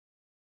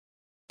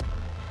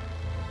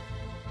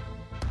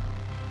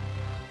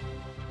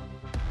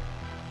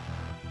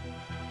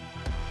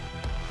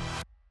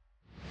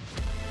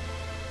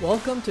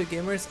Welcome to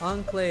Gamers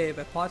Enclave,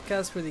 a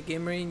podcast for the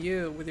gamer in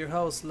you, with your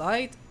hosts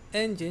Light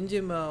and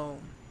Jinjimo.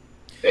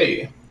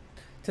 Hey,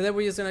 Today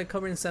we're just gonna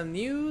cover some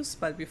news,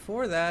 but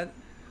before that,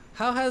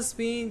 how has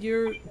been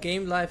your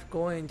game life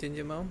going,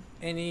 Jinjimo?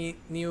 Any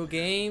new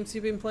games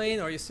you've been playing,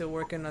 or are you still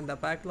working on the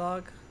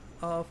backlog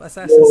of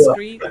Assassin's well,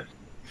 Creed?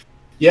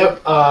 yep,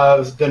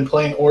 I've been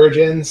playing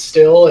Origins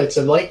still. It's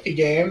a lengthy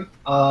game.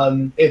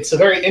 It's a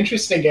very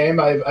interesting game.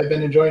 I've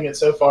been enjoying it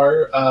so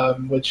far,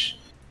 which,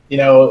 you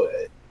know,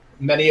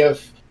 many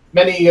of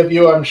many of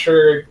you, I'm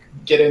sure,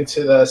 get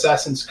into the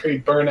Assassin's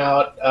Creed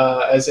burnout,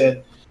 as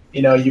in,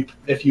 you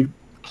if you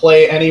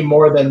play any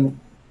more than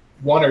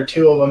one or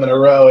two of them in a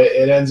row,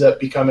 it ends up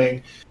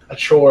becoming a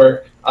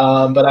chore.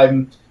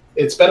 But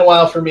it's been a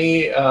while for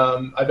me.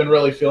 I've been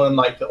really feeling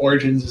like the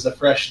Origins is a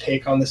fresh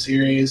take on the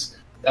series.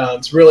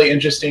 It's really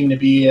interesting to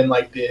be in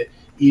like the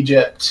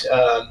Egypt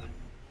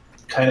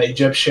kind of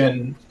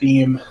Egyptian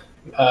theme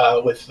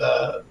with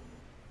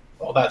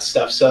all that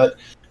stuff. So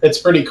it's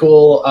pretty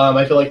cool.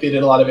 I feel like they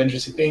did a lot of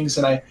interesting things,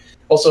 and I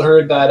also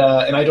heard that,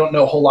 and I don't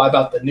know a whole lot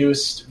about the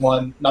newest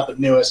one, not the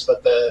newest,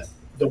 but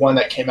the one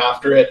that came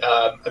after it.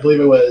 I believe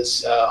it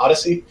was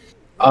Odyssey.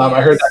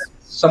 I heard that Yes.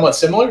 it's somewhat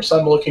similar, so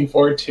I'm looking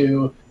forward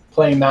to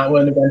playing that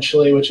one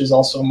eventually, which is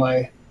also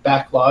my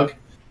backlog.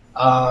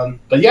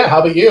 But yeah, how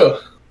about you?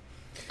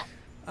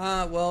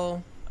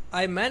 Well,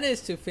 I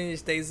managed to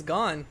finish Days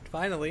Gone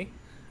finally.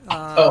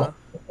 Uh, Oh,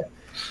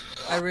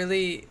 I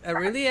really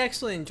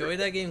actually enjoyed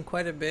that game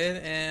quite a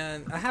bit,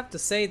 and I have to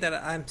say that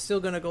I'm still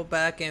gonna go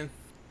back and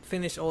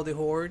finish all the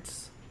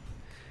hordes.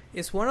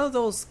 It's one of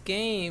those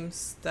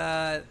games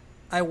that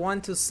I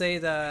want to say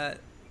that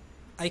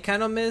I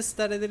kind of miss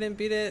that I didn't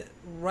beat it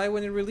right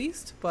when it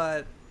released,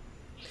 but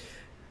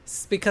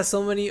it's because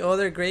so many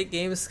other great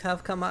games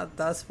have come out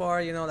thus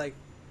far. Like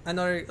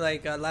another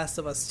like Last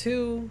of Us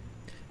 2,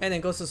 and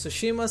then Ghost of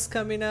Tsushima's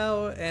coming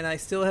out, and I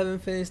still haven't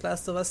finished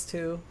Last of Us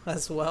 2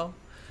 as well.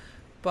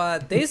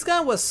 But Days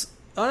Gone was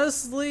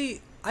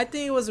honestly, I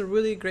think it was a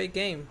really great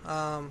game.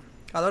 A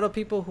lot of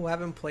people who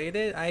haven't played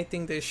it, I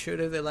think they should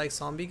if they like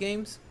zombie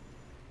games.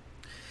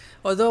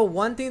 Although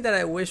one thing that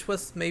I wish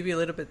was maybe a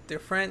little bit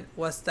different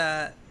was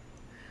that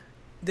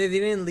they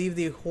didn't leave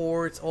the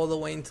hordes all the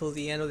way until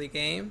the end of the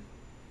game.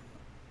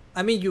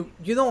 I mean,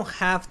 you don't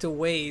have to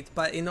wait,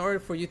 but in order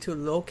for you to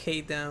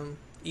locate them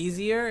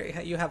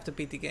easier, you have to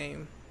beat the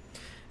game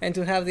and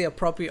to have the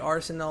appropriate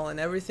arsenal and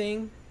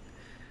everything.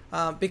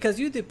 Because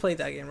you did play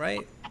that game,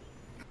 right?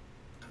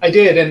 I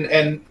did,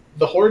 and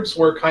the hordes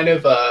were kind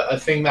of a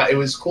thing that it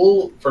was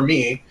cool for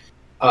me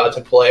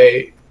to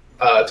play,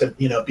 to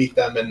beat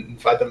them and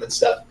fight them and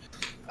stuff.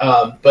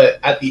 But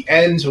at the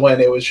end,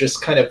 when it was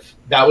just kind of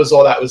that was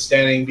all that was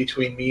standing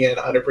between me and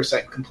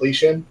 100%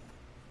 completion,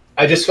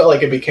 I just felt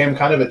like it became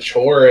kind of a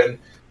chore, and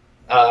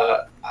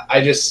I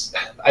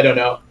don't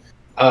know.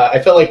 I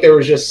felt like there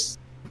was just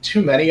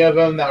too many of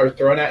them that were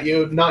thrown at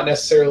you, not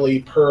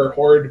necessarily per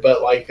horde,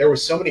 but like there were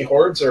so many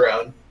hordes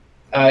around.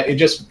 It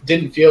just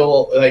didn't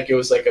feel like it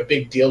was like a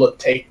big deal to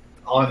take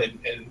on and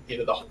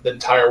the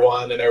entire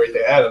one and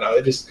everything. I don't know.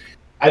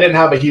 I didn't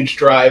have a huge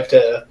drive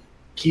to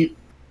keep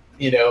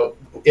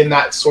in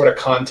that sort of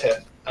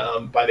content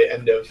by the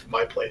end of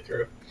my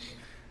playthrough.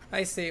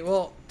 I see.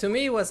 Well, to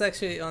me, it was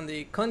actually on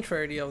the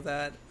contrary of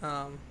that,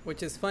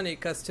 which is funny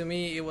because to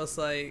me, it was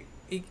like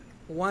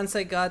once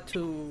I got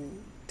to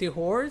the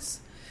horse,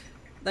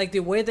 like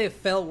the way they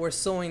felt were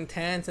so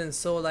intense and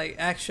so like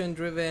action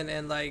driven,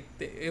 and like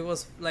it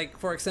was like,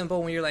 for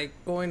example, when you're like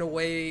going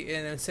away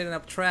and setting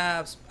up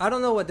traps. I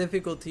don't know what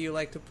difficulty you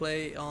like to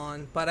play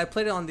on, but I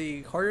played it on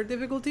the harder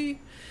difficulty.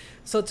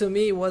 So to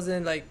me, it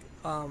wasn't like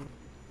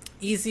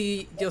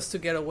easy just to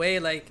get away.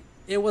 Like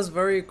it was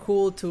very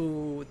cool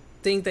to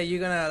think that you're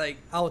gonna like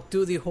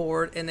outdo the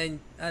horde, and then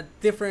a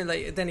different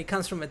like then it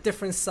comes from a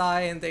different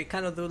side, and they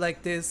kind of do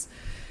like this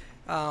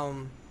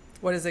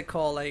what is it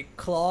called, like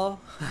claw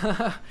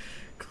Yeah.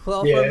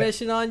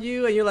 formation on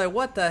you, and you're like,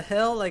 what the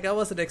hell, like I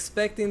wasn't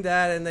expecting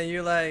that. And then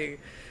you're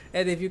like,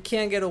 and if you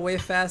can't get away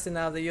fast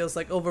enough, they just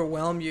like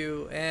overwhelm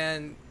you.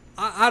 And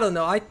I don't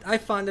know, I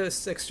found it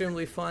was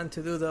extremely fun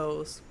to do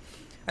those.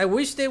 I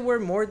wish they were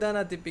more done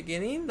at the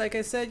beginning, like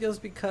I said,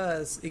 just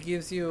because it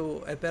gives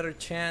you a better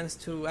chance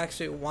to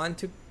actually want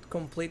to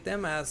complete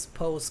them as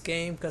post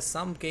game. Because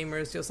some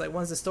gamers just like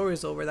once the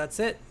story's over, that's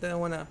it. They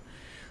don't want to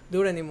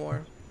do it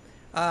anymore.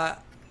 Uh,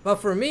 but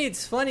for me,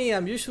 it's funny.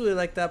 I'm usually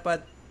like that,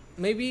 but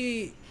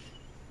maybe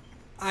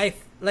I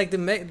like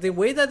the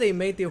way that they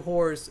made the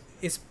horse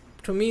is,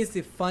 to me, is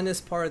the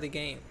funnest part of the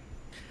game.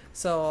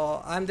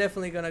 So I'm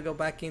definitely gonna go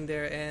back in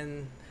there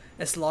and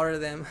slaughter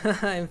them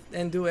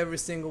and do every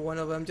single one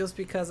of them, just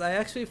because I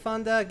actually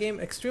found that game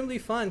extremely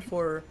fun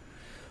for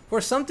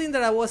something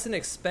that I wasn't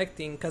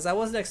expecting. Because I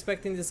wasn't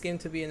expecting this game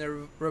to be in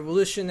a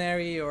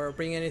revolutionary or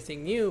bring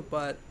anything new,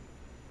 but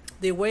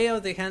the way how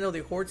they handle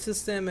the horde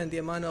system and the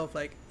amount of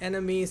like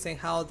enemies and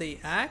how they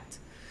act,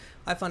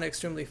 I found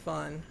extremely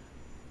fun.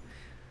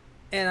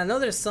 And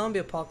another zombie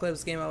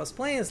apocalypse game I was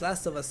playing is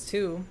Last of Us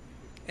 2,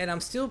 and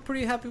I'm still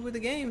pretty happy with the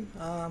game.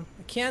 I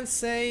can't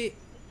say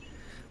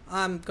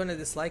I'm gonna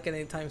dislike it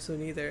anytime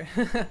soon either.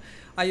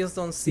 I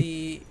don't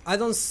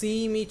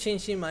see me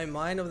changing my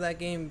mind of that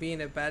game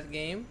being a bad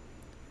game.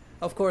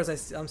 Of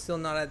course, I'm still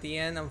not at the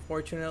end,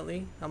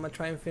 unfortunately. I'm gonna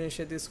try and finish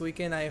it this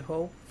weekend. I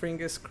hope,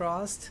 fingers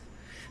crossed.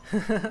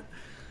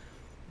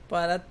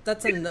 But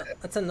that's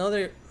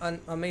another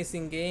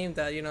amazing game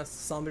that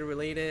zombie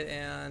related,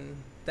 and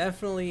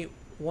definitely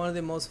one of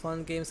the most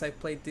fun games I've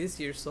played this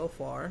year so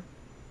far.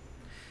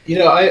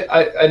 And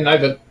I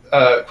have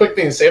a quick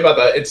thing to say about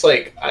that. It's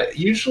like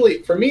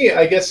usually for me,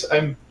 I guess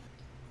I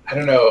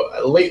don't know.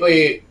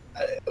 Lately,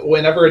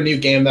 whenever a new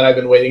game that I've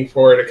been waiting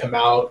for to come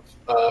out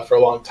for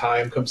a long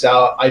time comes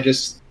out, I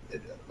just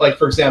like,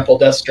 for example,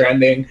 Death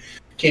Stranding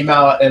came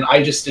out, and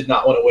I just did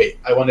not want to wait.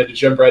 I wanted to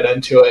jump right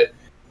into it.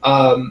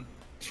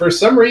 For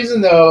some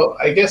reason, though,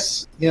 I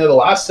guess The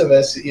Last of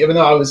Us, even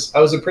though I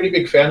was a pretty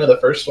big fan of the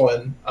first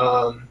one,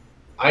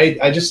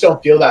 I just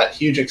don't feel that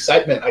huge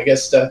excitement, I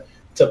guess, to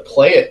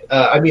play it.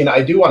 I mean,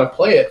 I do want to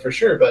play it for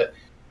sure, but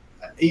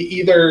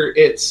either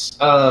it's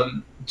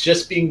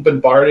just being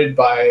bombarded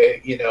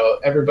by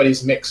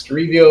everybody's mixed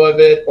review of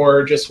it,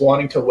 or just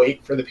wanting to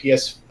wait for the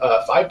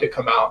PS5 to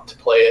come out to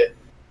play it.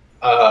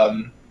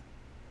 I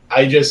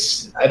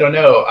don't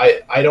know.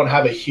 I don't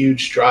have a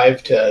huge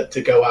drive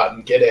to go out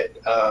and get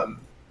it.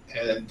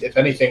 And if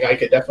anything, I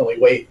could definitely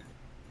wait.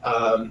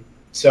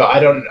 So I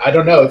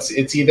don't know.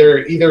 It's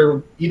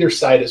either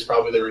side is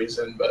probably the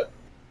reason, but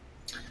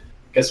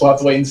guess we'll have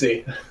to wait and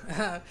see.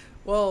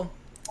 Well,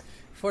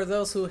 for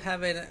those who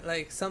haven't,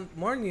 like, some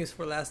more news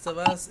for Last of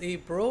Us,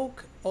 it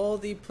broke all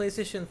the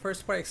PlayStation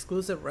first party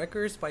exclusive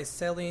records by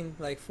selling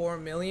like 4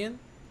 million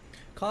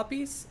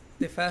copies,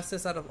 the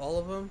fastest out of all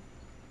of them.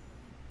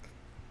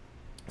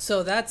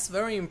 So that's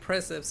very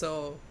impressive.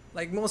 So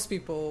like most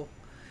people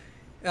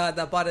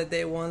that bought it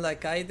day one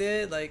like I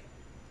did, like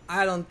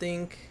I don't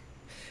think.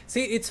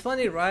 See, it's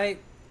funny, right?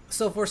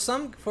 So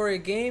for a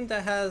game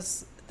that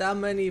has that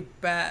many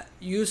bad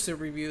user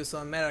reviews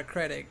on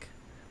Metacritic,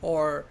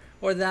 or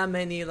that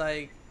many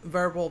like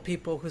verbal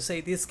people who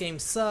say this game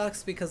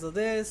sucks because of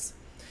this,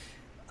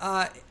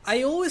 I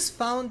always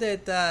found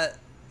it that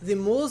the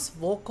most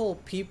vocal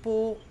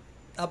people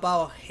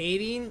about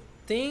hating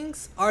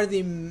things are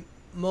the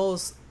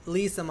most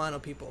least amount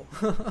of people.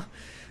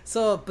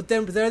 So, but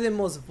then they're the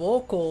most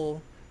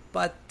vocal,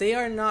 but they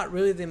are not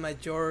really the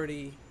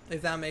majority,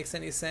 if that makes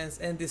any sense.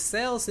 And the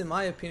sales, in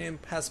my opinion,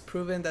 has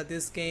proven that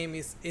this game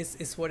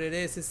is what it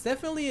is. It's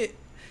definitely,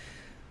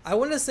 I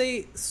want to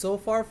say, so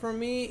far for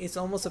me, it's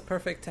almost a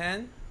perfect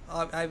 10.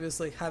 I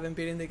obviously haven't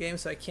beaten the game,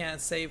 so I can't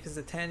say if it's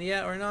a 10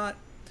 yet or not.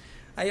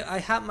 I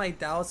have my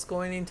doubts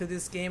going into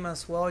this game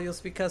as well,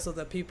 just because of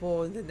the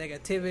people and the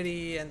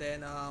negativity, and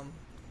then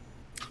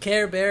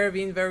Care Bear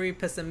being very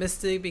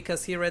pessimistic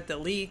because he read the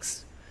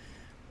leaks.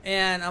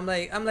 And I'm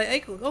like,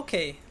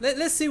 okay,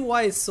 let's see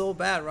why it's so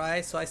bad,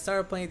 right? So I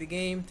started playing the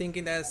game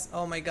thinking that's,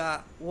 oh my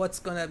god, what's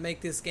gonna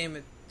make this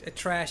game a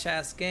trash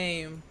ass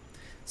game?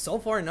 So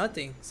far,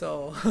 nothing.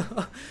 So,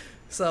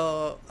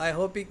 so I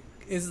hope it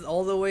is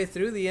all the way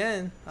through the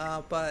end.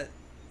 But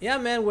yeah,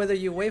 man, whether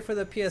you wait for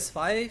the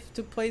PS5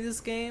 to play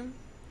this game,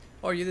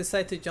 or you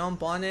decide to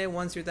jump on it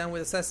once you're done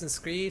with Assassin's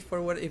Creed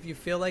for what, if you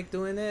feel like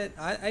doing it,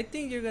 I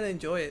think you're gonna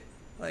enjoy it.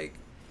 Like,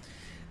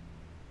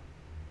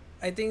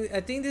 I think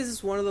this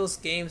is one of those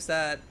games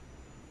that,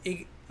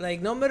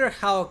 like, no matter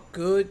how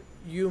good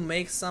you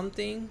make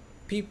something,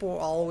 people are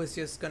always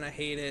just gonna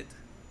hate it.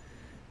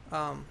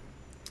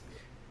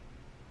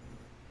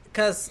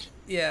 Cause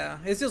yeah,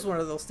 it's just one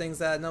of those things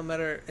that no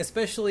matter,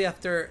 especially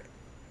after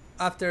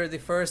the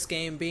first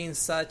game being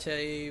such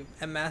a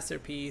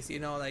masterpiece,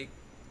 like,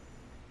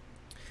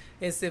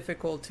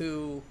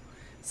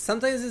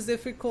 sometimes it's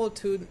difficult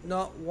to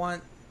not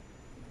want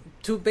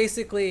to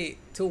basically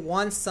to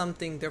want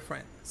something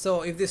different.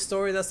 So if the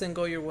story doesn't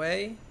go your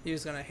way, you're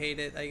just gonna hate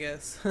it, I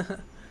guess. Was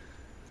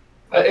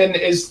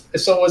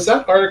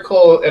that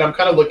article? And I'm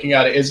kind of looking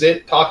at it. Is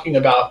it talking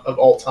about of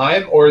all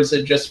time, or is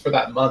it just for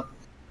that month?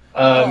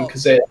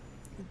 Because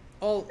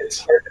it's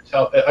hard to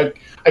tell.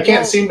 I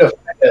can't seem to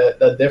find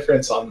the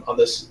difference on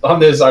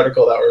this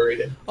article that we're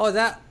reading. Oh,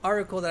 that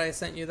article that I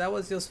sent you, that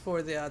was just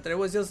for that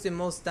was just the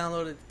most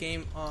downloaded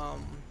game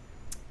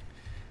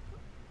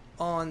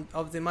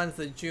of the month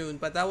of June,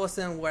 but that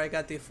wasn't where I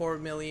got the 4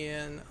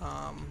 million.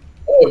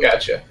 Oh,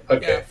 gotcha.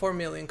 Okay. Yeah, 4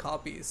 million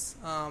copies.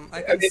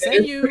 I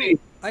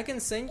can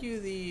send you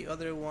the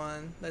other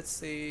one. Let's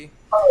see.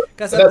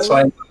 That's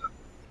fine.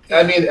 Yeah.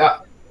 I mean,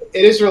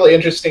 it is really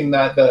interesting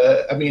that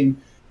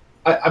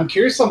I'm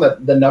curious on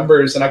the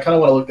numbers, and I kind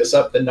of want to look this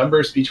up. The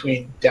numbers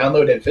between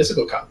download and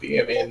physical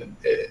copy. I mean,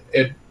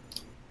 it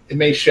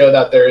may show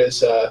that there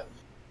is. I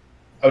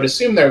would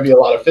assume there would be a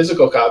lot of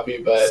physical copy,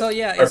 but so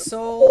yeah, it's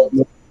sold.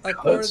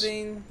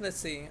 According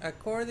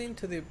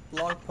to the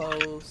blog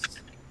post,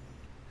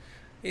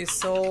 it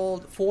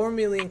sold 4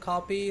 million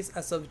copies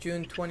as of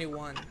June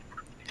 21.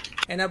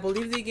 And I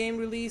believe the game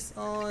released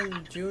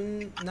on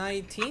June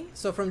 19.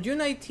 So from June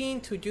 19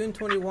 to June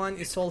 21,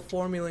 it sold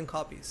 4 million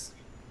copies.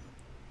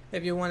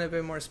 If you want to be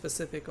more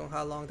specific on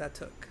how long that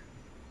took.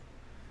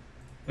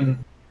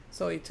 Mm-hmm.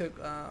 So it took,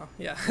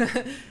 yeah,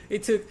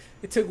 it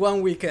took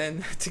 1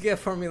 weekend to get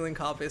 4 million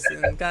copies,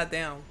 and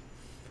goddamn,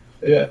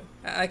 Yeah.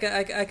 I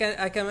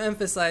can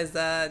emphasize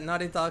that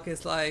Naughty Dog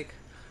is like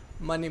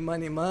money,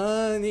 money,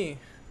 money,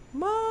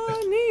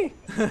 money,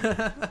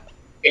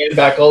 Paying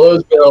back all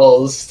those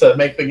bills to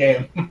make the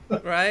game.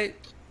 right?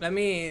 I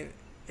mean,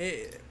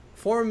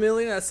 4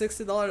 million at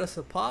 $60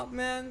 a pop,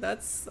 man.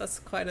 That's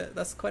quite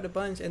a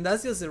bunch, and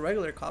that's just the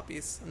regular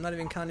copies. I'm not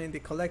even counting the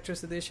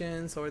collector's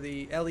editions or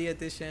the LE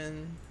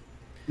edition.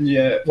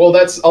 Yeah. Well,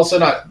 that's also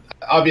not.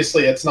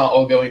 Obviously, it's not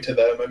all going to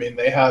them. I mean,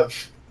 they have.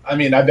 I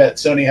mean, I bet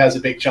Sony has a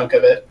big chunk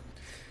of it.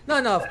 No,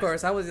 of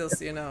course. I was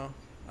just,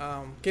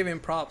 giving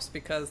props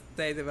because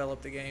they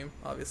developed the game,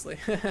 obviously.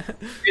 Yeah,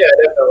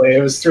 definitely.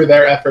 It was through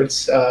their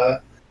efforts,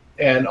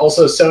 and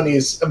also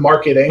Sony's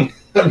marketing,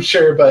 I'm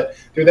sure, but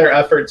through their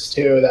efforts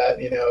too, that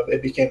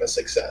it became a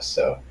success.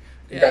 So,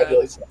 Yeah,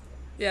 congratulations.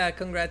 yeah,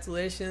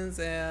 congratulations.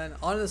 And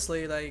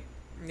honestly, like,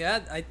 yeah,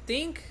 I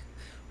think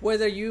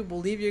whether you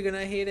believe you're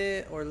gonna hate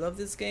it or love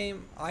this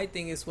game, I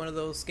think it's one of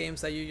those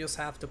games that you just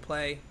have to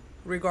play,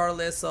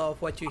 regardless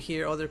of what you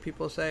hear other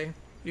people say.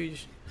 You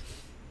just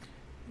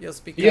Yeah,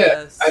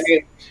 because. I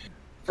mean,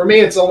 for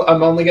me,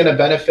 I'm only going to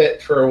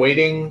benefit for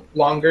waiting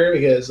longer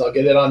because I'll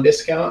get it on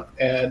discount,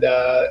 and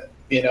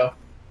you know,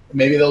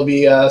 maybe there'll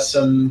be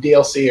some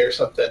DLC or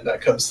something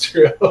that comes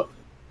through.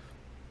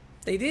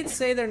 They did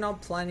say they're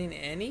not planning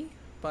any,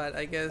 but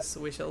I guess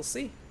we shall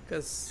see.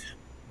 Cause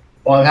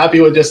Well, I'm happy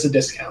with just a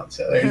discount,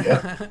 so there you go.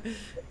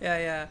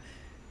 yeah.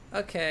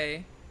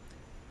 Okay.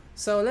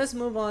 So let's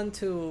move on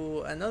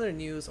to another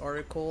news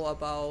article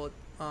about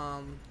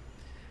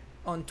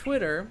on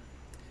Twitter.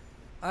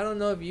 I don't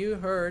know if you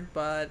heard,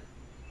 but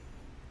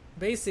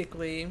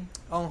basically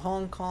on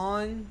Hong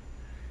Kong,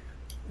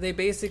 they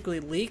basically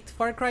leaked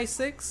Far Cry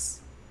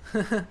 6.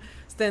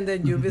 Then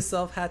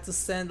Ubisoft had to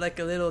send like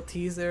a little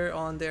teaser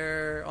on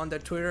their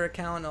Twitter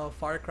account of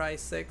Far Cry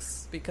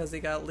 6 because it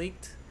got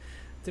leaked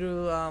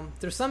through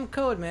some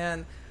code,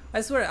 man. I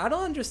swear, I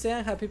don't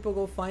understand how people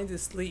go find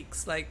these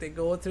leaks. Like, they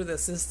go through the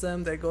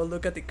system, they go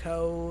look at the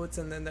codes,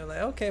 and then they're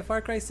like, okay, Far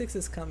Cry 6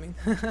 is coming.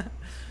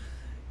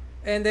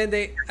 And then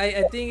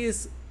I think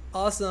it's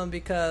awesome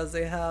because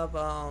they have,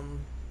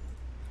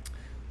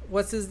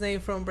 what's his name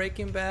from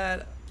Breaking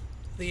Bad?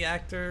 The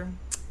actor.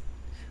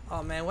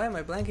 Oh man, why am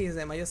I blanking his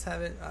name? I just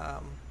have it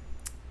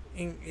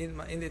in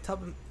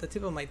the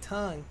tip of my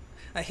tongue.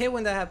 I hate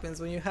when that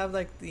happens, when you have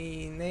like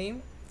the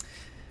name.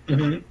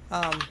 Mhm.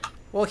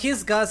 Well,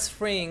 he's Gus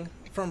Fring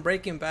from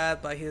Breaking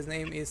Bad, but his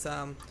name is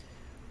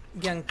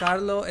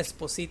Giancarlo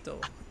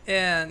Esposito.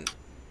 And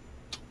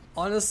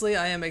honestly,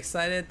 I am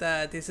excited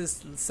that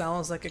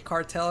sounds like a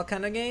cartel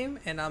kind of game,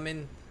 and I'm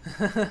in.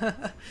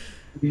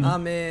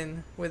 I'm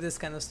in with this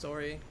kind of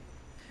story.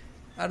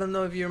 I don't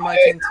know if you're much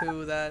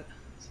into that.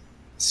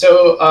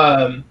 So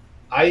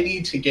I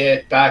need to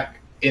get back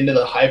into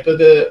the hype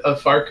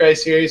of Far Cry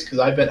series because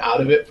I've been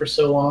out of it for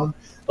so long.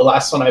 The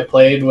last one I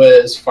played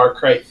was Far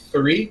Cry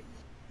 3,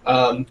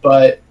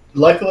 but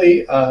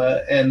luckily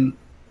and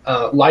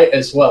Light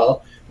as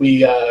well, we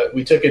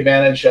took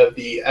advantage of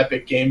the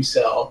Epic Game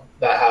Sale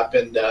that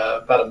happened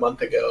about a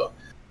month ago,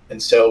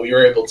 and so we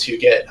were able to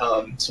get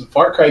some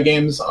Far Cry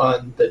games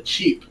on the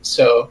cheap.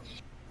 So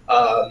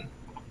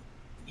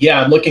yeah,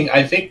 I'm looking.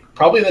 I think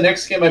probably the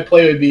next game I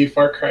play would be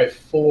Far Cry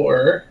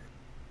 4.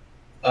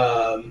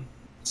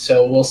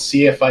 So we'll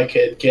see if I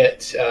could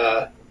get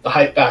the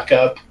hype back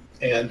up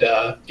and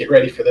get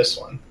ready for this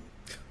one.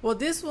 Well,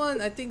 this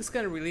one I think is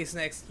gonna release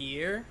next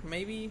year,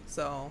 maybe.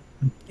 So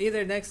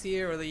either next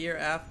year or the year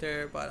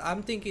after. But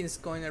I'm thinking it's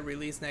going to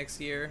release next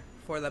year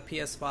for the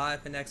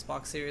PS5 and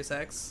Xbox Series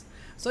X.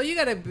 So you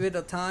got a bit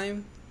of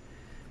time.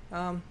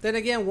 Then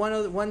again,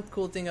 one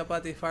cool thing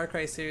about the Far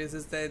Cry series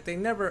is that they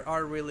never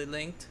are really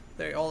linked.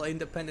 They're all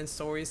independent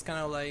stories, kind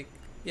of like,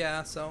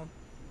 yeah. So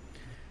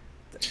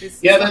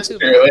yeah, that's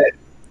true.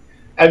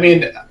 I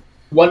mean,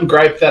 one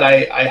gripe that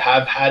I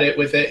have had it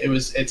with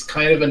it's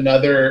kind of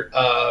another,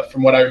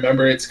 from what I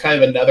remember, it's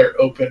kind of another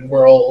open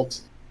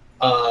world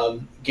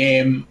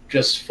game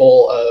just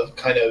full of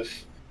kind of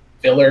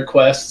filler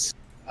quests,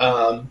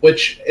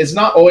 which is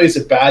not always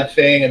a bad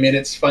thing. I mean,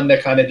 it's fun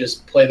to kind of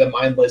just play the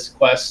mindless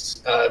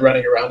quests,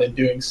 running around and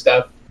doing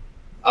stuff.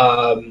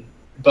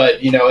 But,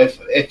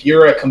 if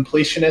you're a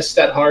completionist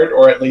at heart,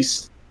 or at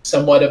least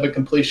somewhat of a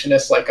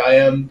completionist like I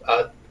am,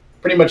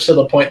 pretty much to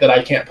the point that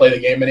I can't play the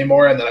game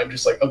anymore, and then I'm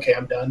just like, okay,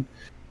 I'm done.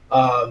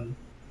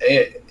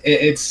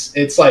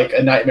 It's like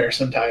a nightmare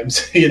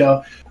sometimes,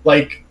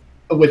 like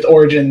with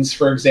Origins,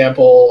 for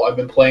example, I've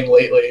been playing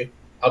lately.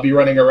 I'll be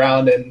running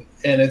around and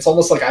it's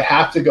almost like I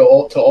have to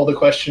go to all the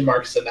question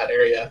marks in that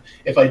area.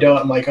 If I don't,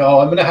 I'm like, oh,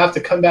 I'm gonna have to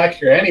come back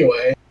here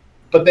anyway.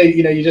 But they,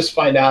 you just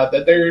find out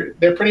that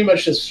they're pretty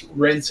much just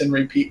rinse and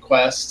repeat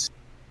quests.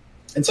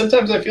 And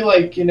sometimes I feel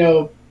like,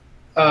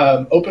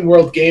 open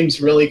world games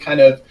really kind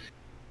of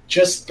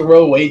just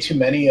throw way too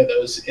many of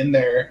those in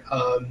there.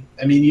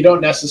 I mean, you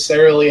don't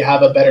necessarily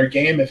have a better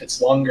game if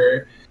it's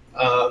longer.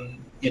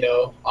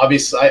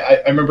 Obviously,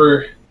 I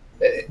remember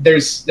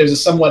there's a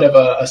somewhat of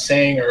a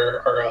saying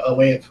or a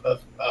way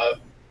of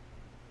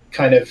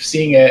kind of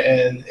seeing it,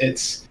 and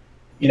it's,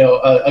 you know,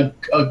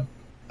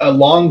 a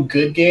long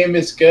good game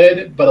is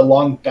good, but a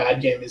long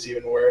bad game is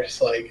even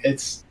worse. Like,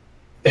 it's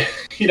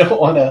you don't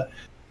want to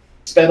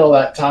spend all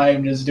that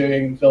time just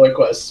doing filler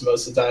quests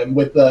most of the time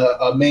with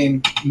a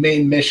main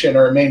mission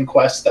or a main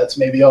quest that's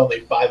maybe only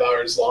 5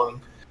 hours long,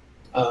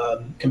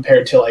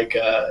 compared to like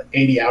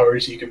 80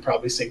 hours you could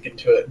probably sink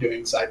into it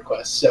doing side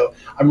quests. So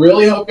I'm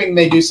really hoping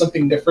they do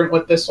something different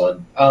with this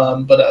one.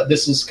 But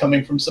this is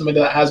coming from somebody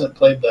that hasn't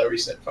played the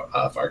recent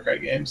Far Cry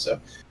game,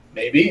 so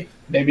maybe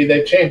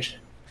they've changed.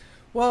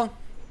 Well,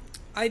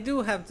 I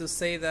do have to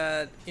say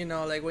that, you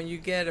know, like when you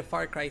get a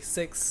Far Cry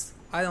 6,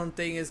 I don't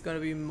think it's going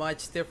to be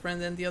much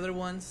different than the other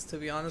ones, to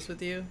be honest with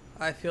you.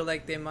 I feel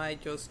like they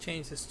might just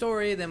change the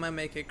story, they might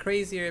make it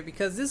crazier,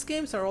 because these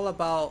games are all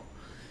about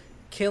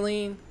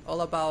killing,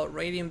 all about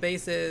raiding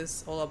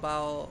bases, all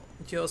about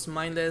just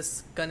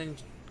mindless gun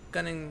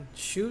and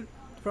shoot,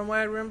 from what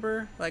I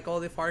remember. Like, all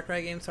the Far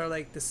Cry games are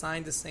like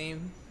designed the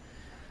same.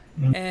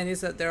 Mm-hmm. And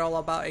it's that they're all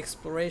about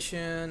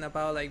exploration,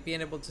 about like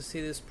being able to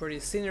see this pretty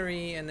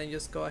scenery and then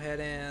just go ahead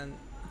and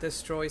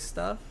destroy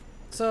stuff.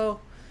 So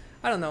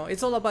I don't know,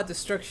 it's all about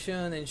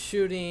destruction and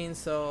shooting,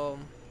 so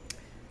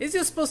it's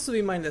just supposed to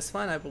be mindless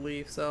fun, I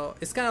believe. So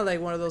it's kind of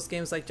like one of those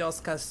games like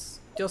Just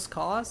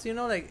Cause, you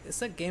know, like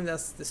it's a game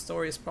that's, the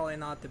story is probably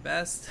not the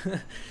best,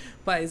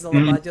 but it's all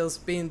about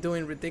just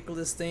doing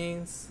ridiculous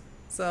things.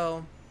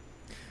 So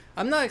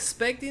I'm not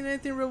expecting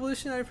anything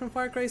revolutionary from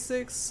Far Cry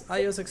 6.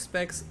 I just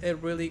expect a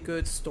really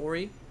good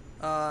story,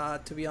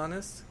 to be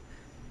honest.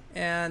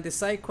 And the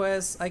side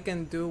quests I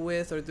can do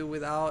with or do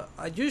without.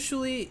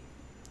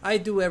 I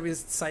do every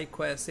side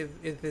quest.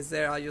 If it's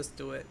there, I just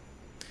do it.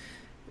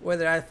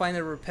 Whether I find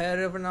it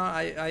repetitive or not,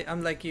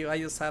 I'm like you. I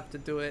just have to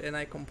do it and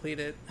I complete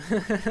it.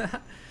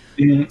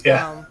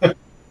 Yeah.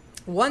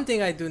 One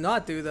thing I do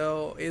not do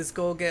though is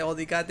go get all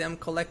the goddamn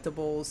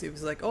collectibles. If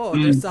it's like,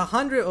 oh, there's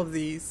 100 of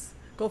these,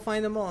 go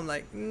find them all. I'm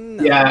like,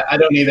 no. Yeah, I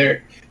don't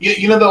either.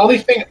 You know, the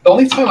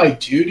only time I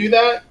do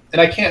that,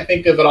 and I can't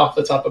think of it off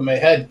the top of my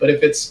head, but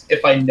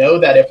if I know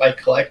that if I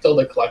collect all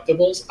the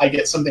collectibles, I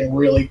get something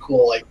really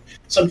cool, like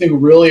something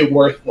really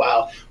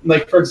worthwhile.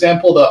 Like, for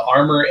example, the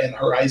armor in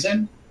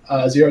Horizon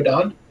Zero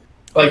Dawn,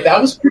 like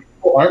that was pretty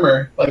cool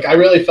armor. Like, I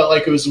really felt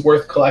like it was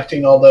worth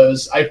collecting all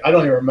those. I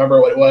don't even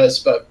remember what it was,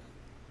 but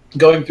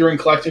going through and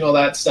collecting all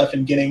that stuff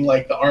and getting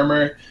like the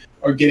armor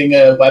or getting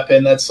a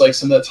weapon that's like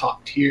some of the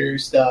top tier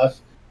stuff,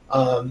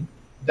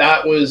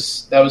 that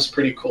was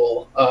pretty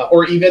cool.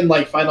 Or even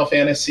like Final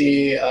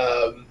Fantasy,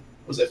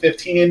 was it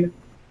 15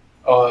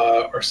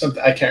 or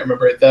something? I can't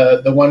remember it.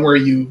 The one where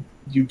you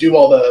do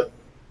all the,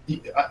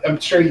 I'm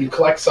sure you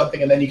collect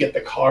something and then you get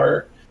the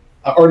car,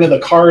 or no, the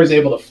car is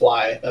able to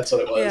fly. That's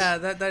what it was. Yeah,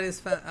 that is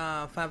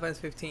Final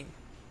Fantasy 15.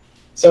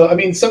 So I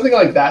mean, something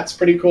like that's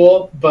pretty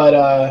cool, but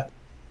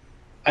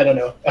I don't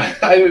know.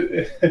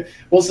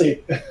 We'll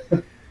see.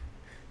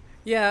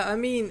 Yeah, I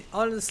mean,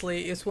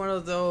 honestly, it's one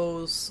of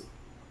those.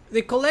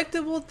 The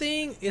collectible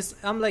thing is,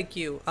 I'm like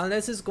you.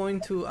 Unless it's going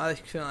to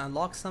actually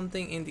unlock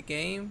something in the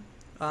game,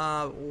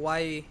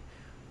 why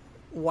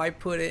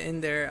put it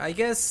in there? I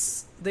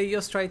guess they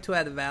just try to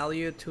add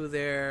value to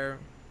their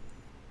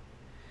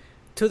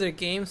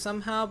game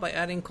somehow by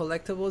adding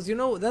collectibles. You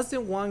know, that's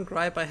the one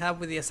gripe I have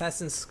with the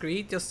Assassin's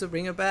Creed, just to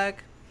bring it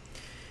back.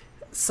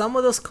 Some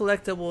of those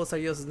collectibles are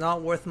just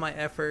not worth my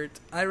effort.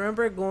 I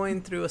remember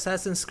going through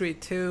Assassin's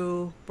Creed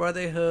 2,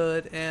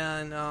 Brotherhood,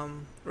 and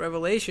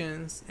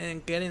Revelations,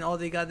 and getting all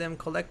the goddamn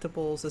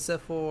collectibles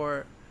except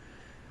for,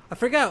 I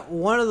forgot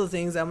one of the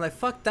things. I'm like,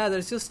 fuck that,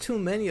 there's just too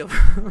many of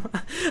them.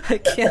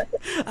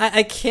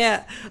 I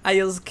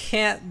just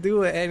can't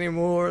do it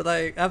anymore.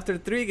 Like, after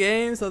 3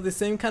 games of the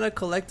same kind of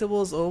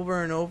collectibles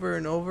over and over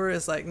and over,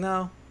 it's like,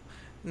 no.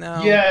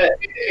 Yeah,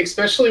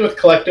 especially with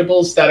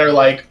collectibles that are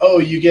like, oh,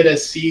 you get to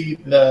see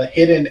the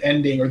hidden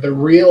ending or the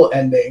real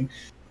ending.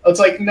 It's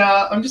like,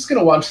 nah, I'm just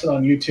gonna watch it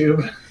on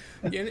YouTube.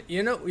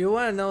 You know, you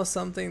want to know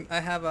something?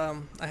 I have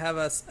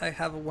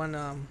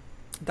one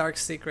dark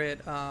secret,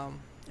 and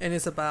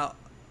it's about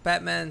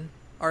Batman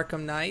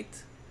Arkham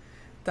Knight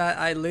that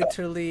I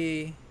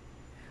literally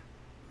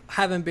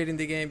haven't beaten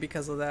the game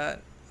because of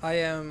that. I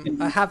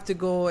have to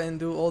go and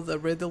do all the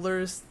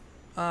Riddler's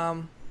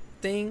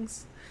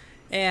things.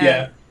 And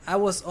yeah. I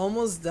was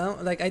almost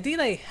done. Like, I did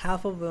like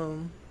half of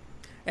them,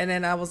 and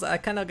then I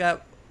kind of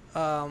got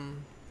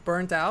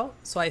burnt out,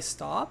 so I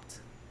stopped.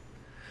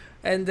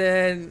 And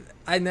then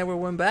I never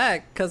went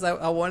back because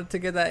I wanted to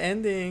get that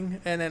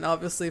ending. And then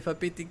obviously, if I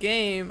beat the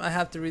game, I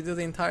have to redo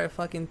the entire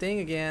fucking thing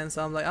again.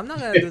 So I'm like, I'm not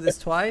gonna do this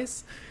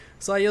twice.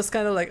 So I just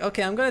kind of like,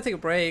 okay, I'm gonna take a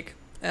break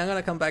and I'm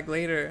gonna come back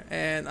later.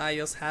 And I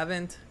just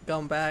haven't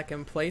gone back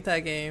and played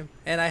that game,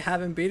 and I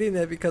haven't beaten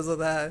it because of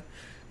that.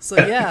 So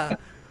yeah.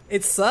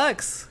 It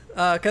sucks,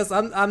 because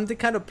I'm the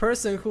kind of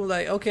person who,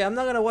 like, okay, I'm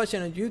not going to watch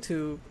it on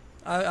YouTube.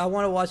 I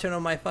want to watch it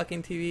on my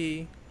fucking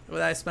TV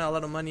that I spent a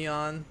lot of money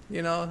on,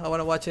 you know? I want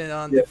to watch it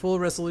on the full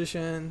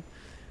resolution,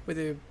 with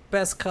the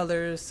best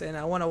colors, and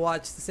I want to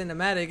watch the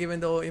cinematic, even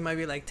though it might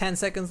be like 10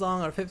 seconds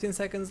long or 15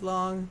 seconds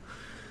long.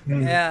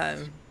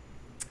 And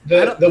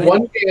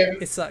one game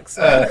it sucks.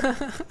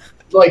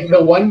 like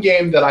the one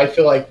game that I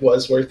feel like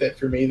was worth it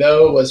for me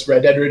though was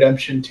Red Dead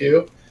Redemption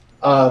 2.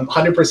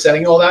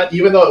 100%ing all that,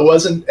 even though it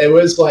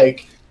was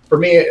like, for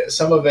me,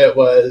 some of it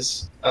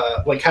was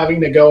like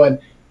having to go and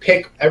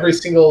pick every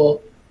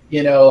single,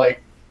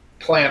 like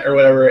plant or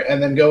whatever,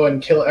 and then go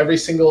and kill every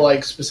single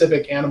like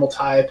specific animal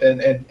type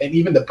and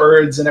even the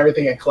birds and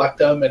everything, and collect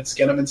them and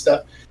skin them and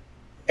stuff.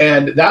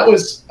 And that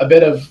was a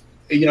bit of,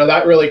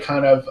 that really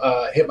kind of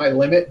hit my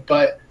limit,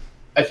 but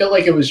I felt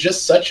like it was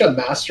just such a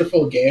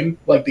masterful game.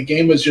 Like the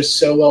game was just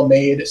so well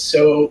made,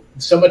 so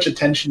much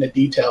attention to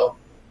detail.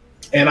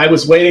 And I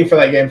was waiting for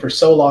that game for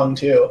so long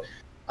too,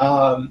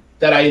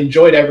 that I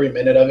enjoyed every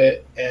minute of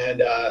it.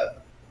 And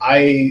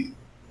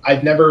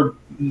I've never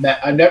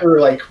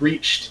like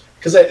reached,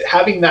 because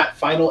having that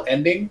final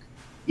ending,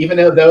 even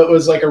though it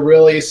was like a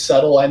really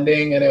subtle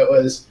ending, and it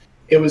was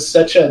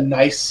such a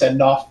nice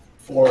send off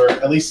for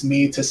at least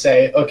me to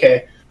say,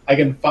 okay, I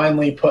can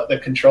finally put the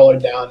controller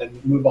down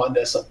and move on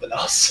to something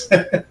else.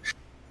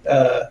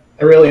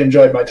 I really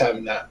enjoyed my time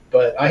in that,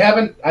 but I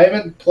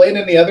haven't played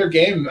any other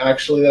game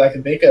actually that I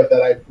can think of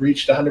that I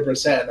reached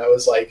 100%. I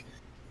was like,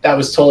 that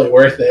was totally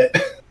worth it.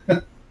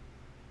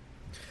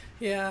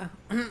 Yeah.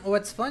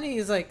 What's funny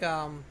is like,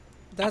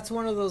 that's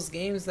one of those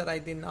games that I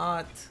did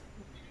not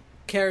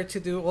care to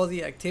do all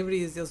the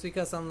activities, just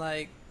because I'm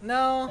like,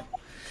 no.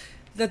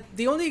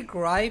 The only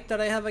gripe that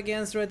I have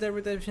against Red Dead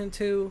Redemption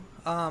 2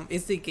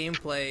 is the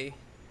gameplay.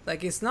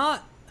 Like, it's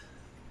not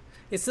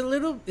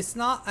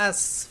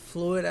as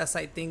fluid as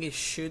I think it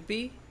should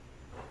be.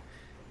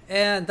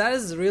 And that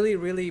is really,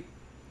 really,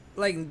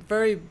 like,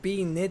 very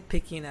being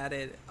nitpicking at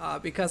it,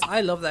 because I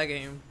love that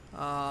game.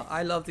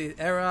 I love the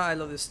era, I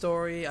love the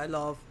story, I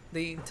love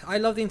the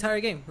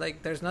entire game.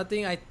 Like, there's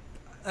nothing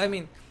I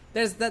mean,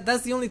 that's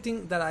the only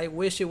thing that I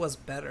wish it was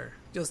better.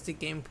 Just the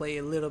gameplay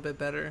a little bit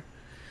better.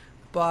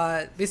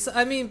 But it's a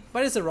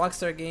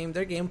Rockstar game.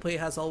 Their gameplay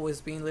has always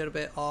been a little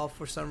bit off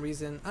for some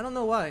reason. I don't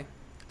know why.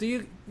 Do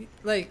you,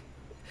 like,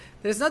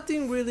 there's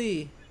nothing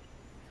really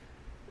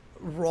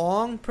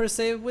wrong per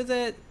se with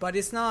it, but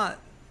it's not,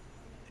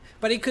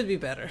 but it could be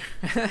better.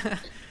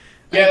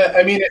 Yeah,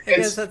 I mean, I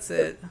guess that's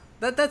it.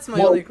 That's my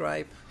only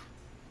gripe.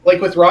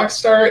 Like with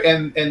Rockstar,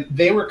 and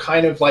they were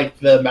kind of like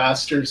the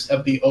masters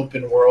of the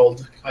open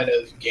world kind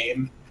of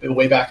game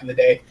way back in the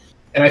day.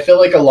 And I feel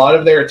like a lot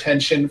of their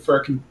attention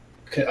for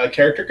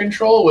character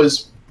control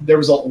there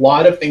was a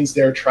lot of things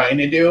they were trying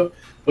to do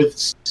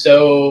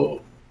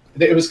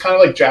it was kind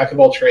of like jack of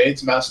all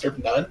trades, master of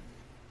none.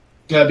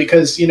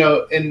 Because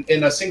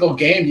in a single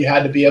game you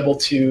had to be able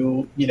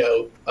to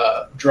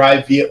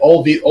drive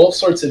all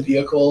sorts of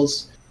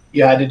vehicles.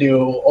 You had to do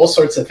all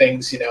sorts of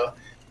things,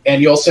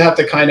 and you also have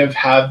to kind of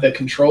have the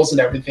controls and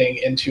everything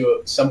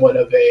into somewhat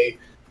of a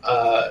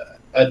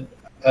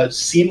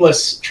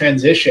seamless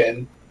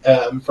transition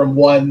from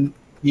one,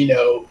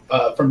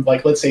 from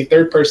like, let's say,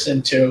 third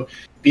person to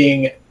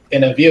being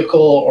in a vehicle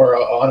or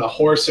on a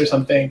horse or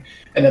something,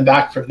 and then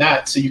back from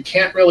that. So you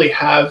can't really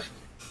have,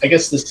 I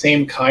guess, the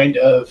same kind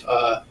of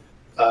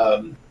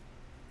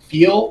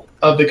feel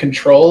of the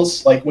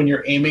controls, like when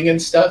you're aiming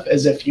and stuff,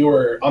 as if you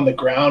were on the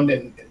ground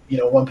in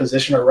one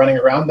position or running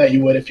around, that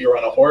you would if you were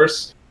on a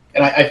horse.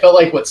 And I felt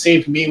like what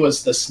saved me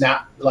was the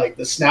snap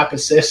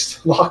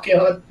assist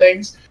lock-on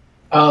things.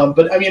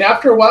 But I mean,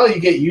 after a while you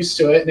get used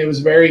to it, and it was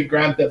very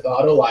Grand Theft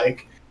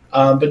Auto-like.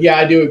 But yeah,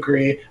 I do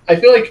agree. I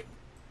feel like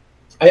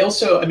I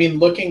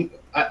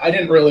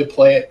didn't really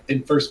play it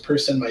in first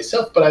person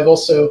myself, but I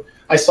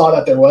saw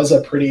that there was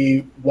a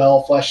pretty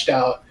well fleshed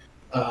out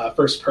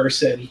first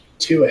person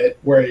to it,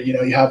 where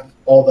you have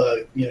all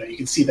the you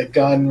can see the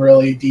gun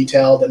really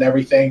detailed and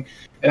everything.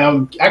 And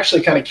I'm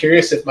actually kind of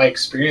curious if my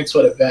experience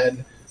would have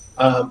been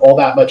all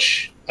that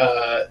much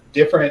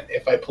different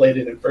if I played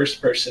it in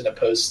first person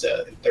opposed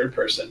to in third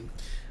person.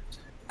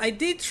 I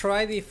did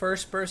try the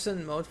first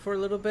person mode for a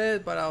little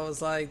bit, but I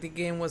was like, the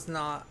game was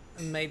not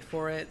made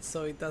for it,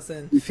 so it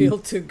doesn't feel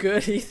too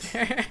good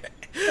either.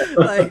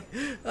 Like,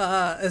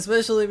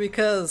 especially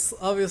because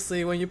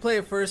obviously when you play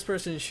a first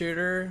person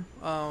shooter,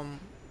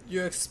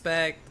 you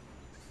expect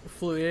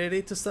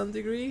fluidity to some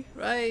degree,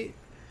 right?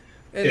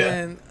 And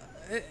then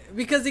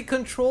because the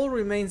control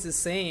remains the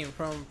same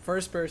from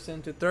first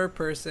person to third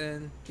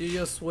person, you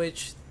just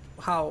switch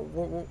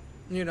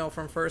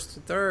from first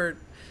to third.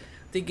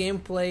 The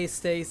gameplay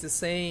stays the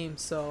same,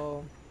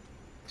 so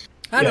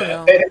I don't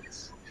know.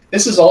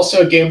 This is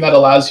also a game that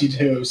allows you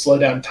to slow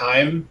down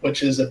time,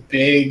 which is a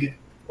big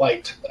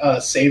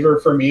saver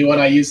for me when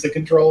I use the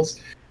controls.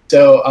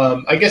 So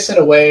I guess in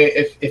a way,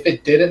 if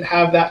it didn't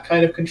have that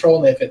kind of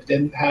control, and if it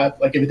didn't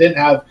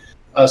have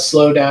a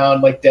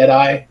slowdown like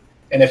Deadeye,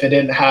 and if it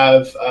didn't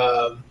have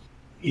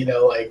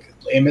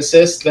aim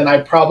assist, then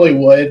I probably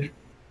would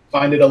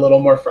find it a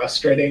little more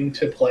frustrating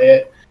to play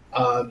it,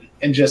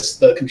 and just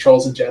the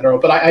controls in general.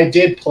 But I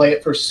did play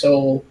it for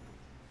so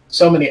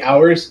many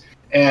hours,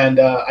 and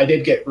I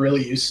did get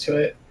really used to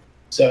it.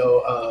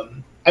 So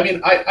I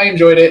mean, I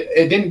enjoyed it.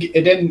 It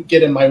didn't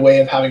get in my way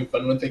of having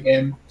fun with the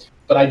game,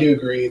 but I do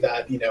agree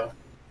that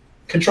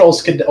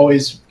controls could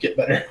always get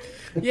better.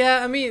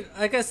 Yeah, I mean,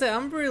 like I said,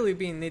 I'm really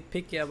being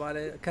nitpicky about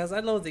it because I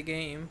love the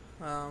game.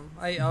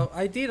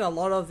 I did a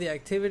lot of the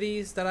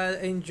activities that I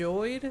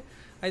enjoyed.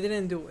 I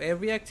didn't do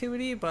every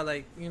activity, but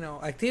like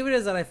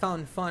activities that I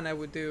found fun, I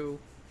would do.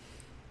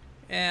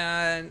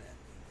 And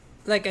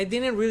like I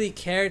didn't really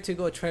care to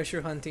go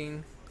treasure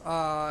hunting.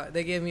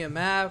 They gave me a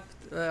map.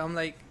 I'm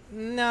like,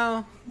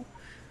 no,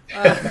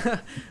 I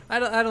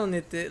don't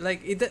need it.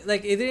 Like it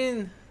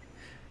didn't.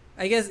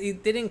 I guess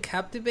it didn't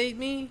captivate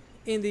me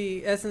in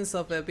the essence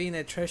of being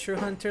a treasure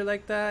hunter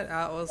like that.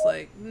 I was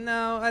like,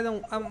 no, I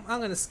don't. I'm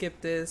gonna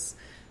skip this.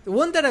 The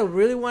one that I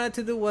really wanted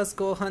to do was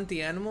go hunt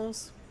the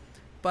animals,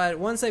 but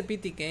once I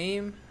beat the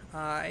game,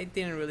 I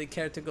didn't really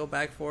care to go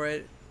back for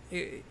it.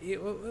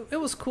 It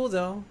was cool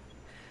though.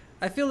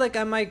 I feel like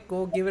I might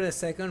go give it a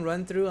second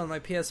run through on my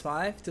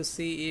PS5 to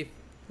see if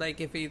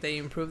they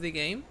improve the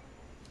game.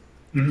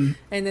 Hmm.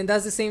 And then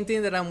that's the same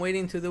thing that I'm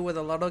waiting to do with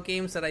a lot of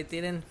games that I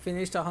didn't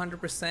finish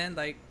 100%,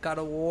 like God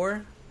of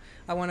War.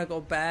 I want to go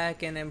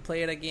back and then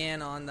play it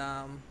again on,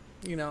 on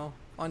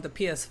the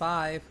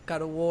PS5.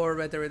 God of War,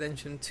 Red Dead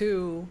Redemption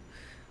 2.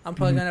 I'm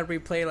probably gonna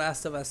replay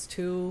Last of Us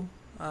 2.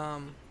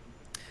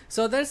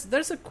 So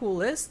there's a cool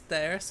list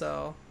there.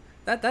 So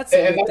that's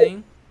a good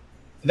thing.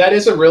 That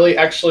is a really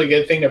actually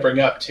good thing to bring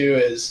up too.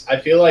 Is I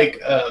feel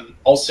like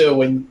also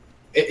when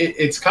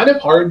it's kind of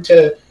hard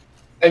to,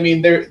 I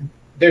mean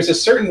there's a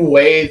certain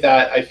way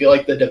that I feel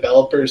like the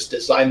developers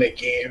design the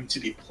game to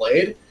be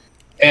played,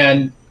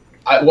 and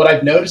what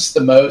I've noticed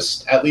the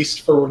most, at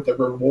least for the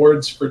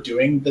rewards for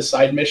doing the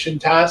side mission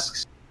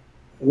tasks,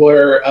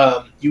 where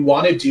you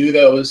want to do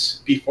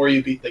those before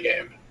you beat the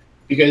game,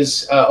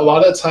 because a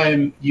lot of the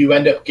time you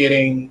end up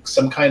getting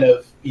some kind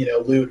of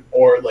loot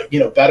or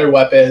better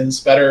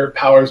weapons, better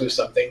powers or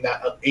something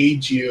that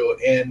aid you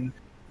in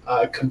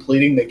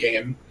completing the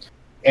game.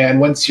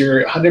 And once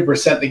you're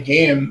 100% the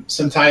game,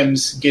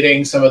 sometimes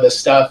getting some of the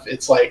stuff,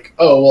 it's like,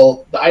 oh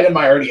well, the item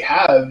I already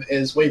have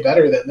is way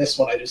better than this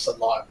one I just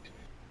unlocked.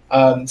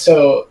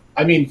 So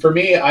I mean, for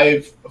me,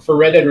 for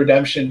Red Dead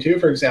Redemption 2,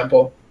 for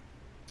example,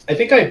 I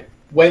think I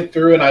went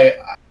through and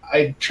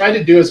I tried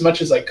to do as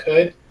much as I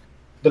could,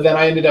 but then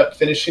I ended up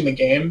finishing the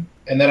game,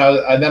 and then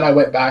I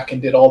went back and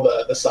did all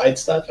the side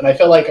stuff, and I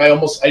felt like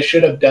I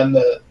should have done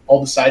all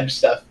the side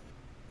stuff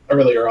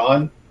earlier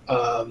on,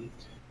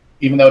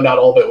 even though not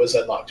all of it was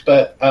unlocked.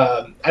 But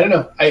I don't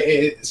know.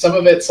 Some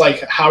of it's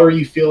like, how are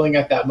you feeling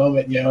at that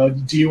moment?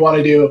 Do you want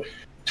to do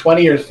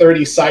 20 or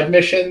 30 side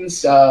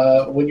missions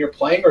when you're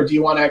playing, or do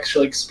you want to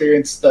actually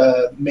experience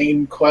the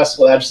main quest,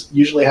 that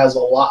usually has a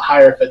lot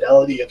higher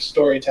fidelity of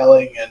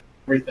storytelling and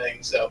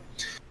everything? So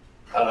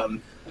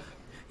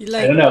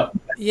I don't know.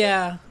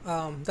 Yeah,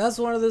 that's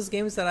one of those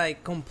games that I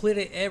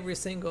completed every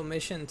single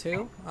mission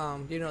too.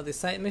 The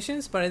side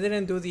missions, but I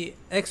didn't do the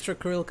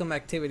extracurricular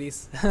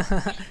activities.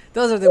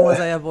 Those are the ones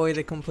I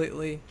avoided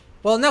completely.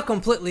 Well, not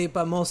completely,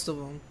 but most of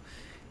them.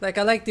 Like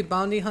I like the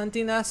bounty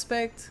hunting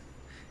aspect,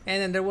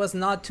 and then there was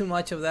not too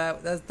much of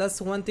that.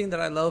 That's one thing that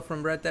I love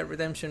from Red Dead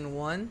Redemption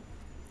 1.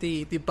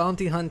 The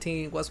bounty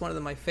hunting was one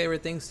of my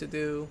favorite things to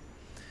do,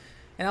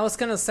 and I was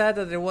kind of sad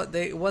that there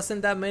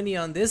wasn't that many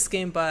on this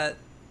game, but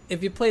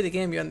if you play the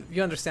game,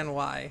 you understand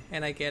why,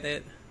 and I get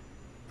it.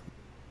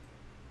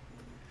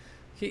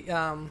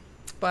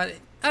 But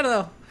I don't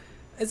know.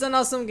 It's an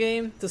awesome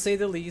game, to say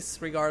the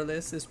least,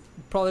 regardless. It's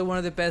probably one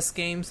of the best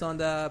games on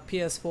the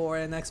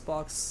PS4 and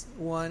Xbox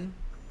One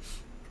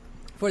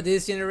for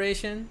this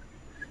generation.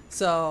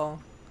 So,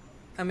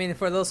 I mean,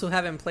 for those who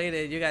haven't played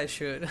it, you guys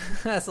should.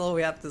 That's all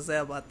we have to say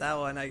about that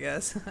one, I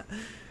guess.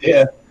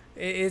 Yeah.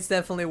 It's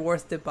definitely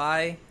worth the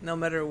buy, no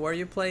matter where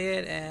you play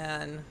it,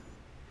 and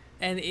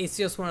it's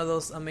just one of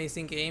those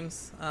amazing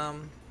games.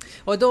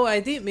 Although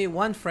I did meet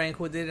one friend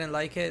who didn't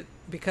like it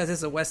because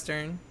it's a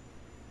Western,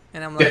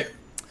 and I'm like,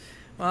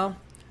 well,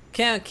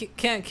 can't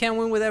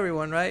win with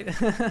everyone, right?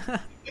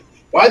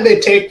 Why'd they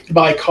take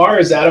my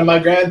cars out of my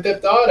Grand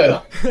Theft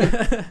Auto?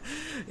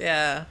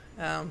 Yeah.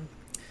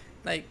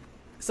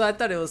 So I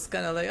thought it was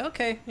kind of like,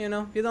 okay, you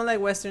don't like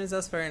Westerns,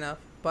 that's fair enough.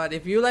 But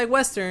if you like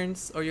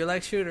Westerns or you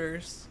like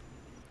shooters,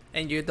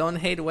 and you don't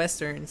hate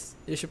Westerns,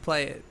 you should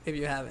play it if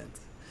you haven't.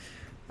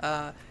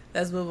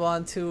 Let's move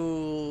on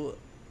to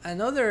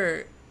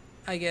another,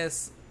 I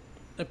guess,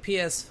 a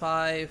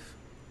PS5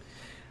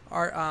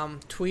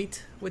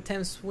 tweet with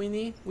Tim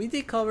Sweeney. We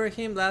did cover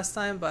him last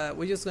time, but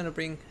we're just gonna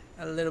bring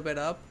a little bit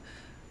up.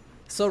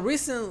 So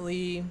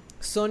recently,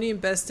 Sony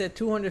invested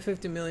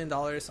 $250 million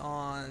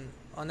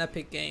on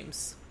Epic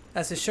Games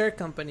as a share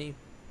company,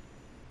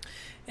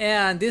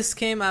 and this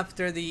came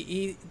after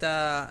the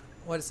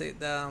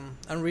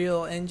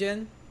Unreal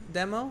Engine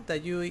demo, the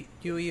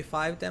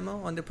UE5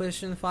 demo on the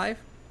PlayStation 5.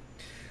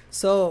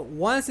 So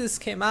once this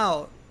came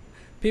out,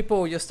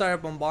 people just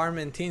started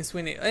bombarding Tim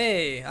Sweeney.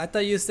 Hey, I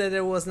thought you said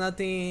there was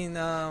nothing.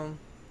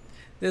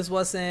 This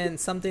wasn't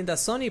something that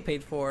Sony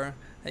paid for.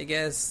 I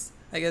guess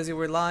you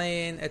were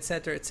lying,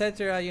 etc.,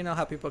 etc. You know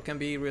how people can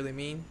be really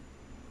mean.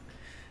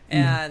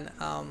 And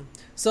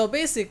so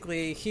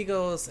basically he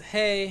goes,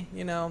 hey,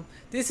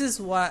 this is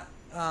what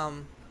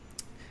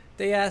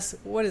they ask,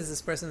 what is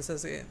this person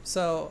says again?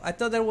 So I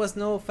thought there was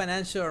no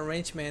financial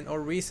arrangement or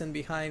reason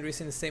behind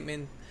recent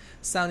statement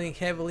sounding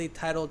heavily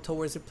titled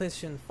towards the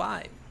PlayStation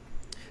 5.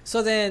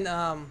 So then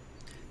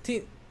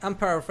I'm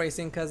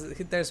paraphrasing because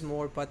there's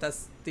more, but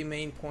that's the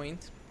main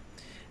point.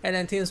 And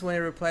then Tim Sweeney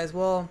replies,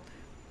 well,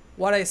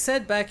 what I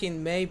said back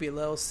in May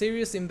below,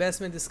 serious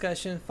investment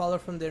discussion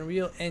followed from the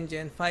Unreal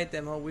Engine 5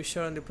 demo we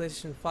showed on the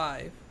PlayStation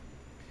 5.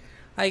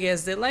 I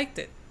guess they liked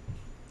it.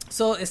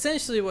 So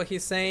essentially what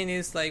he's saying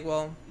is like,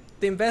 well,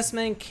 the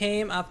investment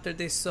came after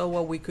they saw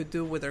what we could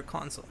do with our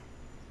console.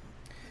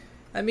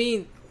 I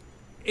mean,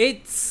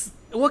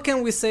 what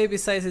can we say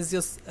besides it's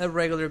just a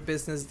regular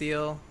business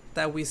deal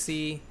that we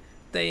see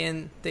day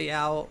in, day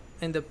out.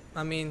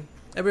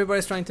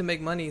 Everybody's trying to make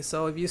money.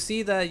 So if you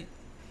see that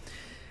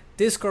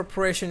this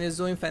corporation is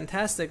doing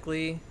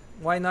fantastically,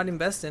 why not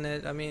invest in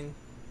it? I mean,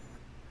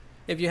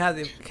 if you have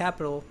the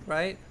capital,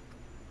 right?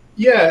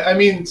 Yeah, I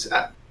mean,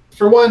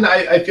 for one,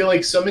 I feel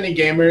like so many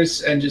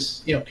gamers and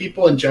just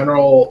people in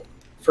general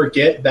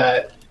forget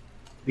that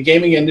the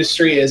gaming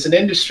industry is an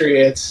industry.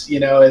 It's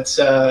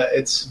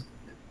it's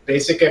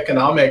basic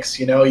economics.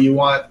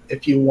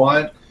 If you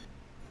want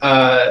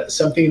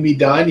something to be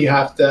done, you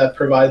have to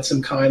provide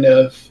some kind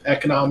of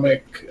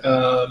economic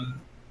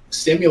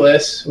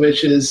stimulus,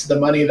 which is the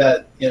money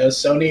that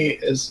Sony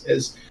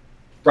is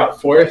brought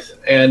forth.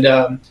 And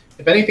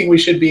if anything, we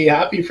should be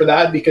happy for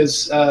that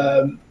because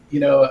the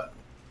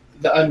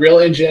Unreal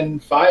Engine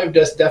 5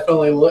 just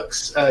definitely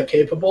looks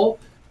capable,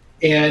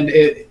 and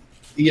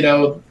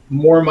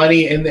more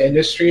money in the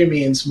industry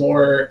means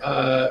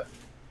more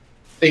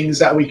things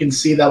that we can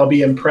see that'll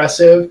be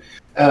impressive.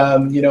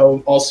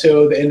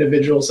 Also the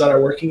individuals that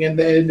are working in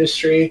the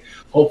industry,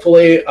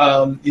 hopefully,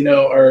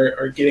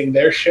 are getting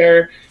their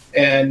share.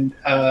 And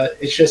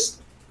it's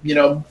just,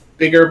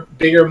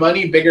 bigger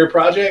money, bigger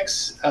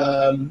projects.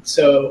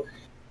 So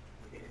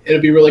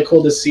it'll be really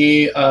cool to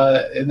see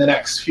in the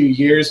next few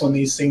years when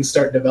these things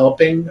start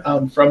developing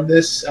from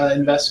this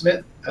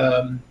investment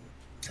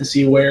to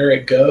see where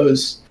it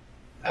goes.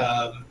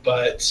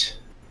 But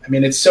I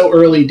mean, it's so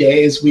early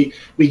days. We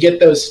get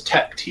those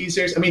tech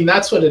teasers. I mean,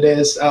 that's what it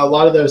is. A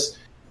lot of those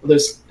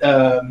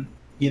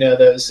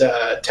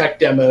tech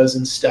demos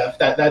and stuff.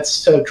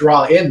 That's to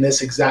draw in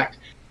this exact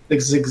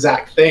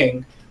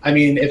thing. I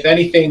mean, if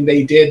anything,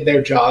 they did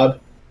their job,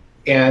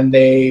 and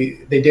they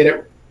did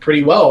it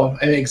pretty well.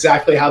 I mean,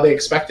 exactly how they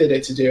expected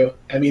it to do.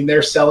 I mean,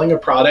 they're selling a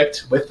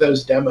product with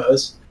those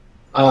demos,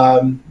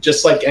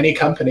 just like any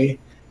company.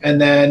 And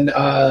then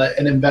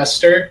an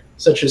investor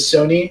such as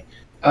Sony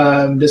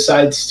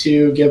decides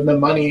to give them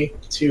money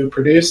to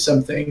produce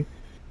something.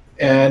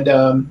 And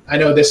I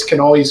know this can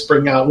always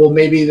bring out, well,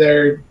 maybe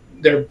they're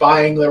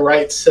buying the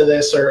rights to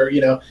this, or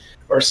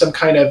some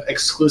kind of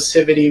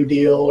exclusivity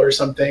deal or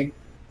something.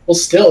 Well,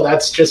 still,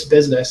 that's just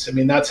business. I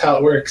mean, that's how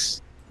it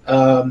works.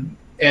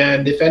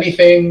 And if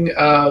anything,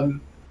 at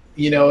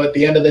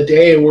the end of the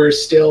day, we're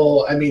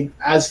still, I mean,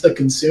 as the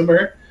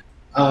consumer,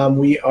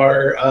 we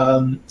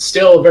are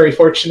still very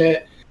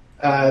fortunate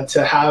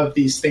to have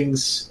these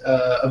things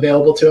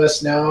available to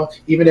us now,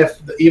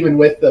 even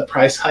with the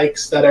price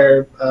hikes that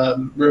are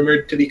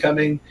rumored to be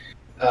coming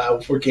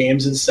for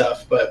games and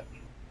stuff. But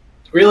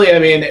really, I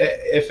mean,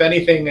 if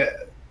anything,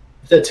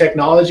 the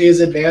technology is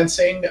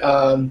advancing.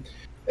 I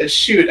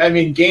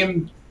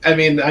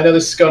know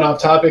this is going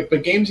off topic,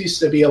 but games used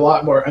to be a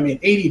lot more. I mean,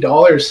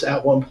 $80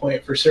 at one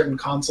point for certain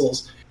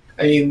consoles.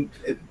 I mean,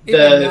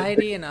 even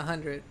 90 and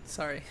 100.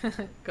 Sorry,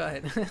 go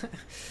ahead.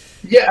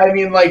 Yeah, I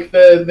mean, like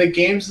the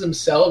games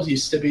themselves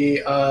used to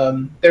be.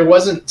 There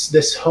wasn't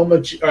this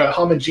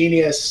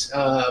homogeneous,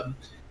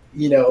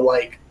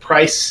 like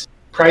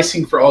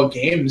pricing for all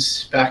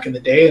games back in the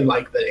day in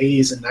like the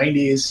 80s and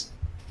 90s.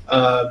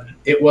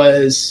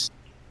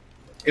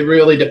 It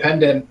really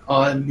dependent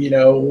on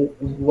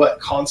what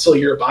console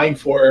you're buying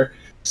for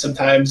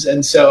sometimes,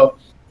 and so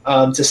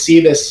to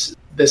see this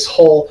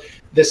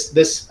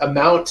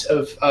amount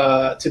of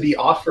to be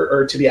offered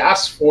or to be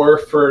asked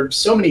for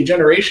so many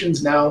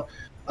generations now,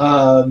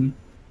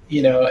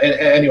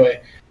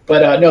 anyway.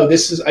 But no,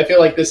 I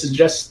feel like this is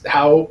just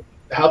how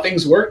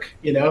things work.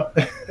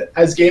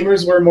 As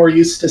gamers, we're more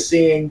used to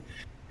seeing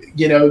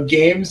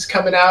games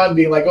coming out and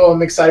being like, oh,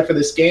 I'm excited for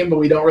this game, but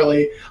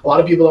a lot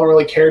of people don't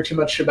really care too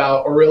much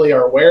about or really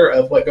are aware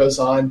of what goes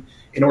on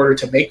in order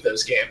to make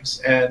those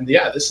games. And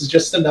yeah, this is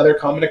just another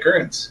common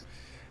occurrence.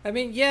 I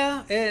mean,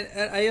 yeah, and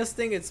I just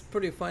think it's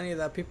pretty funny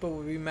that people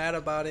will be mad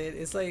about it.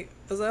 It's like,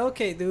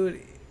 okay,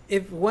 dude,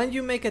 when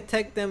you make a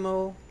tech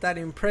demo that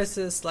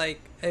impresses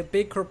like a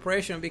big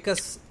corporation,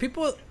 because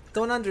people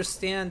don't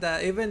understand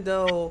that even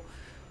though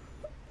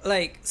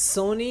like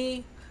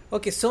Sony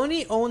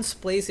owns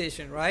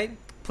PlayStation, right?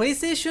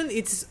 PlayStation is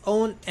its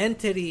own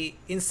entity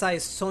inside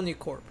Sony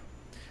Corp.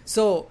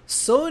 So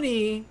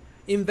Sony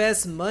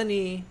invests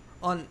money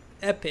on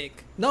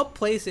Epic, not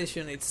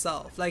PlayStation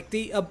itself. Like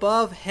the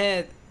above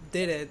head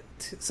did it.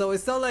 So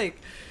it's not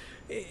like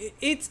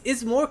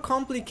it's more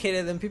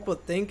complicated than people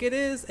think it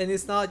is, and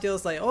it's not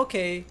just like,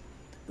 okay,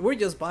 we're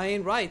just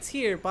buying rights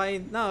here,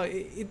 buying. No,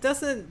 it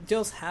doesn't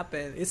just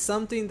happen. It's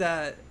something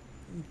that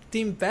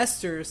the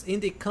investors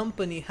in the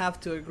company have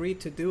to agree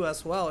to do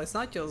as well. It's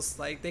not just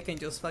like they can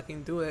just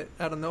fucking do it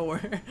out of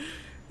nowhere.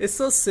 It's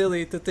so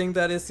silly to think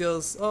that it's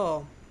just,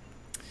 oh,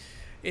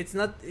 it's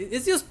not,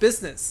 it's just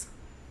business,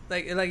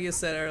 like you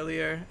said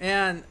earlier.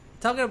 And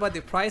talking about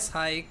the price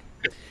hike,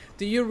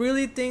 do you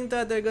really think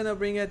that they're gonna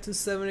bring it to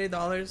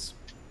 $70?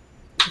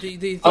 Do you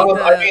think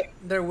that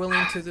they're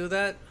willing to do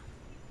that?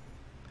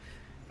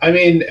 I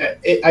mean,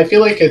 I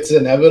feel like it's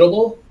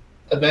inevitable.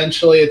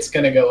 Eventually, it's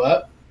going to go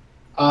up.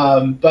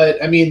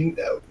 But I mean,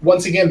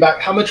 once again,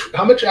 back how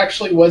much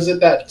actually was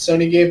it that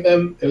Sony gave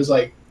them? It was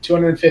like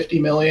 250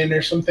 million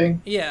or something.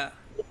 Yeah.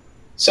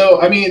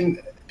 So I mean,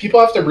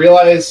 people have to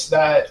realize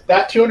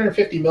that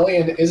 250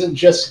 million isn't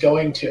just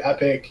going to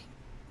Epic,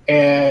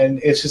 and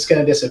it's just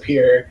going to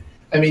disappear.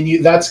 I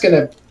mean, that's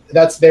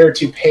there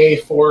to pay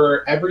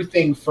for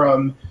everything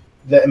from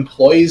the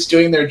employees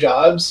doing their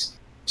jobs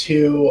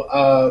to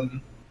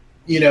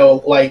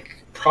like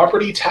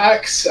property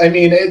tax. I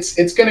mean,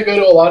 it's going to go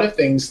to a lot of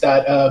things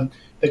that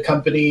the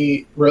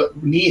company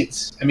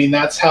needs. I mean,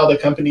 that's how the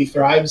company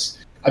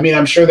thrives. I mean,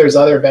 I'm sure there's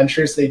other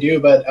ventures they do,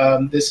 but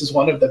this is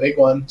one of the big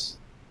ones.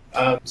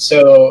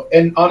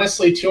 And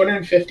honestly,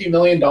 $250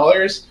 million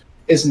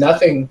is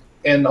nothing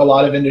in a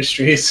lot of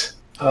industries.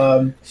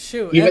 Even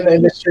the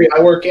industry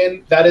I work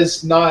in, that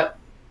is not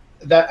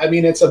that. I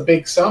mean, it's a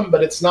big sum,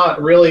 but it's not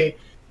really.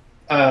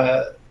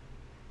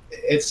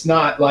 It's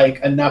not like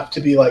enough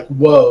to be like,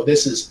 whoa,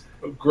 this is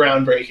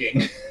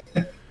groundbreaking.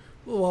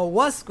 Well,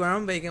 what's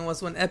groundbreaking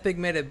was when Epic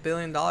made $1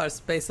 billion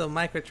based on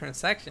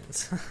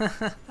microtransactions.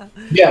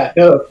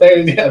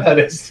 That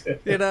is.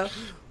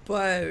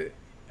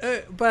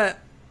 But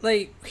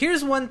like,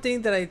 here's one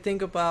thing that I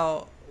think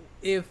about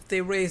if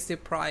they raise the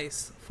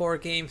price for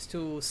games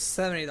to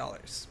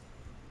 $70.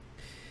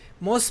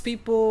 Most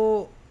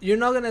people, you're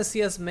not gonna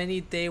see as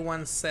many day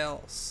one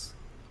sales.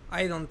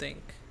 I don't think.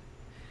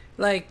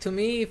 Like, to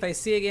me, if I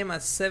see a game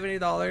at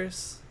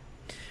 $70,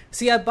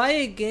 see, I buy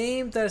a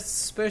game that's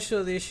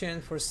special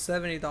edition for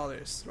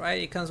 $70,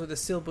 right? It comes with a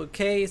steelbook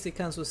case, it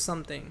comes with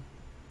something.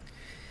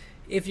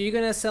 If you're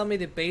gonna sell me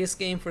the base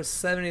game for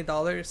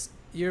 $70,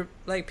 you're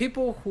like,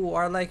 people who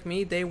are like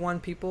me, day one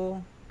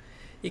people,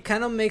 it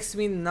kind of makes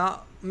me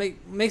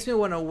makes me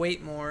want to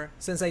wait more,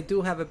 since I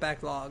do have a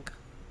backlog.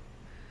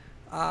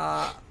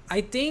 I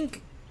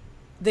think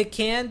they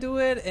can do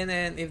it, and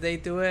then if they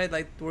do it,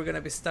 like, we're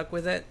gonna be stuck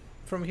with it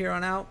from here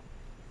on out.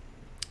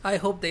 I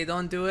hope they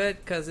don't do it,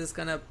 because it's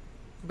gonna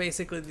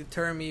basically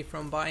deter me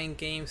from buying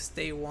games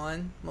day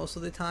one most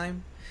of the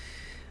time.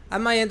 I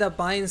might end up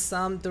buying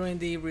some during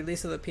the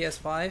release of the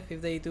PS5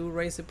 if they do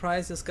raise the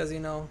price, just because,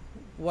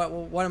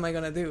 what am I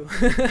gonna do?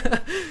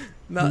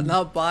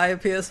 not buy a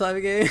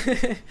PS5 game?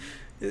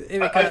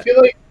 I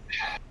feel like,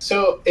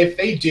 so if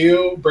they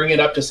do bring it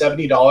up to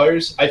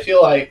 $70, I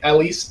feel like at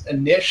least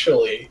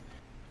initially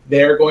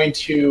they're going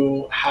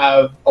to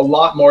have a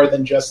lot more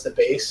than just the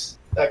base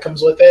that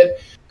comes with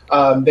it.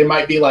 They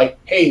might be like,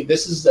 hey,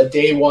 this is a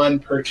day one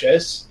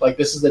purchase. Like,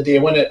 this is the day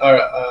one,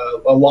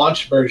 a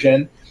launch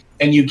version.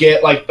 And you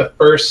get like the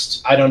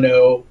first, I don't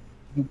know,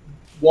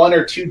 1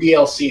 or 2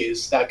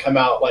 DLCs that come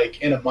out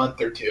like in a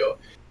month or two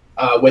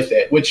with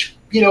it, which,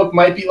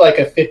 might be like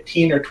a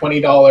 $15 or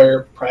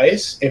 $20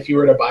 price if you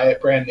were to buy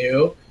it brand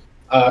new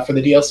for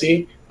the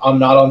DLC,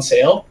 not on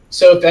sale.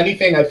 So if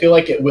anything, I feel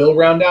like it will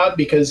round out,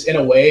 because in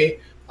a way,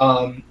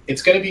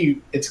 it's going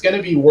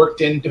to be worked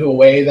into a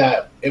way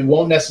that it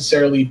won't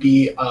necessarily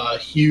be a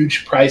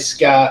huge price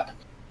gap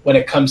when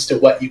it comes to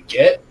what you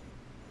get,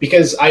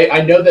 because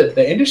I know that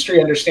the industry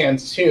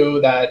understands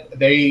too that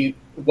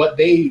what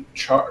they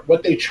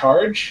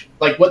charge,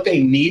 like what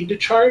they need to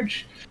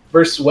charge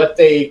versus what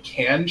they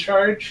can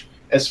charge,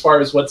 as far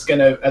as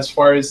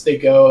they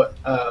go,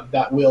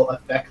 that will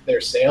affect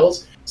their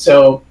sales.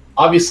 So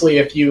obviously,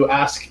 if you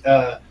ask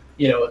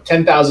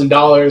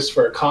 $10,000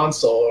 for a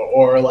console,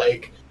 or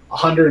like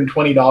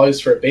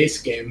 $120 for a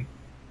base game,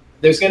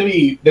 there's going to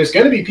be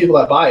people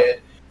that buy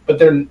it, but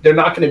they're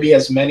not going to be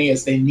as many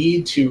as they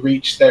need to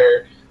reach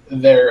their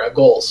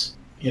goals,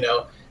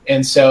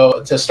 and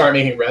so to start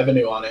making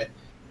revenue on it,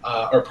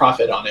 or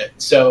profit on it.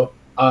 So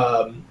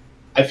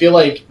I feel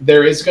like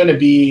there is going to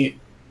be,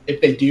 if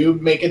they do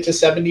make it to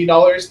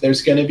 $70,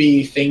 there's going to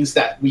be things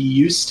that we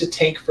used to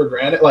take for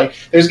granted. Like,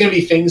 there's going to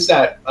be things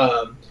that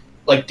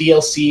like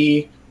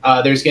DLC.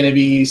 There's going to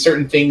be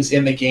certain things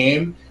in the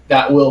game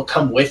that will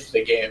come with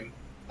the game,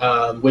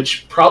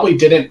 which probably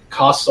didn't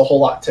cost a whole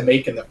lot to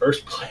make in the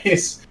first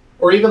place,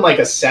 or even like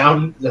a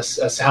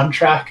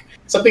soundtrack,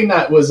 something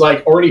that was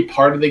like already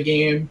part of the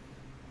game,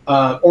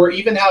 or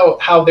even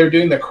how they're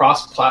doing the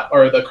cross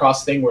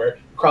thing, where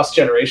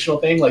cross-generational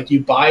thing, like you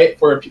buy it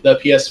for the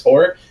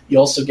PS4, you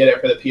also get it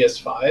for the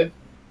PS5.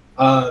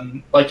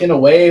 Like, in a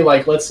way,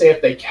 like, let's say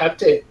if they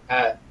kept it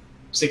at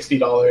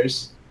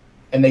 $60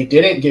 and they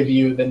didn't give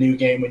you the new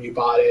game when you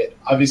bought it,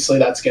 obviously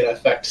that's going to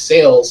affect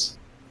sales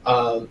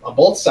on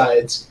both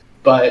sides.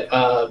 But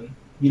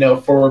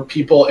for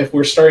people, if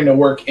we're starting to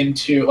work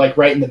into like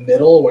right in the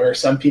middle, where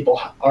some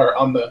people are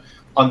on the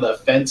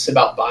fence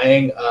about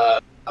buying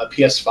a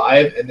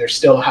PS5 and they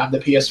still have the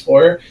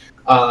PS4,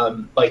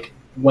 like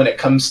when it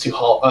comes to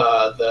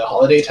the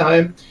holiday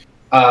time,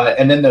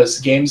 and then those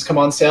games come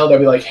on sale, they'll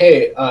be like,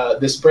 hey,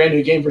 this brand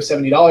new game for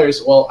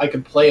 $70. Well, I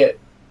can play it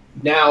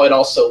now and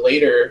also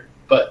later,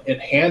 but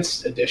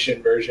enhanced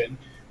edition version.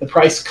 The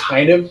price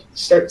kind of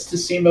starts to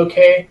seem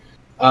okay.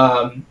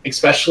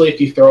 Especially if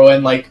you throw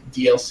in like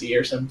DLC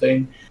or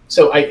something.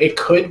 So it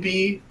could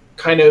be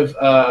kind of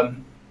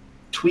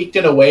tweaked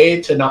in a way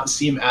to not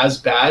seem as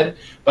bad,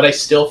 but I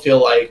still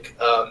feel like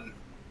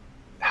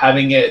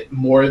having it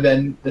more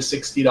than the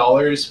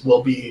 $60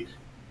 will be,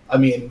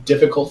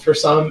 difficult for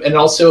some. And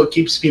also it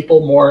keeps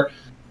people more,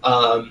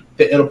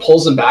 it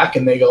pulls them back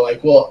and they go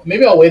like, well,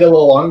 maybe I'll wait a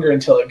little longer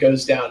until it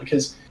goes down,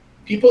 because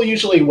people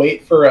usually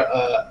wait for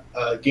a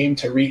game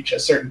to reach a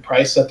certain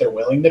price that they're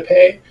willing to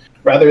pay,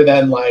 rather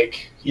than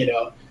like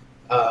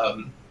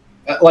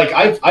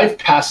I've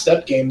passed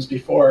up games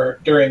before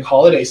during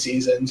holiday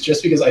seasons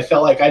just because I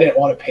felt like I didn't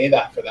want to pay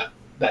that for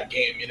that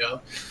game,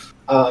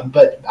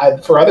 but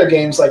for other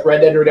games like Red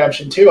Dead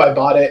Redemption 2,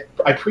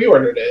 I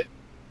pre-ordered it.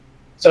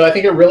 So I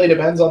think it really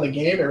depends on the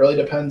game. It really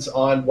depends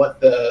on what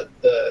the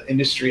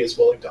industry is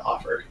willing to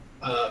offer,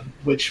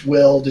 which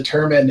will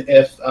determine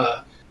if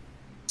the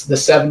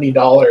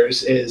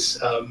 $70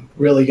 is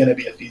really going to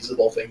be a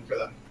feasible thing for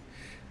them.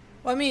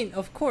 Well,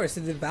 of course,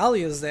 if the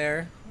value is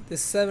there, the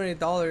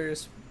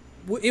 $70,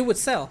 it would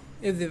sell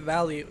if the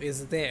value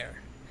is there.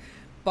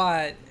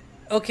 But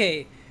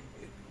okay,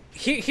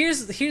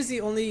 here's the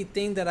only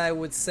thing that I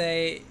would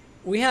say.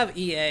 We have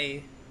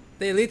EA.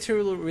 They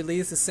literally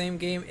release the same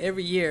game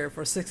every year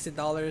for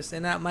 $60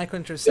 and add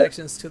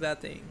microtransactions to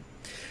that thing.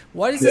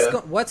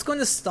 What's going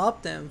to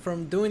stop them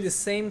from doing the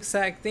same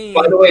exact thing?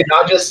 By the way,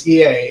 not just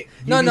EA.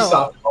 No.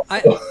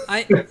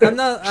 I'm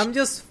not. I'm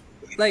just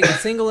like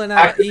singling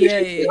out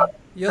EA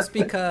just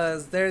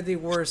because they're the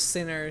worst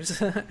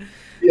sinners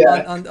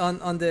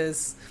on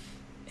this.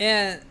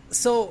 And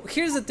so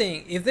here's the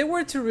thing: if they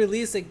were to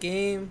release a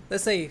game,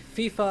 let's say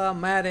FIFA,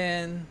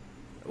 Madden,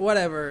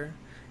 whatever,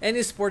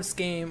 any sports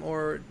game,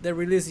 or they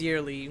release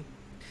yearly,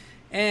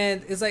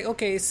 and it's like,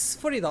 okay, it's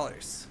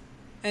 $40,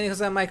 and it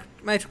has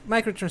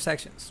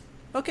microtransactions.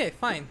 Okay,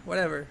 fine,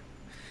 whatever.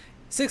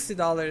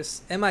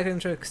 $60 and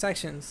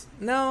microtransactions.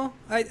 No,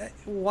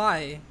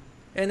 why?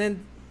 And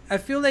then I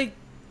feel like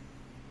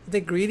the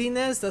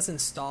greediness doesn't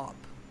stop.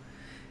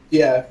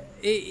 Yeah.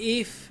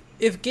 If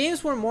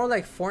games were more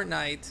like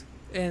Fortnite,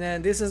 and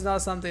then this is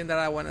not something that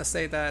I want to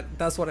say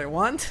that's what I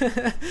want.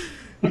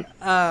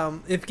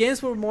 If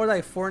games were more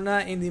like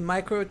Fortnite in the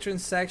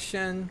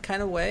microtransaction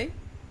kind of way,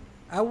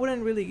 I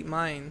wouldn't really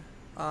mind,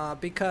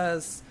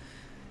 because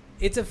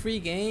it's a free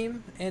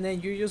game, and then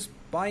you're just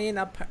buying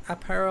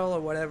apparel or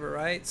whatever,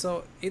 right?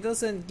 So it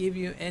doesn't give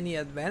you any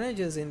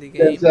advantages in the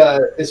game.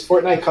 Is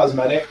Fortnite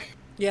cosmetic?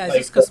 Yeah, it's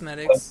just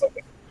cosmetics.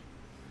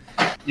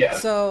 Yeah.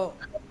 So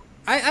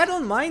I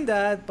don't mind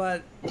that,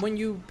 but when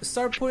you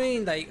start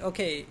putting like,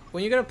 okay,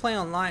 when you're gonna play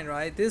online,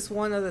 right? This is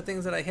one of the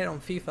things that I hate on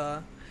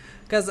FIFA,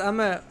 because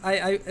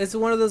it's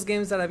one of those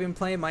games that I've been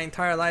playing my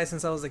entire life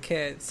since I was a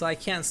kid, so I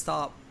can't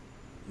stop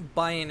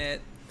buying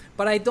it.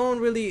 But I don't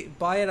really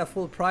buy it at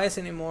full price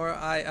anymore.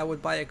 I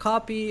would buy a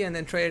copy and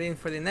then trade it in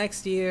for the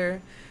next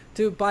year,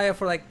 to buy it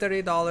for like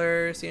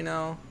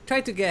 $30,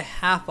 try to get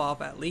half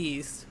off at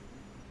least.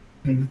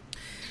 Mm-hmm.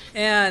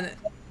 And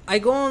I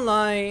go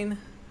online,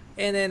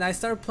 and then I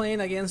start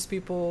playing against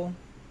people,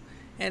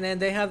 and then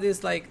they have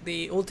this like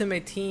the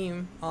ultimate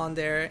team on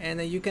there, and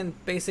then you can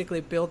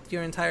basically build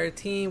your entire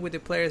team with the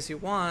players you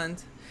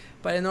want.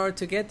 But in order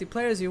to get the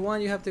players you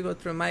want, you have to go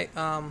through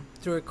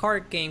through a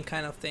card game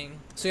kind of thing.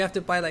 So you have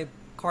to buy like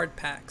card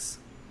packs.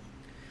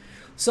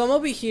 So I'm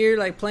over here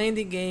like playing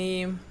the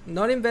game,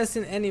 not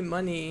investing any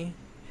money,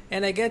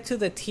 and I get to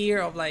the tier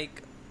of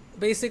like,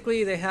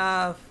 basically they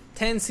have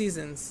 10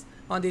 seasons.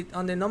 On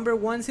the number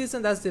 1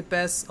 season, that's the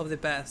best of the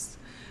best.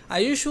 I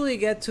usually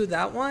get to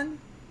that one,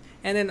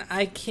 and then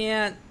I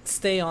can't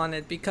stay on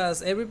it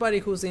because everybody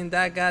who's in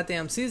that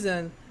goddamn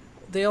season,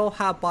 they all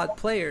have bought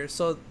players.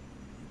 So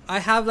I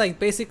have like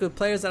basically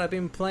players that I've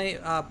been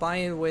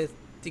buying with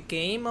the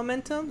game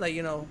momentum, like,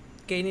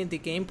 gaining the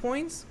game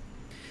points,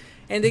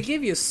 and they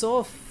give you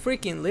so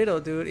freaking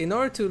little, dude. In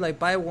order to like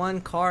buy one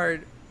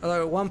card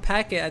or one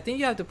packet, I think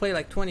you have to play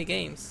like 20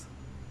 games.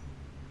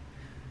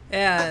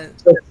 And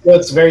so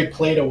it's very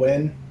play to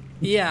win.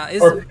 Yeah,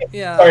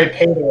 Sorry,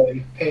 pay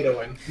to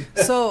win.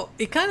 So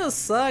it kind of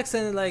sucks,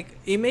 and like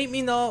it made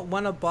me not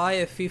want to buy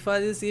a FIFA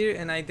this year,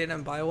 and I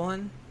didn't buy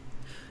one.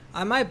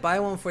 I might buy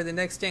one for the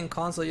next gen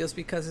console just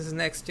because it's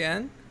next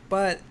gen,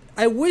 but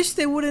I wish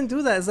they wouldn't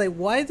do that. It's like,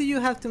 why do you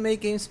have to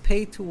make games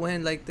pay to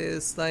win like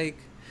this? Like,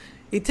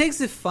 it takes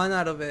the fun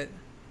out of it,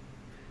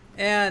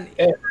 and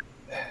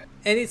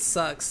it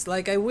sucks.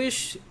 Like, I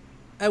wish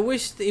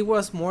it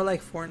was more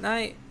like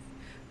Fortnite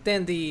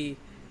than the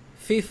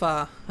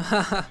FIFA,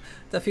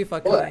 the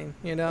FIFA kind.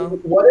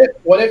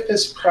 What if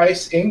this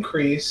price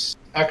increase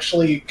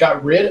actually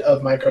got rid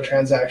of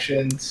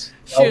microtransactions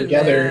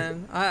altogether.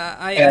 Man.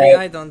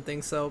 I don't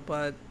think so,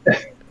 but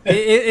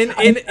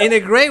in a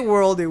great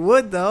world, it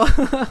would though.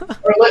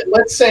 Or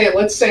let's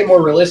say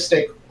more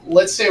realistic.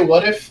 Let's say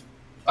what if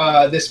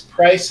this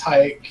price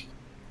hike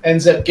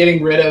ends up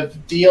getting rid of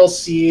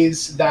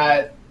DLCs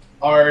that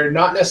are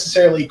not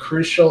necessarily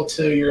crucial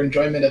to your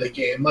enjoyment of the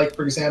game. Like,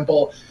 for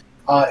example,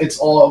 it's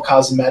all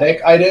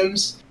cosmetic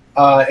items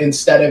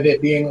instead of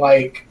it being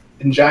like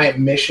giant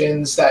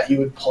missions that you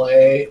would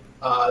play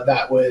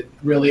that would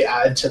really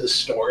add to the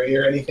story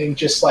or anything,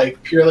 just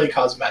like purely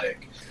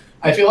cosmetic.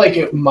 I feel like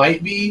it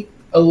might be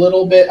a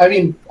little bit, I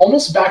mean,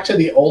 almost back to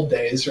the old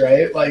days,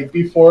 right? Like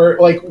before,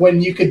 like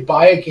when you could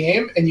buy a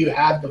game and you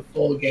had the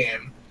full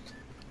game.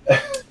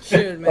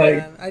 Shit, man.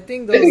 Like, I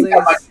think those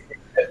days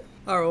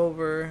are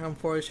over,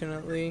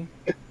 unfortunately.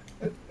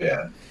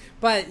 Yeah.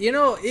 But you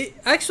know,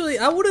 actually,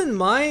 I wouldn't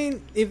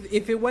mind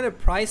if it went a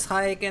price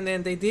hike and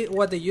then they did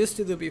what they used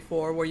to do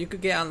before, where you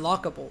could get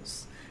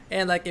unlockables,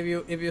 and like if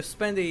you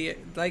spend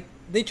like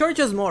they charge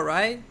us more,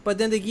 right? But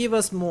then they give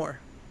us more,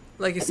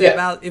 like you said.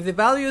 Yeah. If the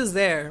value is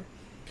there,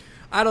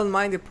 I don't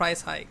mind the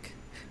price hike.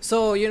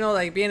 So you know,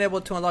 like being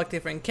able to unlock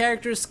different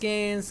character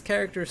skins,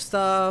 character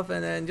stuff,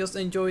 and then just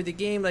enjoy the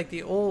game like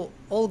the old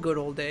good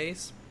old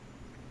days.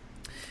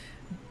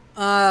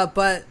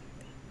 But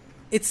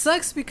it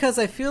sucks because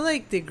I feel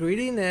like the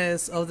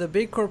greediness of the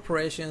big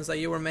corporations that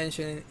you were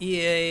mentioning,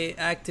 EA,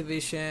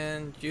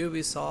 Activision,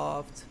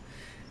 Ubisoft,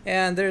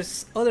 and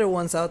there's other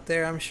ones out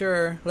there, I'm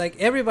sure. Like,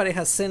 everybody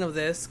has sinned of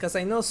this, because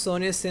I know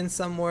Sony sinned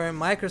somewhere,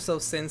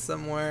 Microsoft sinned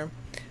somewhere.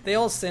 They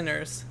all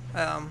sinners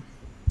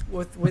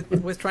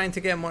with trying to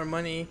get more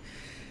money.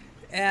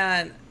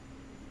 And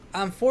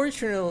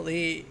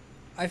unfortunately,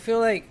 I feel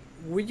like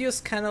we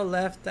just kind of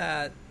left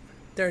that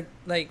they're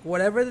like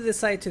whatever they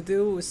decide to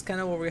do is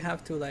kind of what we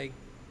have to like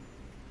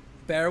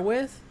bear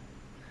with.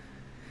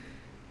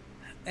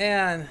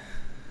 And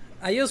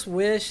I just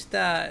wish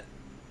that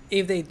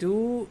if they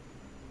do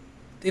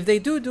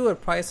a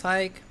price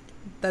hike,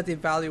 that the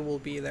value will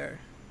be there.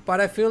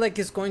 But I feel like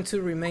it's going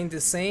to remain the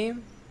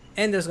same,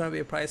 and there's going to be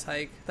a price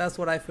hike. That's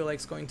what I feel like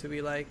it's going to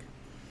be like.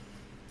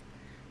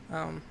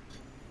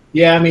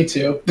 Yeah, me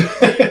too.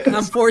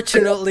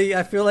 Unfortunately,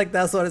 I feel like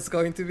that's what it's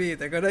going to be.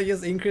 They're going to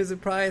just increase the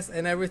price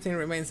and everything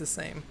remains the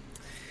same.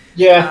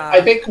 Yeah,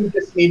 I think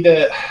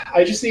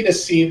I just need to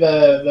see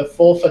the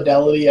full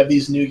fidelity of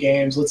these new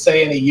games, let's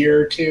say in a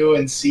year or two,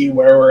 and see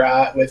where we're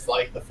at with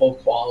like the full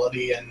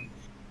quality,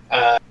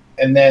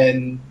 and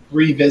then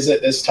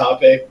revisit this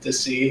topic to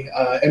see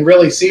and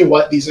really see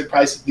what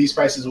these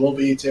prices will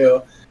be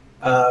too.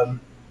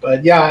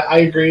 But yeah, I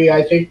agree.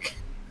 I think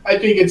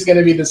it's going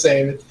to be the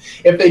same.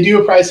 If they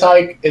do a price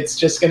hike, it's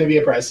just going to be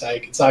a price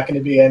hike. It's not going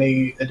to be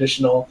any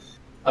additional,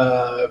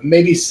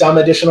 maybe some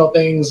additional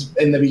things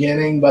in the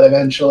beginning, but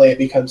eventually it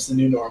becomes the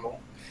new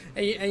normal.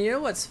 And you know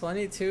what's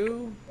funny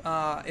too?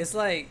 It's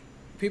like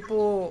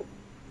people,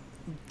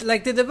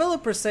 like the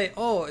developers say,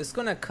 "Oh, it's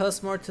going to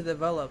cost more to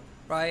develop,"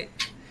 right?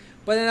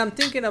 But then I'm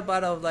thinking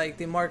about like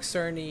the Mark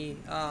Cerny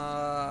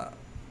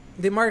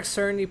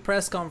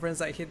press conference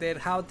that he did,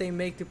 how they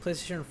make the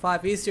PlayStation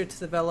 5 easier to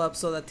develop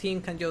so the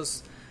team can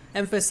just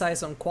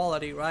emphasize on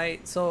quality,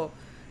 right? So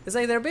it's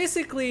like they're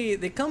basically,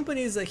 the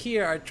companies that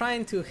here are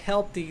trying to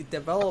help the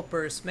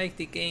developers make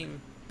the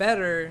game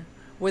better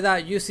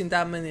without using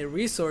that many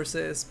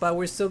resources, but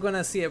we're still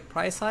gonna see a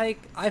price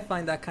hike. I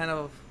find that kind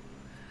of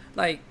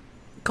like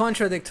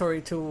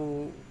contradictory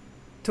to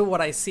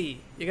what I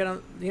see.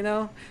 You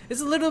know,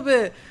 it's a little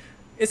bit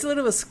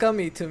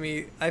scummy to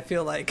me, I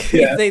feel like,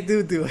 if they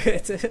do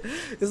it.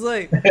 It's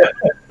like,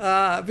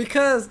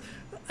 because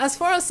as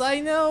far as I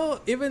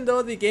know, even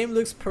though the game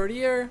looks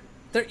prettier,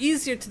 they're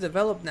easier to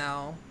develop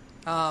now.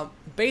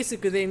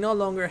 Basically, they no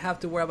longer have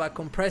to worry about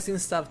compressing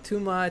stuff too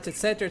much,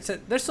 etc.,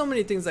 etc. There's so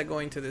many things that go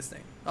into this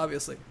thing,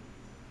 obviously.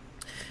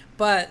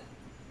 But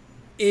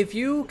if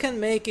you can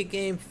make a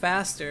game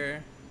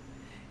faster,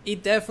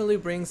 it definitely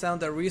brings down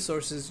the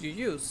resources you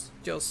use,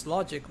 just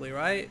logically,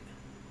 right?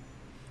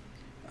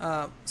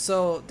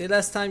 So the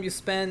less time you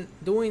spend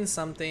doing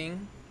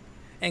something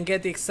and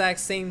get the exact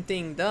same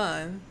thing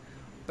done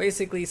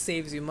basically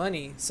saves you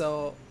money.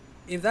 So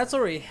if that's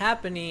already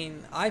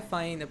happening, I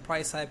find the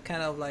price hike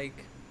kind of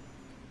like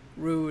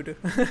rude.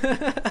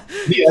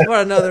 For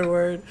another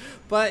word.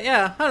 But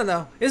yeah, I don't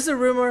know. It's a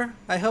rumor.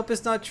 I hope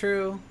it's not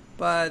true.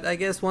 But I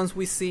guess once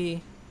we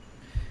see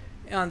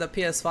on the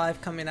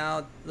PS5 coming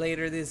out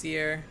later this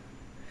year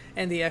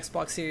and the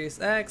Xbox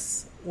Series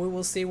X, we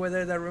will see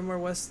whether that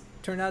rumor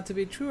turned out to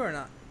be true or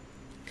not.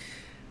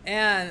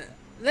 And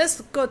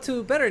let's go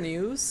to better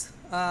news.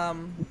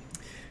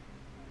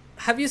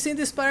 Have you seen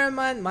the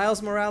Spider-Man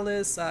Miles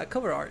Morales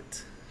cover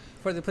art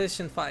for the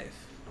PlayStation 5?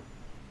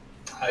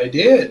 I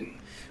did.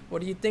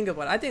 What do you think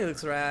about it? I think it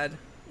looks rad.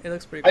 It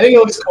looks pretty cool. I think it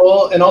looks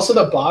cool, and also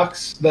the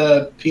box,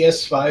 the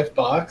PS5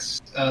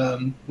 box,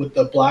 with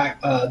the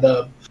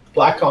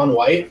black on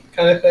white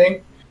kind of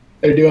thing.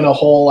 They're doing a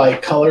whole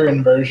like color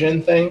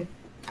inversion thing.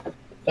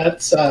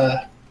 That's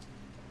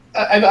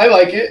I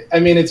like it.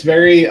 I mean, it's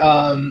very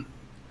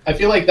I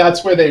feel like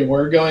that's where they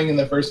were going in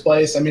the first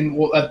place. I mean,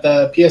 at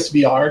the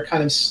PSVR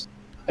kind of,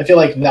 I feel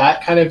like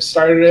that kind of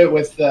started it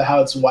with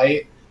how it's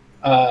white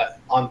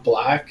on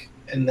black,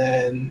 and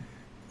then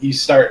you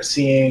start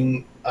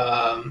seeing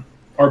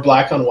or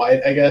black on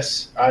white. I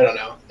guess I don't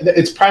know.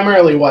 It's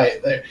primarily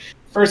white. The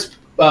first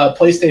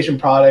PlayStation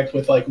product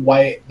with like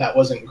white that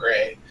wasn't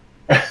gray,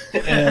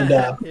 and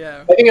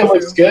Yeah, I think it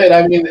looks true. good.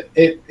 I mean,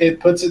 it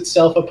puts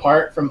itself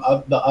apart from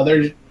the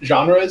other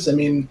genres. I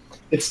mean,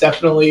 it's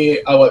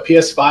definitely what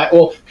PS5.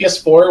 Well,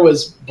 PS4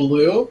 was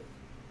blue,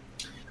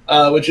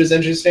 which is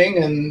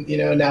interesting, and you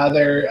know now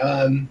they're.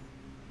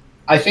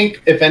 I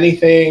think if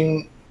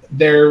anything,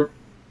 they're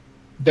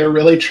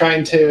really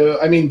trying to.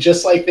 I mean,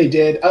 just like they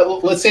did.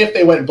 Let's say if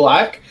they went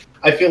black,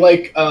 I feel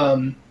like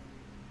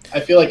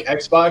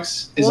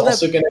Xbox is Well,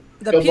 also going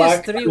the to go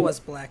black. PS3 was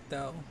black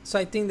though, so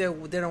I think they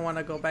didn't want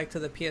to go back to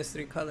the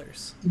PS3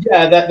 colors.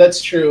 Yeah,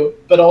 that's true.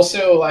 But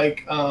also,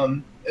 like,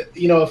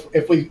 you know,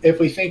 if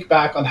we think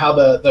back on how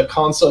the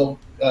console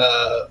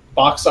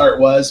box art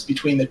was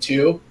between the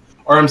two,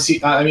 or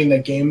I mean the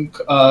game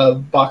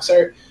box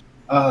art.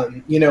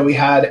 You know, we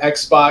had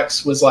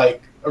Xbox was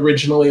like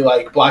originally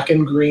like black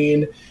and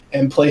green,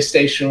 and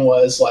PlayStation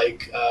was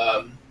like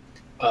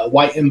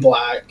white and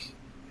black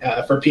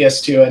for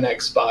PS2 and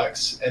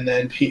Xbox, and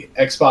then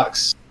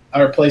Xbox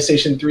or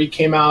PlayStation 3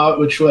 came out,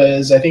 which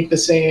was I think the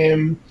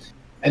same,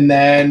 and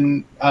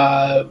then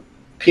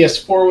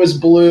PS4 was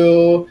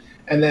blue,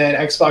 and then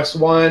Xbox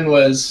One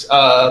was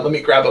let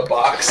me grab a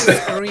box.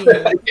 It's green,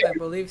 I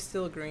believe,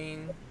 still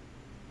green.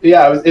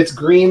 Yeah, it's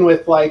green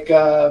with like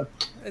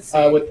Let's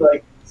see. with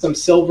like some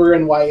silver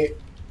and white.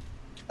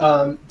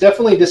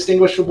 Definitely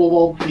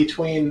distinguishable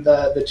between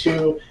the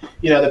two,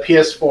 you know, the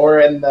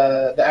PS4 and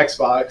the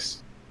Xbox.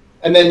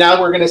 And then now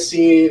we're going to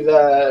see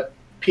the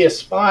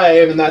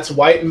PS5, and that's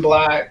white and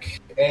black.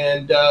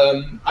 And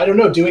I don't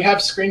know, do we have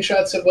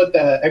screenshots of what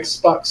the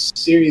Xbox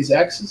Series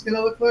X is going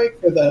to look like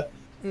for the?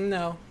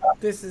 No,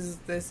 this is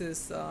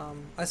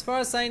as far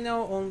as I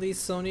know, only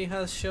Sony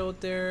has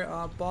showed their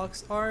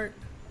box art.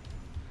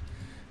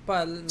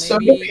 But So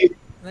maybe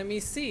let me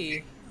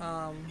see.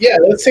 yeah,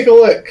 let's take a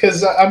look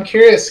because I'm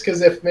curious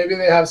because if maybe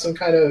they have some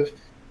kind of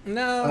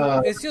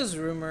No, it's just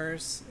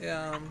rumors.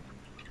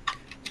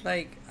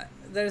 Like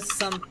there's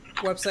some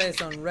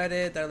websites on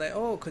Reddit that are like,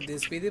 oh, could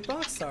this be the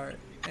box art?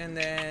 And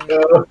then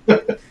uh,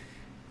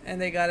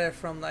 and they got it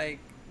from like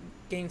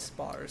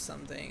GameSpot or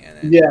something. And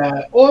then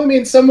yeah. Well, I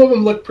mean, some of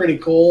them look pretty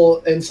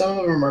cool, and some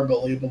of them are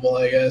believable,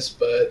 I guess.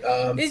 But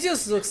it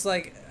just looks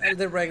like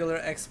the regular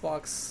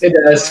Xbox it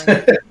does.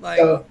 one. Like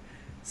So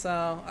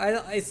so I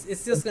don't.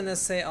 It's just gonna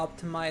say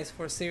optimized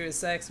for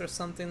Series X or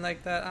something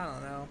like that. I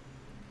don't know.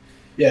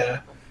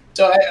 yeah.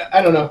 So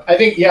I don't know. I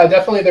think yeah,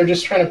 definitely they're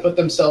just trying to put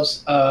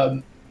themselves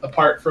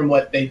apart from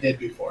what they did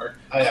before.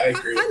 I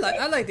agree with I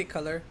that. like the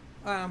color.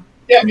 Yeah,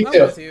 me I'm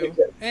too. with Me you.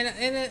 too.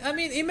 And I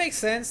mean it makes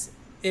sense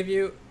if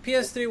you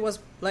PS3 was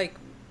like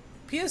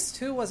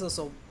PS2 was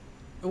also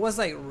it was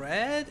like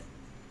red.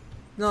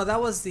 No,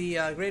 that was the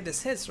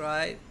greatest hits,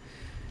 right?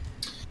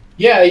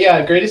 Yeah,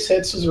 yeah. Greatest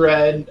hits was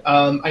red.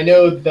 I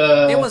know It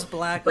the was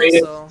black also.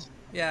 greatest.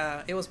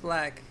 Yeah, it was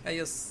black. I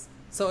just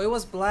so it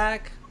was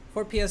black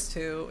for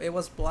PS2. It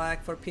was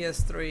black for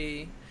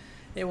PS3.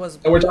 It was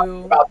And we're talking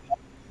blue. about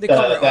The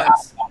cover the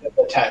arts. outline of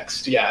the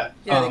text. Yeah.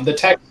 Yeah, The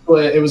text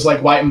was it was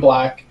like white and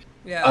black.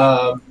 yeah,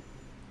 Um,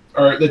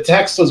 or the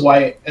text was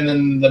white and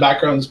then the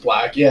background was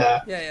black.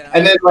 Yeah. yeah, yeah.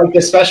 And then like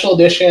the special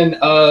edition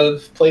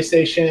of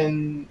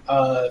PlayStation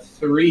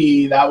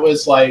 3, that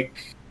was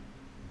like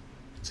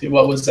see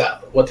what was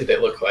that? What did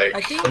it look like?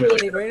 I think Let me look.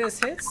 the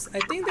greatest hits. I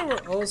think they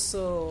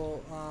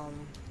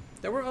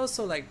were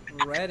also like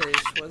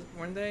reddish,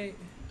 weren't they?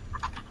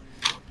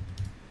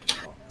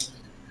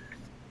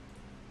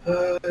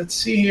 Let's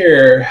see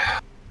here.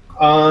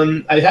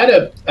 I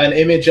had an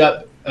image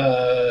up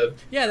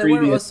Yeah, they were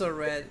previous. also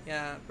red.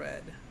 Yeah,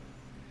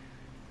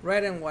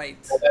 red and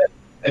white.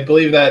 I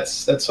believe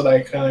that's what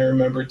I kind of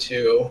remember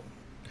too.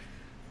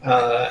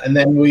 I, And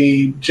then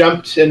we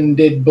jumped and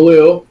did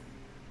blue.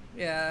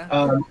 yeah,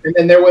 And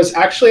then there was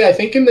actually, I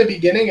think in the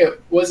beginning,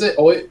 it wasn't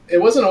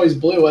always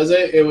blue, was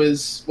it?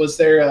 Was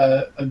there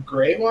a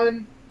gray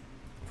one,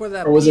 for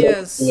the or was it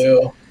always PS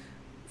blue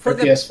for for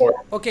the PS4?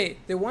 okay,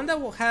 the one that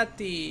had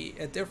the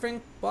a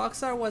different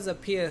box art was a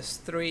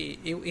PS3.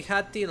 It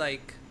had the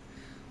like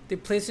the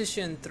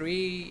PlayStation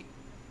 3.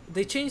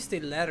 They changed the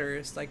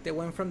letters. Like they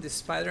went from the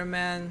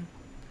Spider-Man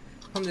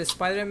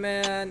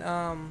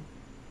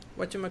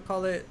what you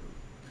call it?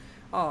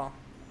 Oh,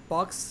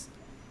 box.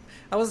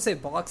 I wasn't say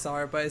box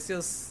art, but it's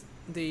just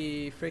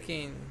the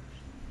freaking.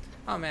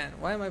 Oh man,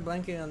 why am I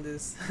blanking on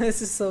this?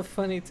 This is so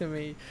funny to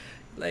me.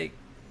 Like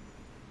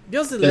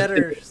just the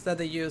letters that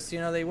they used. You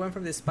know, they went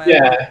from the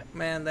Yeah.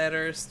 Spider-Man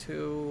letters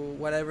to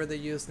whatever they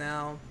use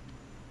now,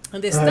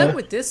 and they stuck Uh,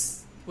 with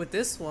this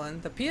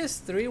one. The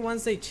PS3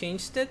 once they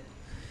changed it,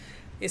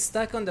 it's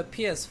stuck on the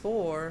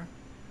PS4.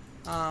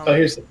 oh, Um,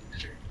 here's the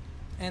picture.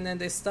 and then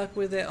they stuck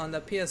with it on the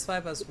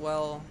PS5 as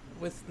well,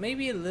 with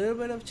maybe a little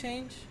bit of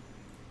change.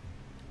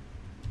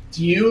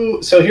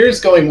 So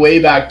here's going way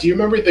back. Do you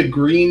remember the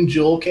green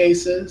jewel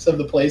cases of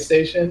the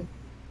PlayStation?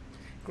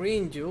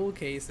 Green jewel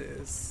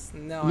cases.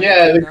 No, I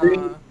Yeah, do the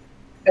green. not.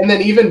 And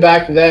then even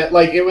back then,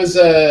 like it was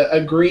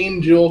a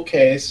green jewel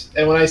case.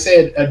 And when I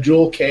say a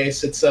jewel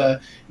case, it's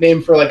a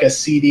name for like a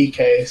CD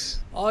case.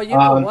 Oh, you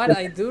know what? And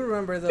I do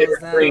remember they those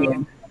were now.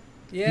 green.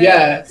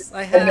 Yeah, Yes,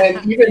 I and then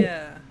have. even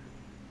Yeah.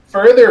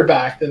 further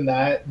back than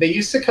that, they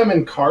used to come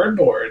in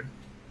cardboard.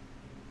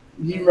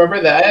 You Mm.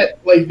 remember that?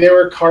 Like they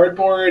were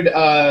cardboard,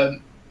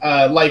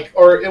 like,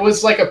 or it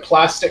was like a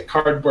plastic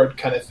cardboard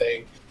kind of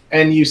thing,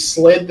 and you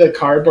slid the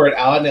cardboard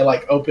out, and it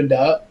like opened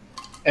up,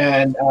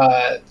 and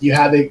you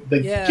had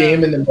the Yeah.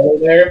 game in the middle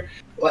there.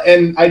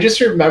 And I just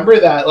remember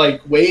that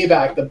like way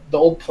back the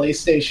old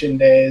PlayStation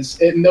days,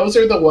 and those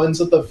are the ones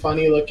with the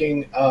funny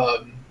looking.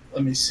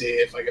 Let me see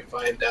if I can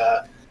find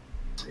the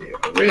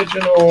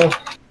original.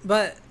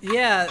 But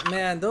yeah,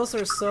 man, those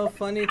are so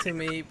funny to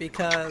me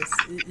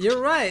because you're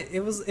right.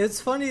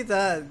 It's funny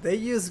that they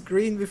used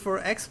green before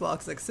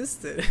Xbox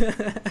existed.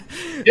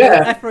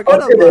 I Yeah,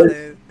 forgot okay, about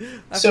it.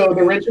 I so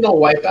the forgot. original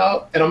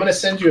Wipeout, and I'm going to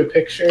send you a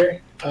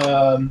picture,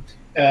 so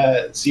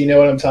you know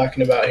what I'm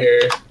talking about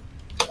here.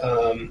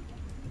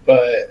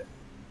 But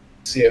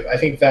see, I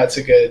think that's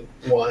a good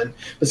one.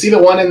 But see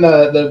the one in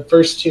the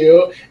first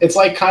two, it's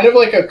like kind of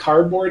like a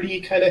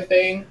cardboardy kind of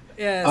thing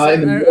Yes, I,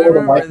 in the I middle I of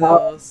the remember Wipeout.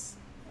 those.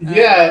 I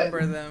Yeah,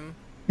 remember them,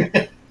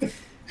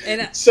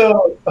 and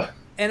so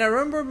and I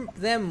remember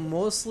them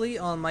mostly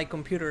on my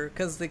computer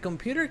because the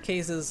computer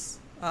cases,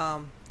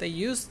 they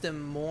use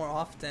them more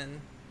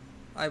often,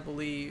 I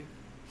believe.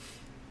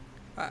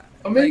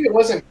 maybe Like, it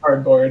wasn't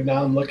cardboard.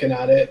 Now I'm looking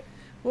at it.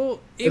 well,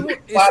 It's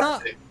like it's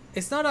not. plastic.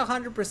 It's not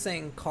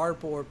 100%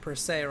 cardboard per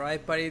se,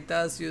 right? But it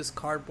does use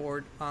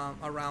cardboard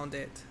around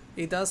it.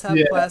 It does have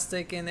Yeah,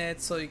 plastic in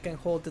it, so you can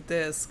hold the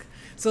disc.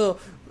 So,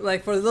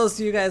 like for those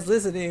of you guys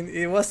listening,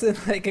 it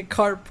wasn't like a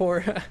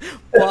cardboard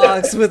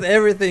box with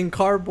everything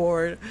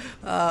cardboard.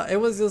 It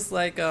was just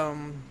like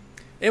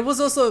it was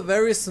also a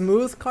very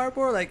smooth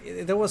cardboard.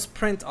 Like there was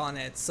print on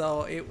it,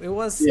 so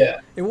yeah.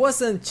 it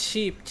wasn't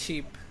cheap.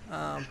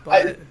 I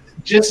But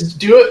just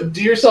do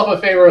yourself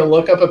a favor and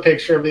look up a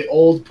picture of the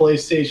old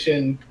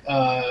PlayStation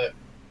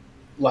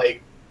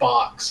like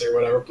box or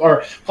whatever,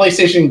 or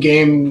PlayStation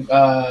game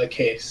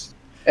case,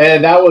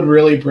 and that would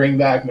really bring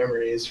back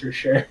memories for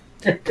sure.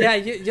 yeah,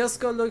 you just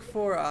go look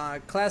for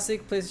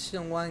classic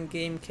PlayStation One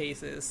game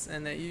cases,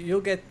 and then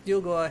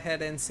you'll go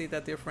ahead and see the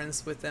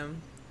difference with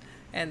them.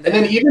 And And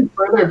then then even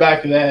further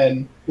back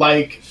then,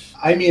 like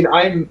I mean,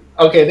 I'm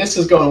okay. This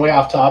is going way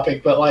off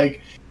topic, but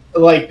like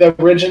the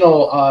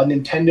original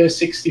Nintendo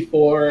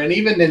 64 and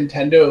even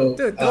Nintendo.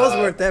 dude, those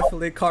were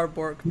definitely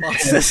cardboard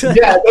boxes.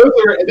 Yeah,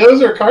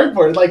 those are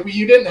cardboard. Like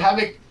you didn't have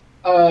a.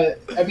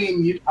 I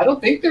mean, I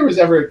don't think there was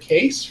ever a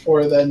case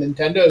for the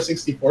Nintendo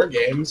 64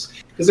 games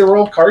because they were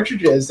all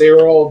cartridges. They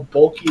were all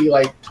bulky,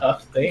 like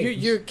tough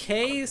Your things.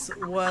 case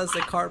was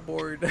a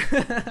cardboard.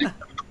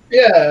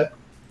 Yeah,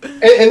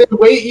 and then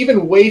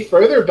even way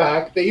further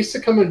back, they used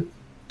to come in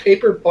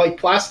paper, like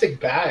plastic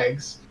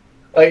bags.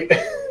 Like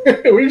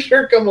we've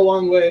sure come a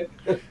long way.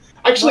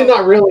 Actually, Well,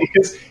 not really,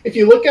 because if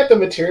you look at the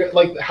material,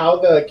 like how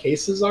the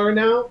cases are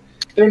now,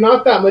 they're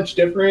not that much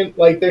different.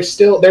 Like they're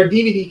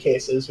DVD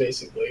cases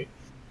basically.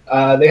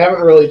 They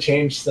haven't really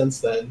changed since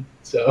then.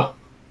 So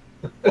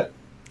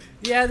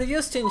yeah, they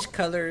just change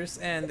colors,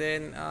 and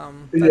then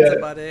that's yeah,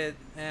 about it.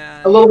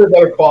 a And little bit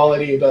better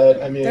quality,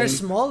 but I they're mean,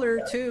 smaller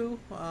too.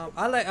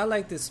 I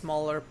like the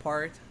smaller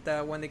part.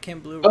 That when they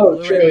came oh,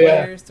 Blu-ray true,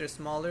 yeah, players, they're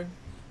smaller.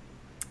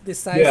 The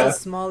size yeah, is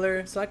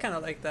smaller, so I kind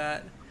of like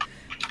that.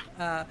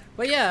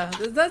 But yeah,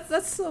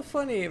 that's so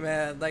funny,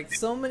 man. Like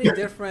so many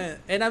different,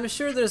 and I'm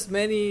sure there's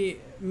many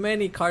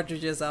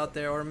cartridges out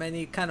there or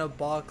many kind of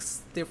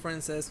box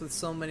differences with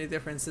so many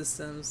different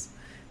systems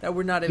that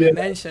we're not yeah, even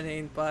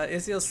mentioning. But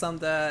it's just some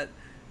that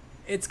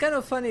it's kind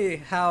of funny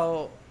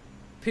how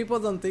people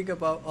don't think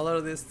about a lot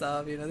of this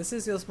stuff. This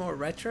is just more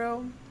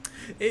retro.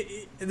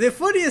 The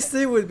funniest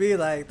thing would be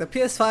like the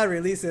PS5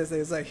 releases.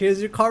 It's like here's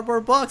your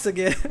cardboard box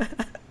again.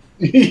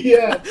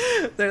 yeah.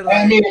 They're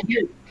I like, mean,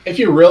 if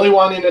you really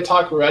wanted to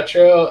talk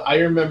retro, I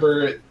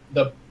remember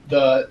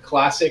the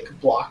classic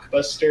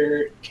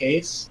Blockbuster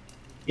case.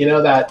 You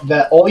know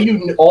that all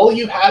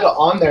you had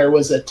on there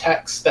was a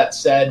text that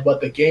said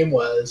what the game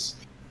was,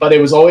 but it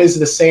was always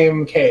the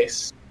same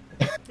case.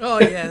 oh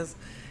yes,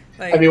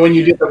 I like mean, when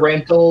you did the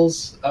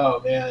rentals,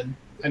 oh man,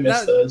 I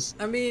miss that. those.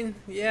 I mean,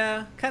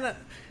 yeah, kind of.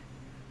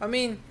 I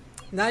mean,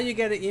 now you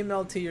get an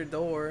email to your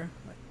door.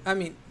 I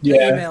mean,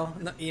 Yeah,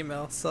 not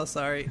email. So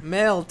sorry,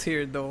 mail to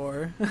your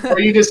door, or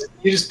you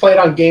just play it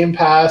on Game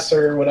Pass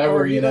or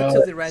whatever. or you You go know,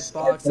 to the Red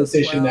Box as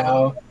PlayStation well.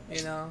 Now.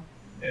 You know,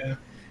 Yeah,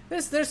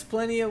 there's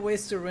plenty of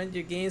ways to rent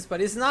your games,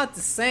 but it's not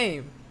the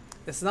same.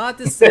 It's not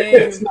the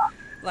it's same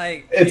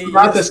like it's it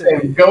not the used to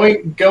same. be.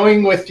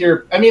 Going with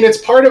your, I mean, it's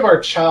part of our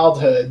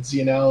childhoods,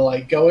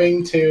 like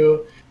going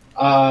to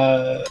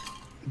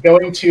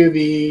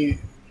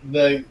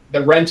the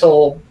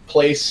rental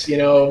place, and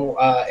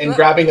Like,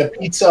 grabbing a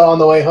pizza on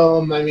the way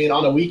home. I mean,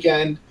 on a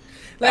weekend,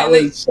 that like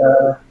was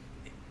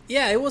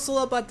Yeah, it was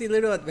all about the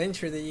little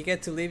adventure that you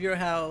get to leave your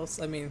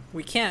house. I mean,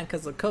 we can't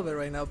because of COVID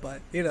right now,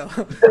 but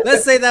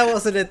let's say that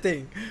wasn't a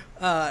thing.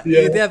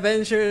 The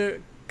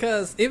adventure,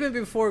 because even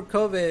before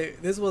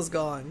COVID, this was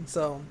gone.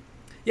 So,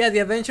 yeah, the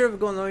adventure of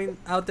going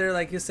out there,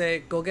 like you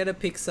say, go get a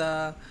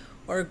pizza,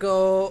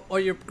 or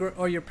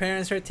your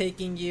parents are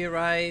taking you,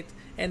 right?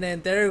 And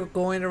then they're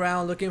going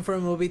around looking for a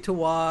movie to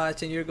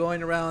watch, and you're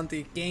going around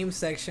the game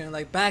section,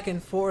 like back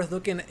and forth,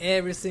 looking at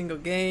every single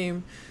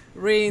game,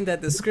 reading the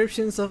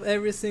descriptions of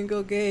every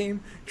single game,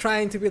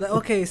 trying to be like,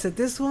 okay, is it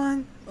this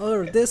one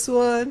or this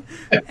one?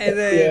 And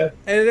then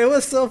and it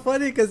was so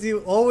funny because you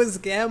always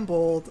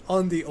gambled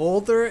on the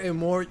older and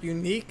more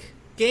unique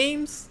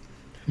games.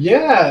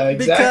 Yeah,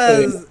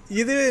 exactly. Because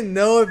you didn't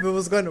know if it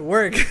was going to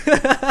work.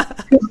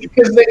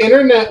 Because the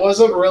internet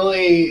wasn't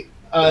really.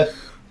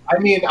 I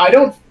mean, I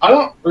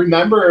don't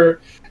remember,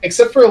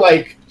 except for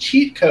like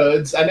cheat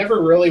codes. I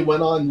never really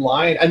went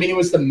online. I mean, it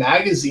was the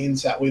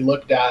magazines that we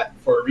looked at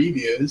for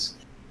reviews.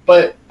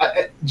 But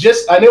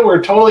I know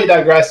we're totally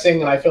digressing,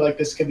 and I feel like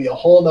this could be a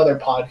whole nother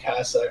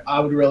podcast that I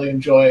would really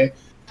enjoy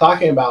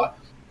talking about.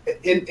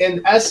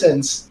 In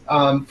essence,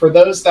 for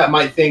those that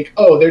might think,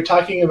 oh, they're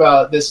talking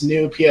about this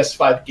new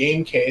PS5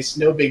 game case,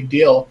 no big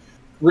deal.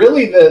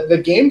 Really,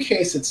 the game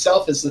case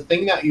itself is the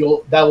thing that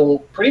will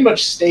pretty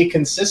much stay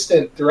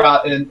consistent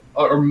throughout,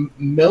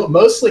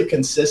 mostly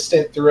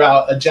consistent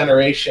throughout a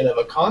generation of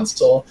a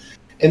console.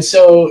 And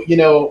so,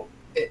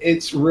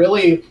 it's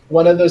really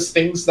one of those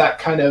things that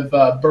kind of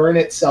burn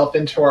itself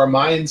into our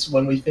minds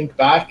when we think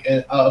back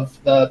of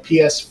the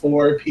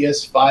PS4,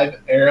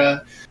 PS5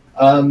 era.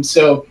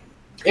 So,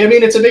 I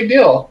mean, it's a big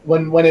deal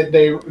when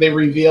they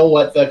reveal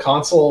what the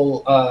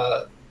console,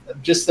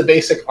 just the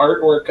basic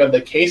artwork of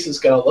the case is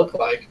going to look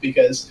like,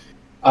 because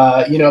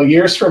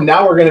years from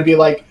now we're going to be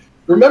like,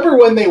 remember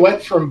when they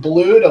went from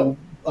blue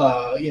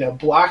to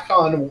black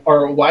on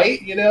or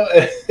white,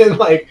 and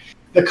like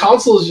the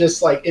console is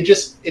just like it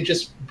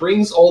just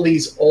brings all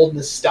these old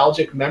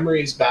nostalgic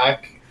memories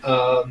back.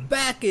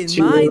 Back in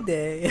my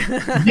day.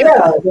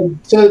 Yeah,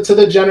 to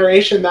the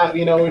generation that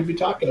we'd be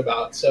talking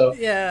about. So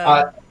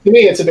yeah, to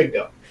me it's a big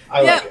deal.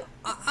 I like it.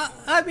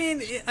 I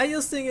mean, I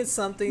just think it's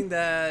something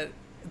that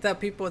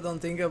people don't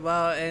think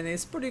about, and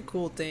it's a pretty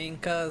cool thing,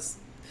 because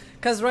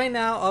right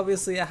now,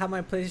 obviously, I have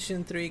my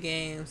PlayStation 3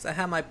 games, I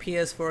have my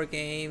PS4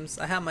 games,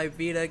 I have my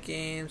Vita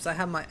games, I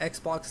have my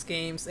Xbox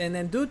games, and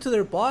then due to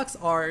their box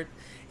art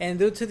and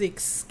due to the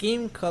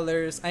scheme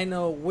colors, I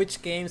know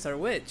which games are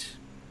which.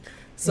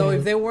 So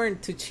if they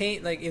weren't to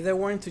change,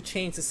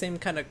 the same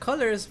kind of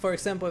colors, for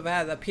example, if I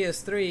had a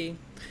PS3,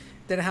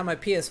 then I have my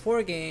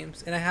PS4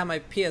 games and I have my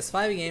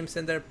PS5 games,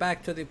 and they're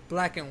back to the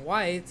black and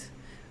white,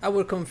 I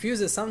would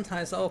confuse it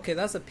sometimes. Okay,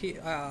 that's a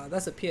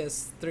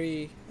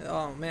PS3.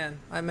 Oh man,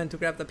 I meant to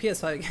grab the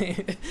PS5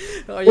 game.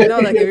 Or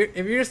like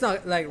if you're just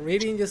not like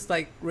reading, just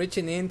like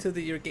reaching into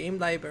your game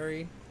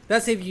library.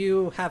 That's if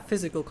you have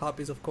physical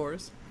copies, of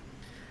course.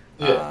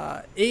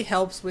 Yeah. It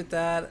helps with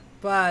that,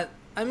 but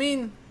I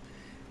mean,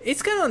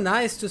 it's kind of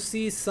nice to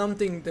see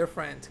something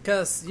different,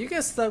 because you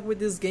get stuck with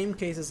these game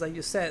cases, like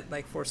you said,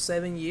 like for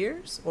 7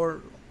 years,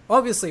 or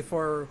obviously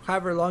for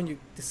however long you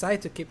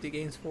decide to keep the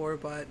games for,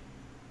 but.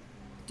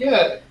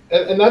 Yeah,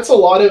 and that's a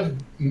lot of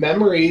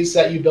memories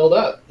that you build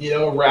up,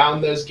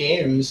 around those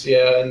games.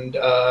 Yeah, and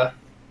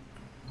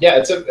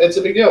it's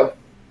a big deal.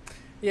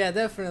 Yeah,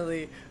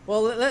 definitely.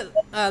 Well,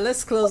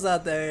 let's close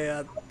out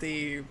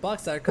the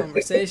box art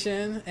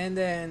conversation and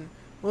then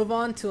move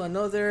on to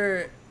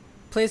another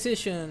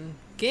PlayStation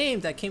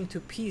game that came to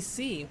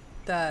PC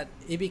that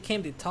it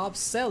became the top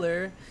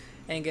seller,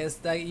 and guess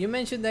that you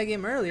mentioned that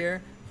game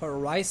earlier,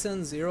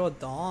 Horizon Zero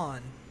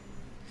Dawn.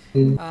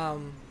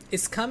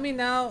 It's coming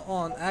out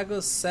on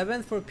August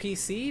 7th for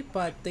PC,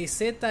 but they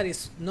said that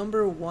it's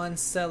 #1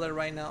 seller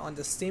right now on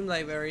the Steam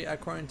library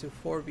according to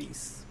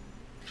Forbes.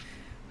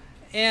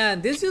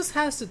 And this just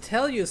has to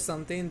tell you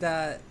something,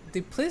 that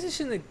the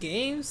PlayStation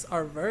games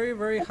are very,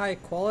 very high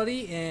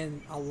quality,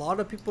 and a lot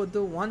of people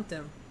do want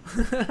them.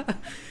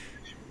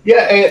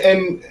 Yeah,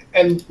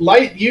 and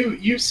Light,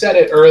 you said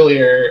it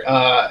earlier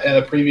in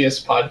a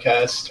previous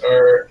podcast,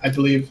 or I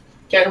believe,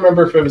 can't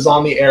remember if it was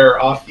on the air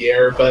or off the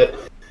air, but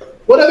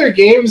what other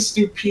games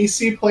do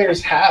PC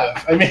players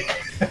have? I mean,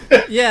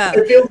 yeah,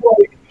 it feels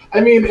like,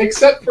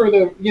 except for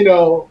the,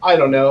 I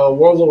don't know,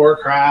 World of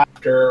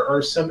Warcraft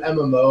or some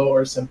MMO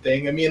or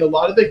something. I mean, a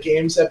lot of the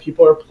games that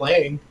people are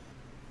playing,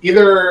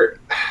 either,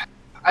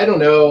 I don't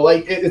know,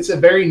 like it's a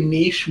very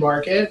niche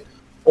market,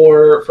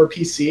 or for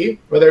PC,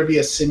 whether it be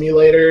a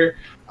simulator,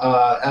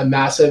 a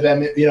massive, a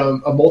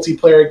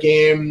multiplayer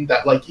game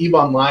that like EVE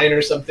Online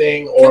or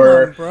something, or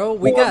come on, bro,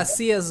 we got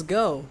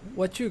CS:GO.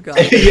 What you got?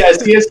 Yeah,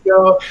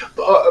 CS:GO,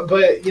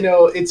 but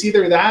it's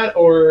either that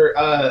or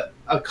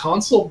a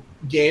console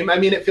game. I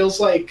mean, it feels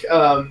like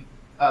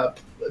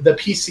the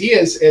PC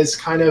is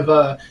kind of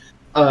a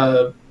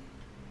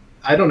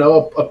I don't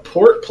know, a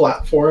port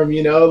platform.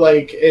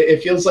 Like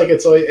it feels like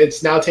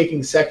it's now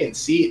taking second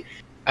seat.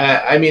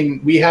 I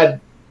mean, we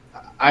had.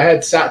 I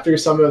had sat through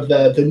some of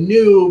the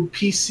new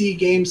PC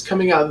games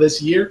coming out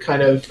this year,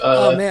 kind of.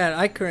 Oh man,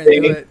 I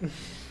couldn't do it.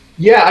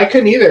 Yeah, I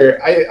couldn't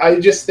either. I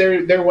just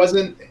there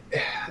wasn't.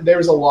 There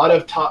was a lot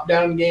of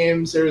top-down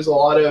games. There was a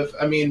lot of,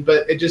 I mean,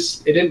 but it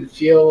didn't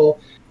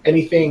feel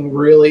anything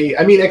really.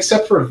 I mean,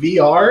 except for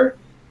VR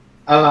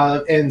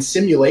and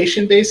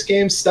simulation-based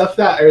games, stuff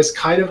that is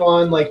kind of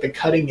on like the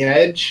cutting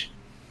edge.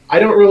 I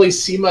don't really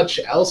see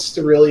much else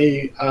to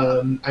really.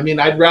 I mean,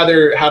 I'd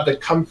rather have the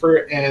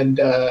comfort and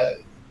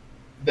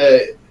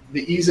the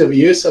ease of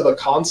use of a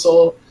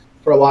console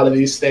for a lot of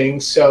these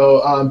things.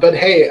 So, but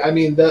hey, I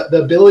mean,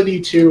 the ability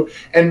to,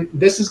 and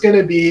this is going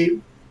to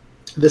be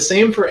the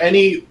same for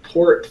any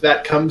port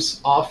that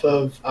comes off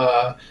of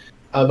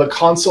a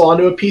console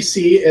onto a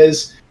PC,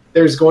 is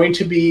there's going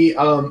to be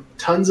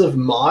tons of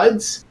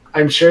mods.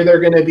 I'm sure there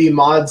are going to be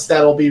mods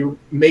that'll be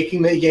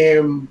making the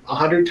game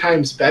 100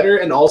 times better,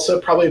 and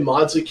also probably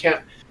mods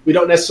we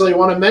don't necessarily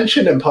want to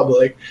mention in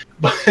public,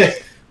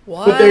 but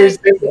what? But there's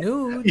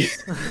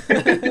Nudes?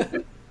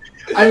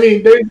 I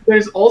mean,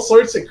 there's all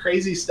sorts of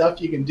crazy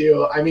stuff you can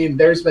do. I mean,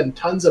 there's been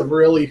tons of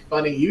really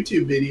funny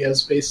YouTube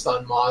videos based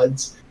on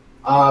mods.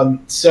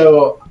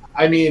 So,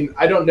 I mean,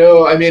 I don't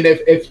know. I mean,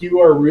 if you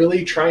are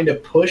really trying to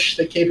push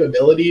the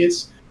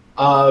capabilities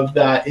of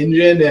that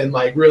engine and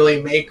like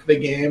really make the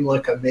game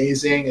look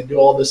amazing and do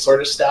all this sort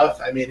of stuff,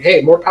 I mean,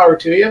 hey, more power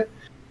to you.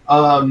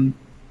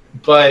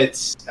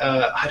 But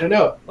I don't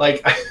know.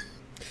 Like,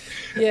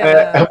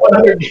 yeah. What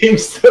other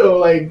games though?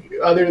 Like,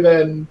 other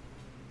than,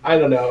 I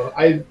don't know.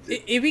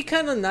 It'd be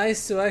kind of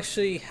nice to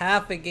actually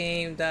have a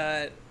game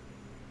that,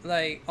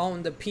 like,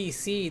 on the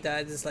PC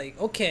that is like,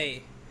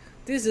 okay,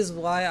 this is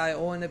why I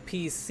own a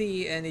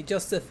PC, and it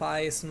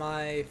justifies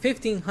my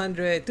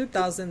 $1,500,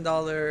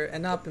 $2,000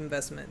 and up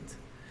investment.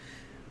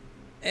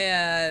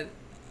 And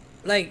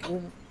like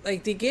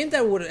the game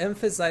that would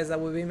emphasize that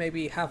would be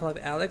maybe Half-Life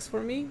Alyx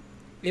for me,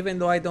 even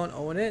though I don't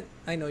own it.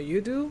 I know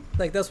you do.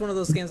 Like, that's one of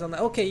those games I'm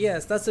like, okay,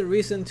 yes, that's the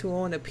reason to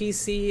own a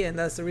PC, and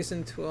that's the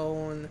reason to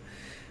own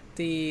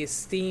the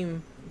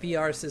Steam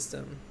VR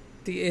system,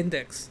 the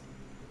Index.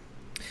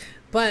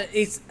 But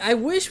I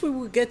wish we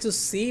would get to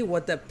see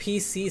what the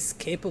PC is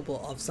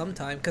capable of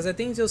sometime, because I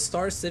think just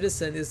Star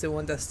Citizen is the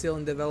one that's still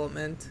in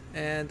development,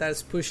 and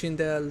that's pushing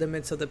the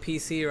limits of the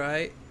PC,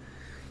 right?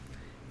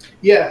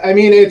 Yeah, I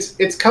mean,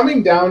 it's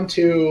coming down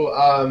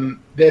to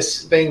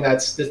this thing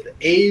that's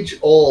age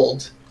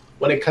old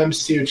when it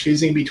comes to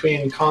choosing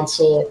between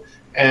console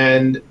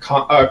and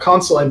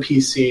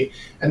PC,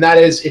 and that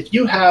is, if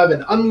you have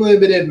an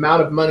unlimited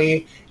amount of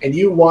money and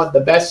you want the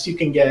best you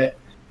can get,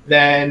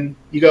 then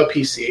you go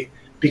PC.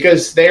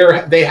 Because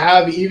they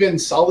have even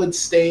solid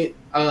state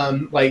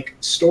like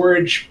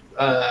storage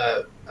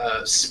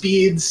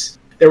speeds.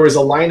 There was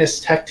a Linus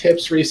Tech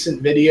Tips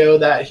recent video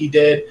that he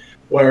did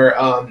where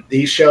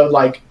he showed,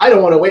 like, I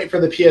don't want to wait for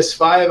the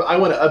PS5. I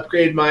want to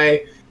upgrade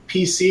my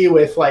PC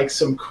with like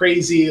some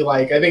crazy,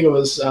 like, I think it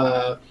was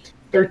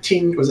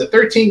 13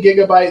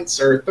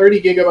 gigabytes or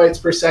 30 gigabytes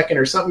per second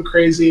or something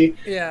crazy.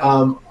 Yeah.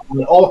 On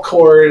all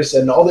cores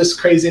and all this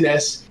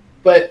craziness,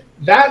 but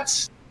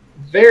that's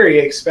very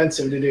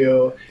expensive to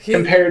do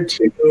compared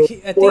to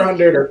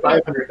 $400 or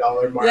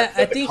 $500 mark. Yeah,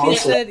 I think he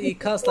said it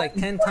costs like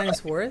 10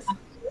 times worth.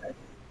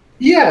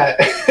 Yeah,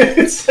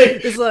 it's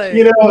like,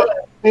 you know,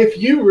 if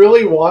you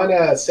really want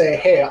to say,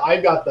 hey,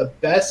 I got the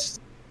best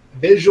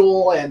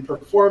visual and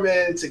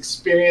performance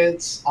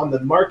experience on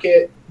the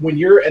market when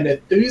you're an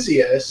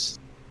enthusiast,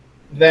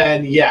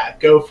 then yeah,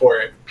 go for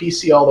it.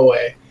 PC all the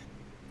way.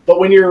 But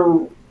when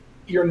you're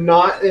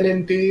not an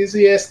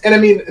enthusiast, and I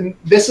mean,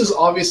 this is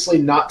obviously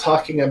not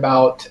talking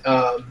about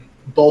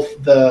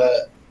both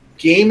the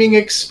gaming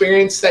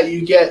experience that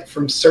you get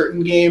from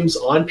certain games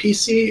on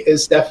PC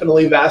is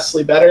definitely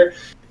vastly better,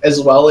 as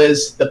well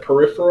as the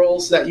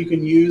peripherals that you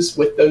can use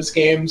with those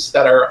games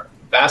that are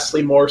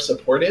vastly more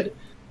supported.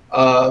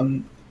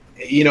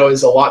 You know,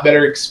 is a lot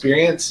better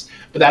experience,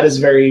 but that is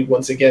very,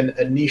 once again,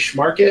 a niche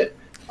market.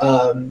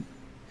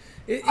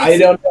 I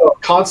don't know.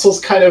 Consoles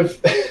kind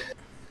of...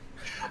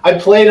 I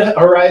played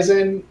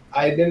Horizon.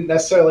 I didn't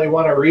necessarily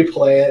want to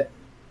replay it.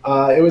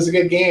 It was a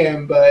good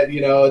game, but, you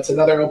know, it's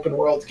another open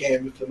world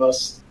game for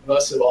most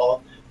of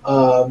all.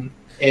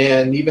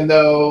 And even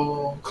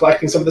though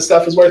collecting some of the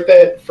stuff is worth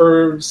it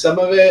for some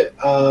of it,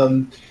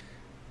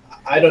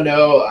 I don't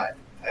know.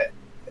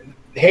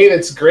 Hey,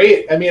 that's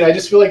great. I mean, I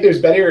just feel like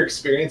there's better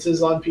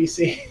experiences on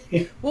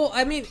PC. Well,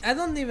 I mean, I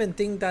don't even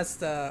think that's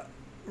the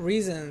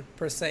reason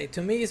per se.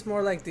 To me, it's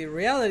more like the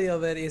reality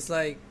of it is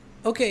like,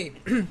 okay,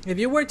 if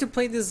you were to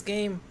play this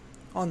game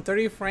on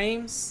 30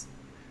 frames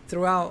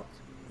throughout,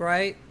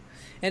 right?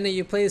 And then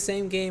you play the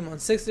same game on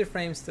 60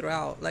 frames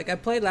throughout. Like, I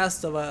played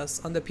Last of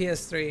Us on the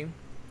PS3,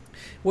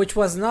 which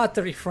was not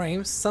 30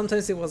 frames.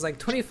 Sometimes it was like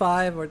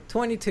 25 or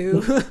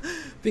 22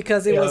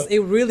 because it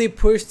really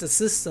pushed the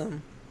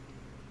system.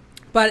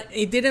 But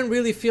it didn't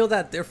really feel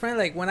that different.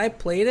 Like, when I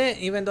played it,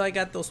 even though I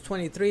got those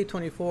 23,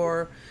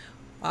 24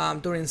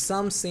 during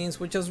some scenes,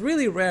 which was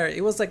really rare.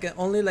 It was like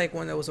only like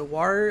when there was a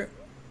water.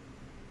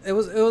 It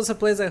was a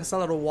place that has a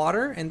lot of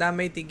water, and that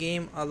made the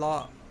game a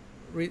lot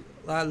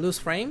lose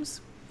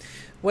frames.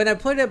 When I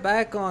put it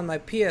back on my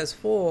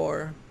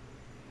PS4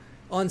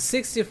 on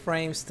 60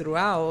 frames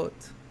throughout,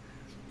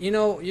 you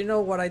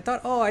know what I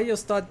thought? Oh, I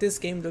just thought this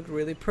game looked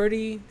really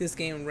pretty. This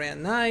game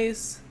ran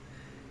nice.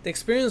 The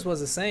experience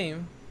was the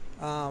same.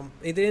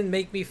 It didn't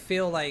make me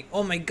feel like,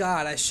 oh my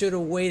god, I should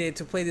have waited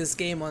to play this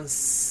game on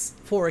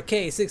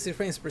 4K, 60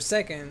 frames per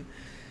second.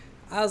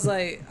 I was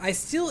like, I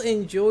still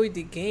enjoyed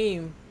the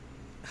game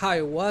how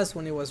it was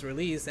when it was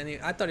released, and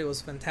I thought it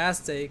was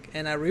fantastic.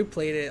 And I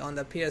replayed it on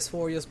the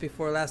PS4 just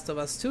before Last of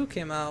Us 2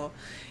 came out,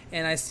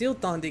 and I still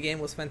thought the game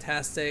was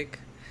fantastic.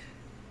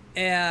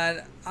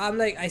 And I'm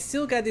like, I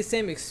still got the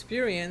same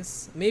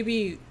experience.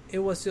 Maybe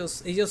it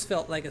just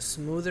felt like a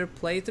smoother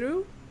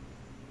playthrough,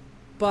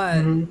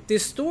 but the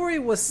story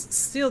was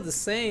still the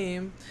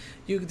same.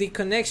 The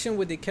connection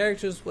with the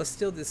characters was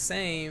still the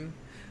same.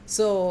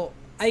 So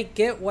I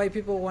get why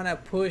people want to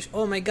push,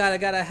 oh my god, I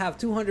gotta have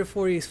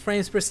 240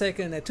 frames per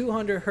second, a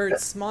 200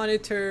 hertz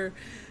monitor,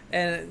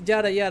 and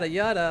yada yada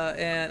yada.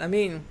 And I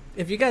mean,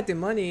 if you got the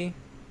money,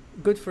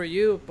 good for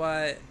you,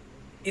 but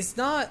it's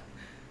not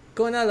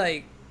gonna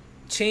like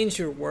change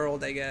your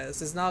world, I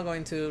guess. It's not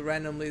going to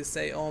randomly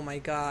say, oh my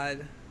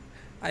god,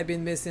 I've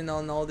been missing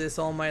on all this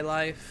all my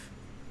life.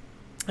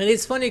 And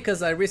it's funny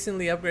because I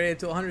recently upgraded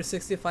to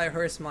 165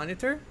 hertz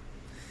monitor.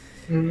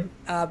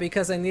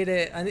 Because I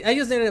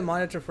just needed a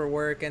monitor for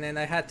work, and then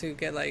I had to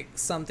get like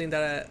something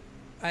that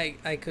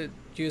I could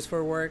use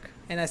for work,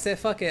 and I said,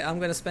 fuck it, I'm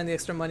gonna spend the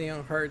extra money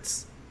on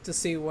hertz to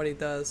see what it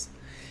does.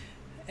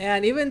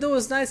 And even though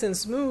it's nice and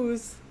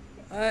smooth,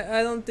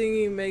 I don't think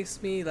it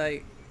makes me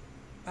like,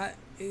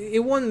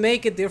 it won't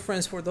make a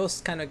difference for those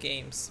kind of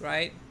games,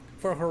 right?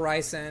 For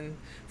Horizon,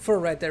 for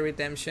Red Dead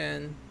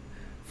Redemption,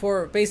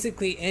 for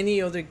basically any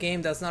other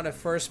game that's not a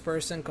first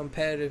person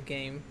competitive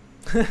game.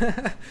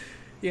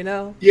 You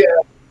know? Yeah,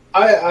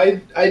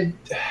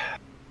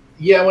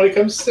 yeah. When it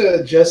comes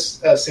to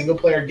just a single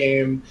player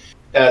game,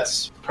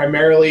 that's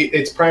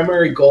its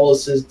primary goal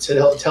is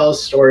to tell a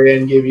story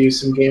and give you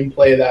some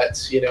gameplay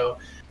that's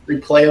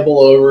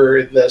replayable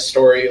over the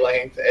story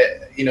length.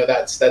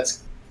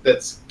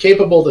 That's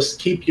capable to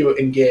keep you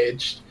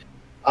engaged.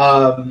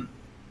 Playing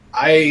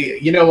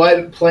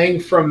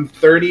from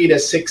 30 to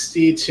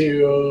 60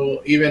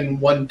 to even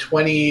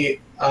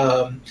 120.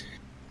 I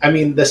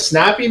mean, the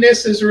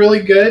snappiness is really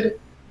good.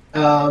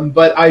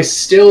 But I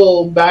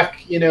still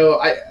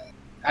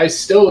I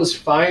still was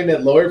fine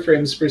at lower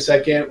frames per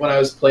second when I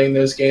was playing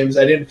those games.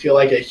 I didn't feel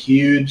like a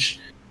huge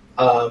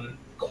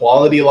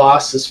quality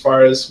loss as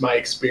far as my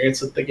experience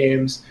with the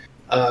games.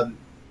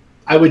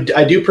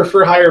 I do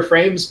prefer higher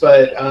frames,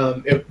 but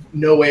it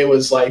no way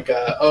was like,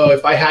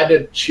 if I had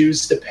to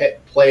choose to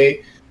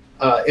play,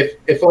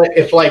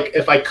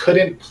 if I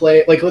couldn't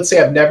play, like let's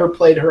say I've never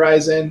played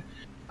Horizon,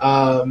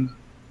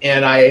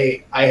 and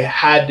I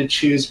had to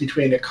choose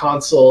between a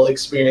console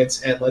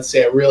experience and let's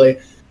say a really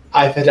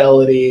high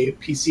fidelity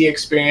PC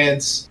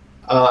experience,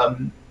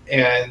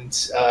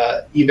 and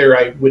either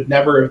I would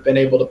never have been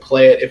able to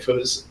play it if it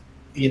was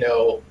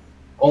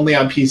only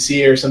on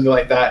PC or something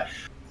like that.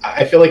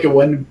 I feel like it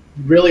wouldn't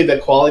really, the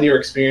quality or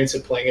experience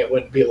of playing it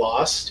wouldn't be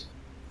lost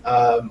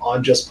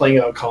on just playing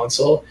it on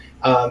console.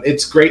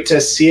 It's great to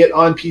see it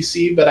on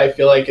PC, but I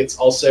feel like it's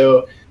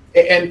also,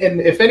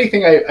 and if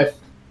anything, I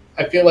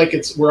feel like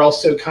we're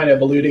also kind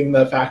of alluding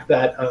the fact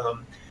that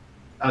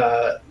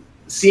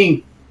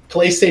seeing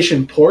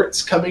PlayStation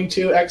ports coming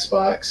to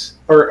Xbox,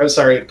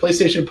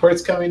 PlayStation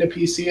ports coming to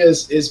PC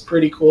is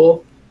pretty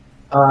cool,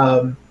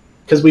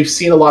 because we've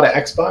seen a lot of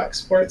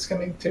Xbox ports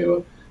coming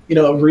to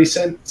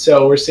recent,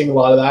 so we're seeing a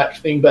lot of that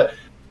thing. But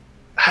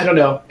I don't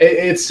know,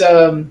 it's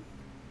the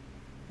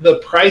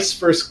price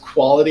versus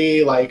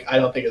quality, like I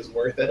don't think it's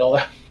worth it all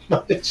that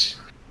much.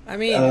 I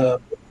mean,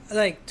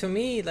 like to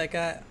me, like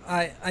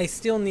I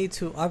still need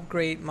to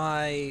upgrade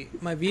my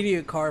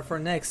video card for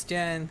next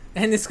gen,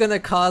 and it's gonna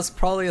cost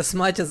probably as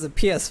much as a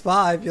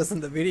PS5 just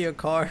in the video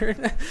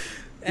card.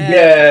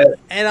 And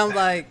I'm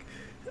like,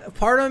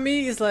 part of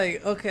me is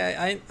like,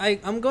 okay,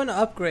 I'm gonna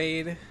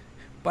upgrade,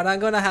 but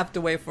I'm gonna have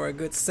to wait for a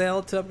good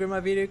sale to upgrade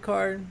my video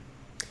card.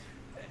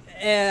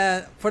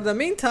 And for the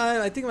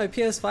meantime, I think my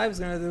PS5 is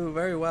gonna do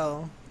very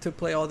well to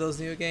play all those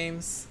new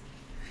games.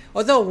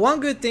 Although one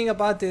good thing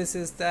about this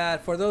is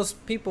that for those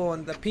people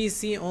on the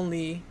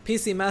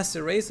PC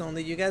Master Race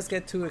only, you guys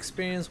get to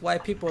experience why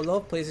people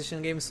love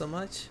PlayStation games so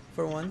much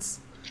for once.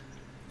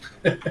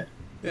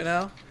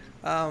 Yeah.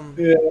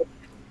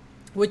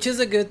 Which is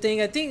a good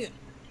thing. I think,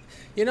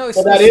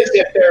 well, that is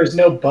if there's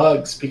no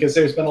bugs, because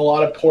there's been a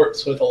lot of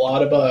ports with a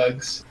lot of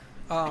bugs.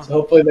 So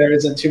hopefully there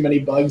isn't too many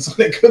bugs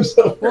when it comes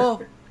over.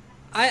 Well,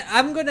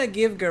 I'm gonna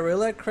give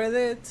Guerrilla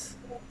credit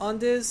on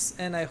this,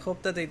 and I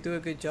hope that they do a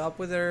good job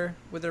with their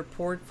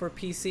port for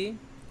PC.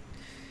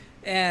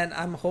 And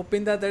I'm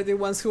hoping that they're the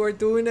ones who are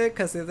doing it,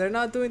 because if they're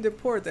not doing the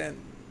port, then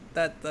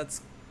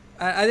that's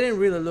I didn't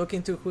really look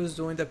into who's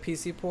doing the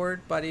PC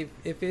port, but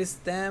if it's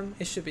them,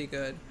 it should be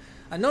good.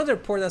 Another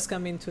port that's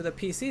coming to the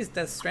PC is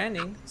Death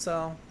Stranding,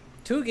 so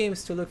 2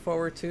 games to look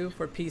forward to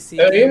for PC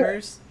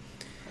gamers.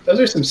 those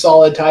are some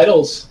solid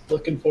titles.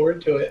 Looking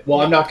forward to it.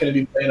 Well, I'm not going to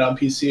be playing on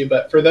PC,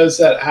 but for those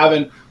that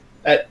haven't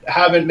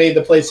made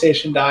the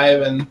PlayStation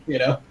dive and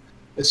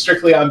it's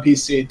strictly on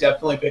PC,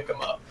 definitely pick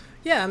them up.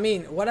 Yeah, I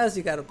mean, what else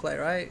you got to play,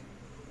 right?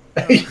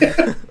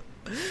 Yeah.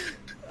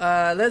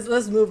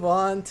 Let's move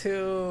on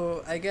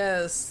to, I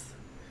guess.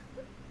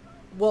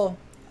 Well,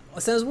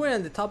 since we're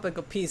on the topic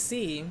of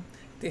PC,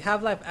 the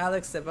Half-Life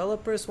Alyx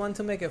developers want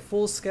to make a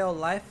full-scale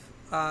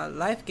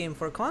life game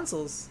for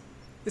consoles.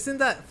 Isn't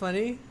that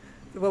funny?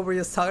 What we're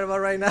just talking about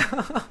right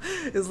now.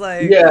 It's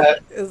like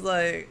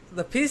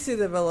the PC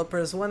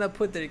developers want to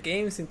put their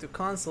games into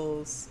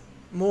consoles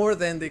more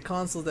than the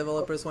console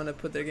developers want to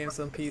put their games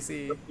on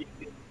PC.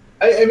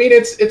 I mean,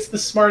 it's the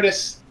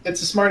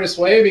smartest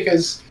way,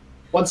 because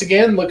once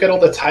again, look at all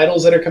the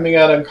titles that are coming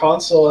out on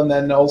console, and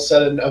then all of a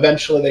sudden,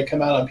 eventually they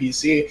come out on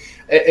PC.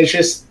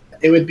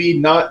 It would be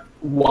not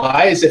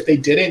wise if they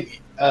didn't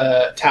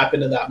tap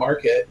into that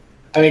market.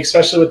 I mean,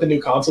 especially with the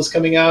new consoles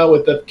coming out,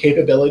 with the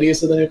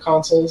capabilities of the new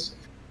consoles.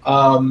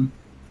 I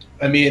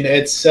mean,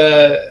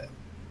 it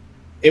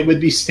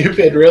would be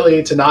stupid,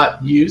 really, to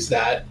not use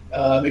that,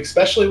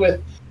 especially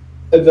with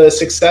the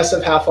success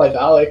of Half-Life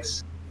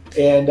Alyx.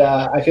 And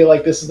I feel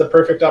like this is the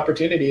perfect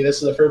opportunity.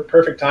 This is the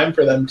perfect time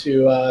for them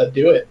to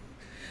do it,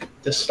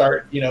 to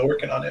start,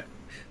 working on it.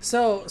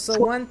 So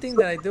one thing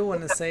that I do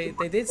want to say,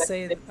 they did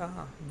say,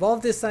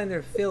 Valve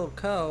designer Phil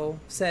Coe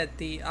said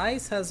the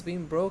ice has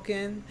been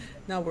broken.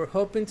 Now we're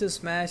hoping to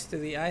smash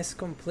through the ice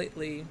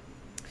completely.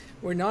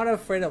 We're not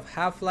afraid of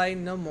Half-Life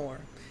no more.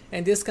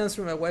 And this comes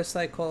from a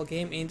website called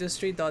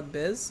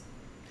GameIndustry.biz.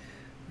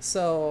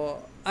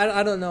 So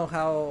I don't know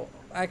how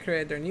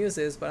accurate their news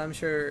is, but I'm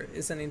sure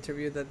it's an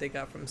interview that they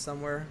got from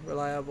somewhere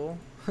reliable.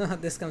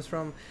 This comes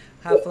from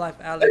Half-Life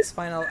Alyx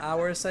Final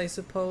Hours, I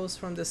suppose,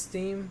 from the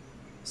Steam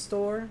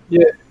store.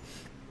 Yeah.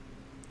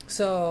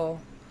 So,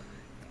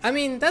 I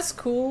mean, that's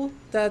cool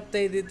that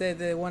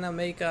they want to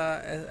make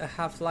a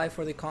Half-Life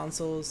for the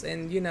consoles,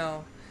 and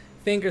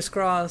fingers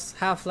crossed,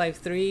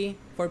 Half-Life 3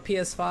 for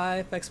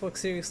PS5, Xbox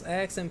Series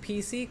X, and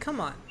PC.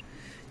 Come on,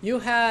 you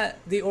had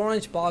the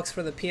orange box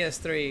for the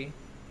PS3.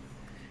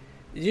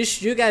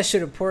 You guys should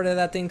have ported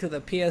that thing to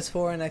the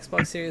PS4 and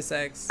Xbox Series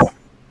X.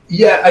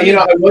 Yeah, I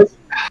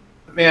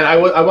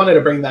wanted to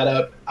bring that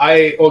up.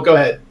 Go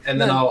ahead, and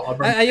then I'll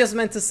bring. I just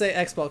meant to say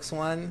Xbox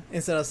One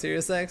instead of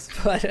Series X,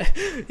 but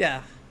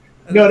yeah.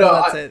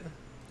 That's it.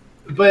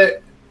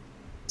 But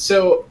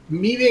so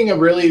me being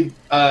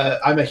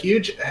I'm a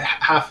huge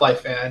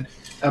Half-Life fan.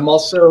 I'm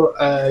also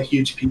a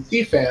huge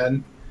PC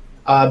fan.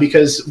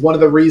 Because one of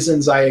the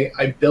reasons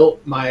I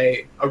built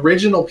my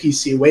original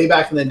PC way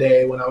back in the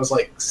day when I was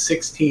like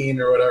 16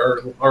 or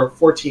whatever, or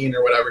 14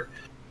 or whatever,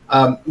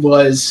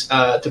 was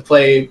to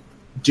play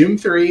Doom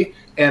 3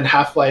 and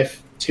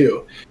Half-Life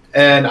 2.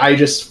 And I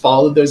just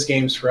followed those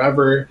games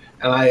forever.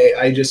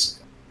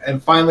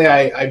 And finally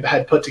I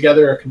had put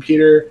together a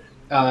computer.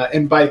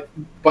 And by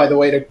the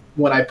way,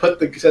 when I put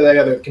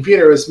together the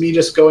computer, it was me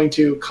just going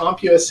to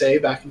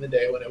CompUSA back in the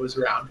day when it was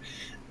around,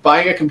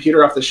 buying a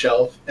computer off the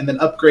shelf, and then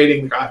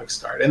upgrading the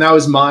graphics card. And that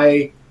was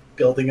my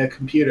building a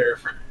computer.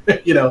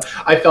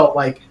 I felt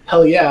like,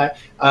 hell yeah,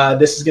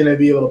 this is going to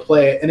be able to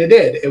play it. And it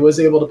did. It was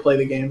able to play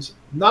the games,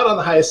 not on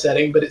the highest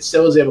setting, but it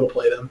still was able to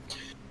play them.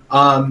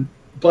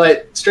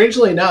 But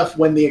strangely enough,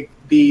 when the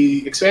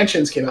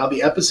expansions came out,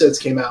 the episodes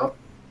came out,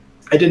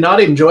 I did not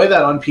enjoy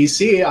that on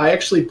PC. I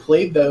actually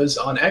played those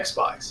on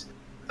Xbox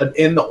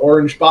in the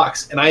orange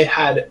box. And I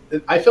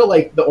felt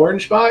like the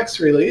orange box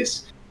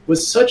release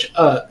was such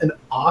an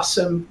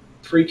awesome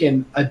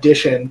freaking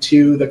addition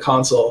to the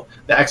console,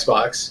 the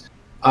Xbox.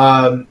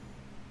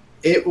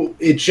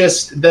 It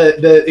just,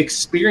 the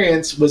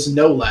experience was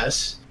no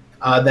less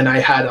than I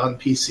had on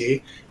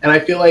PC. And I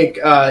feel like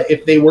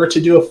if they were to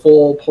do a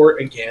full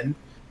port again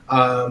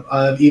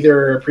of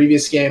either a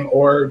previous game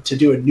or to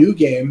do a new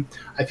game,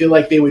 I feel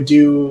like they would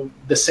do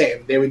the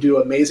same. They would do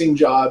an amazing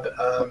job,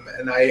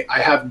 and I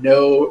have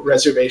no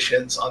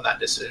reservations on that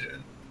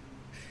decision.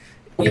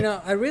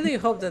 I really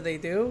hope that they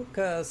do,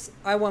 because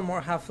I want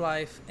more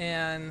Half-Life,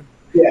 and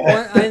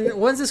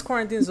once this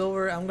quarantine's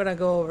over, I'm gonna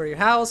go over your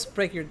house,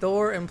 break your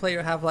door, and play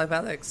your Half-Life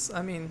Alyx.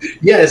 I mean,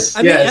 yes.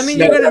 I mean,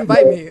 you're gonna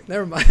invite me.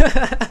 Never mind.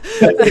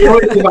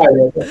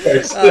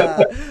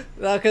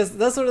 Because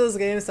that's one of those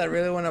games that I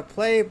really want to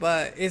play,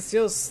 but it's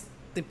just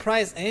the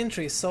price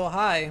entry is so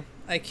high.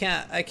 I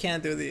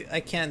can't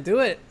do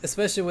it,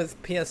 especially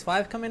with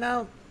PS5 coming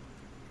out.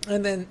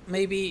 And then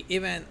maybe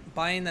even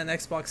buying an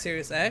Xbox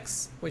Series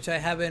X, which I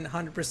haven't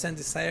 100%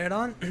 decided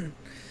on.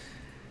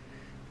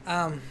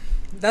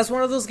 That's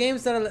one of those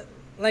games that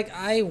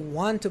I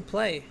want to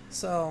play.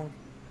 So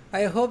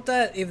I hope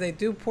that if they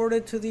do port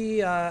it to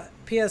the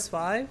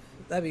PS5,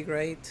 that'd be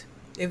great.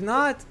 If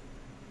not,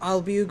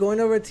 I'll be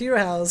going over to your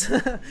house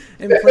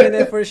and playing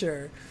it for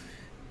sure.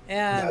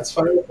 And that's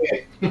fine with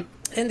me.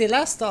 And the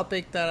last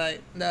topic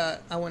that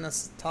I want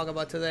to talk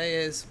about today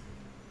is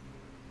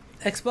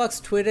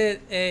Xbox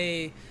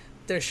tweeted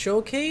their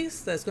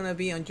showcase that's going to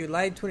be on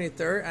July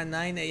 23rd at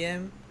 9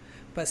 a.m.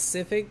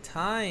 Pacific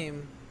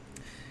time.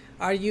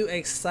 Are you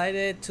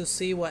excited to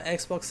see what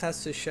Xbox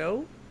has to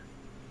show?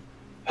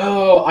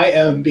 Oh, I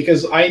am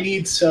because I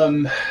need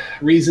some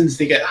reasons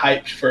to get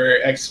hyped for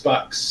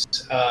Xbox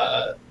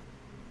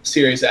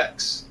Series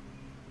X.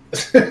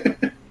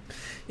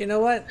 You know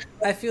what?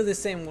 I feel the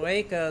same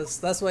way because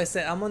that's why I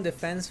said I'm on the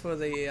fence for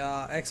the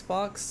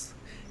Xbox.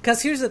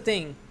 Because here's the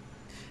thing,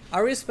 I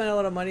already spent a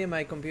lot of money on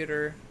my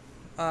computer,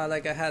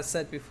 like I had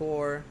said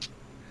before,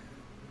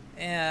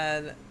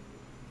 and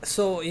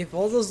so if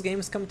all those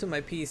games come to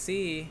my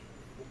PC,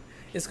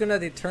 it's gonna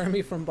deter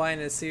me from buying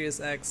a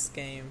Series X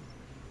game.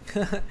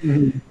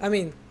 Mhm. I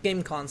mean,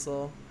 game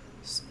console.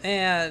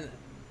 And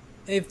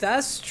if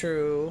that's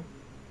true,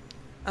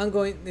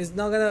 it's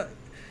not gonna,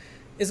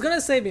 it's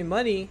gonna save me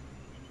money,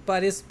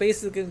 but it's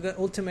basically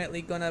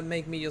ultimately gonna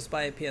make me just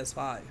buy a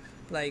PS5,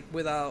 like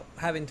without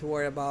having to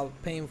worry about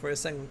paying for a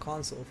second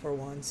console for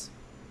once.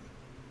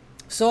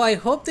 So I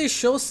hope they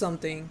show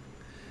something.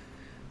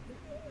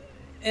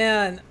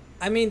 And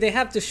I mean, they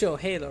have to show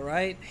Halo,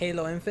 right?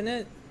 Halo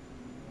Infinite.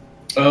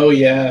 Oh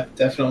yeah,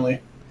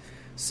 definitely.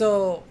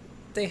 So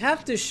they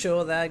have to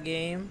show that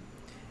game,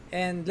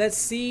 and let's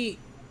see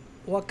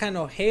what kind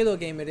of Halo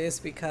game it is,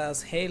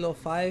 because Halo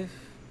 5,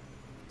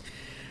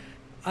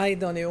 I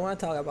don't even want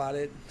to talk about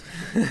it.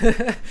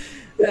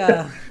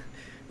 Yeah.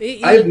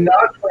 I have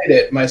not played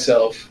it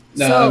myself,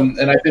 So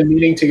and I've been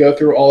meaning to go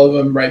through all of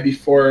them right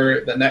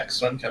before the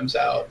next one comes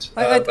out.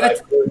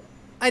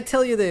 I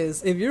tell you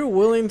this, if you're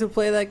willing to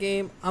play that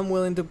game, I'm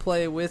willing to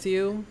play with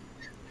you.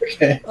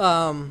 Okay.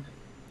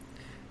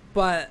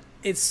 But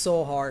it's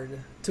so hard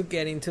to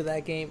get into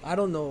that game. I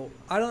don't know.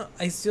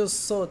 It's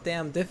just so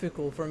damn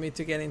difficult for me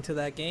to get into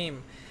that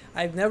game.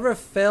 I've never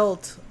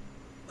felt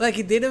like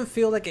it didn't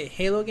feel like a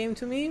Halo game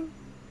to me.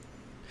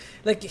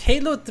 Like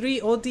Halo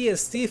 3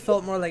 ODST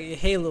felt more like a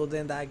Halo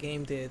than that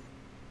game did.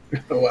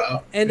 Oh,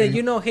 wow. And then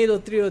Halo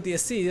 3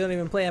 ODST, you don't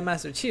even play a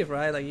Master Chief,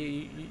 right? Like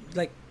you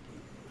like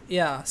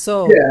yeah.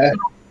 So Yeah.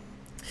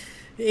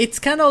 it's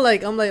kind of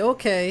like I'm like,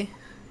 okay.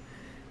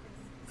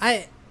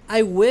 I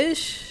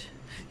wish.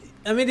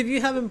 I mean, if you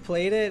haven't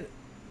played it,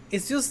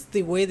 it's just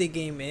the way the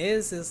game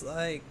is. It's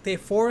like they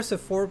force a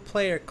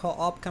 4-player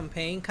co-op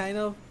campaign, kind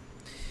of,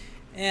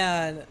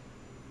 and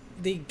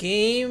the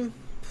game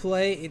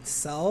play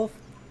itself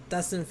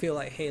doesn't feel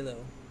like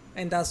Halo,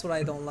 and that's what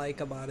I don't like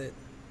about it.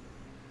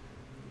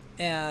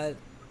 And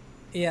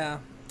yeah,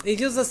 it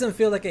just doesn't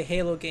feel like a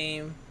Halo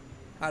game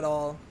at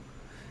all.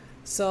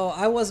 So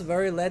I was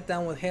very let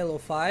down with Halo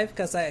 5,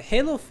 because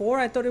Halo 4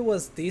 I thought it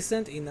was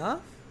decent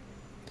enough,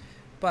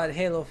 but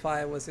Halo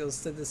 5 was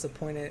just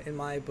disappointed in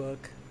my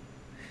book.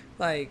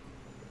 Like,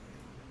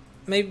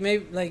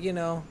 maybe like,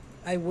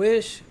 I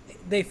wish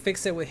they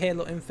fix it with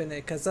Halo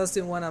Infinite, because that's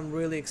the one I'm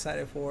really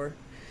excited for.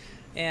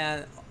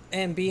 And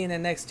being a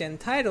next gen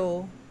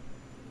title,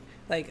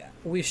 like,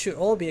 we should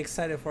all be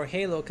excited for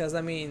Halo, because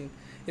I mean,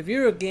 if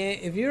you're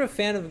a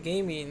fan of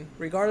gaming,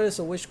 regardless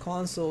of which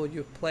console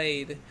you've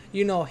played,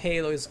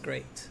 Halo is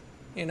great.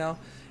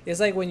 It's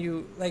like when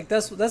you like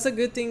that's a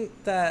good thing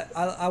that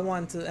I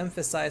want to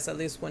emphasize, at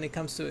least when it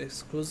comes to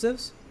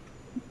exclusives.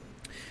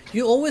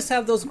 You always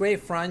have those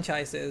great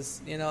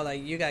franchises,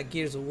 like you got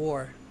Gears of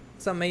War,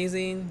 it's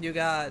amazing. You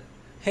got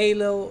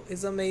Halo,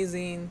 it's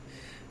amazing.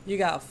 You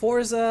got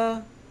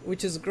Forza,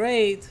 which is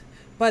great.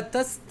 But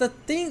that's the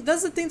thing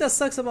that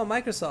sucks about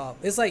Microsoft.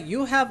 It's like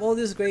you have all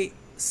these great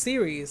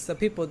series that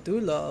people do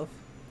love.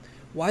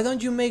 Why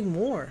don't you make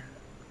more?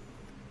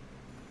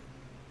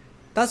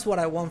 That's what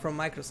I want from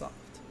Microsoft.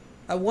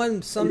 I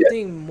want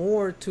something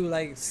more to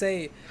like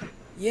say,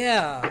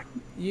 yeah,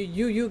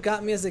 you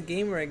got me as a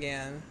gamer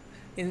again.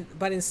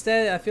 But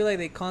instead, I feel like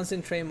they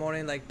concentrate more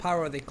in like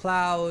power of the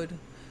cloud,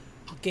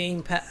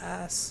 Game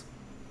Pass,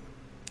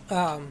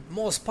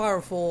 most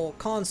powerful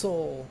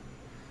console,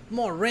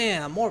 more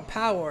RAM, more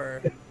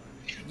power.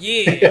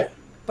 Yeah,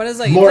 but it's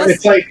like more.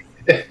 It's like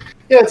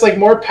it's like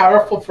more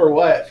powerful for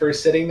what? For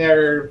sitting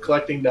there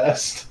collecting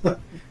dust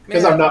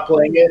because I'm not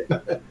playing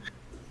it.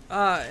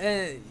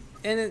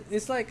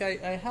 It's like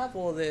I have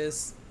all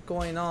this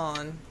going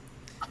on,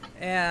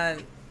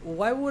 and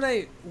why would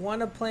I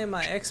want to play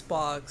my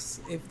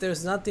Xbox if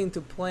there's nothing to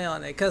play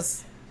on it?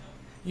 Because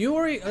you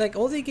already, like,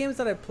 all the games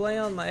that I play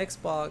on my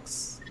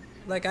Xbox,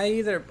 like, I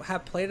either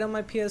have played on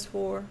my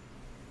PS4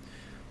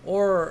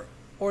 or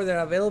they're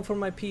available for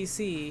my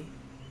PC,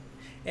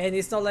 and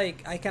it's not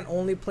like I can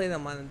only play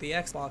them on the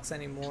Xbox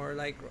anymore.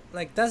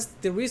 Like that's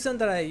the reason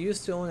that I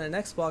used to own an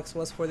Xbox,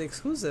 was for the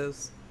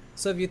exclusives.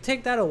 So if you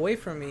take that away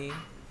from me,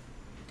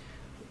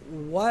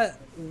 what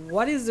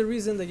is the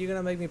reason that you're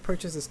gonna make me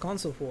purchase this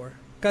console for?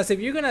 Because if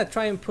you're gonna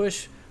try and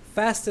push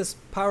fastest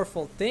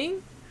powerful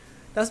thing,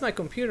 that's my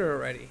computer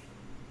already.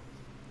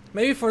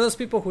 Maybe for those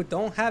people who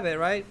don't have it,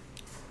 right,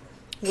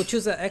 will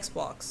choose an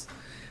Xbox.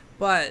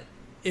 But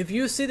if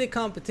you see the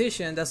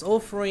competition that's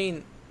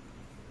offering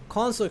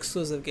console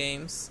exclusive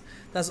games,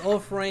 that's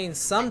offering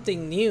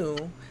something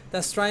new,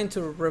 that's trying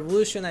to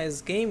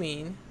revolutionize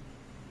gaming,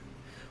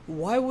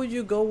 why would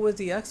you go with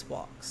the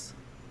Xbox?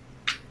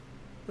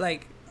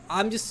 Like,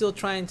 I'm just still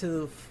trying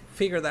to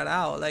figure that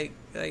out. Like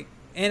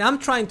and I'm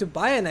trying to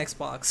buy an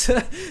Xbox.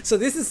 So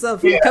this is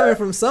Yeah. coming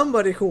from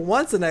somebody who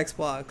wants an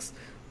Xbox.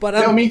 But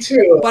No, I'm me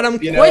too. but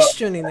I'm You know,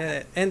 questioning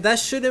it, and that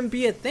shouldn't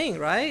be a thing,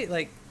 right?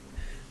 Like,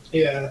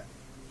 yeah.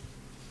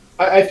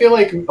 I feel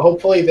like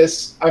hopefully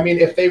this. I mean,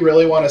 if they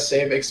really want to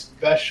save,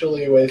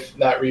 especially with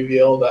that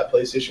reveal that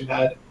PlayStation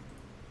had,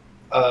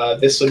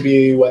 this would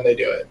be when they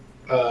do it.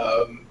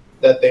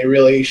 That they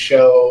really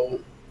show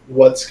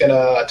what's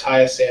gonna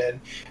tie us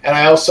in, and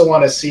I also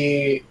want to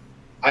see.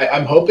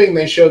 I'm hoping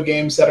they show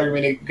games that are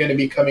going to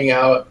be coming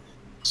out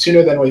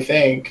sooner than we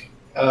think,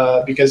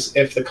 because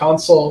if the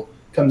console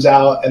comes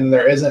out and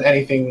there isn't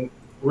anything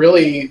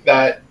really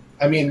that,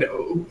 I mean,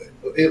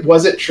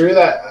 was it true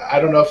that, I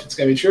don't know if it's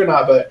going to be true or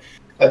not, but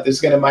that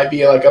there's going to might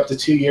be like up to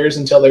 2 years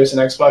until there's an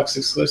Xbox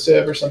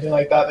exclusive or something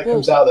like that well,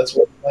 comes out that's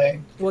worth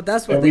playing. well,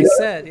 that's what And they we,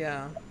 said.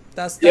 Yeah,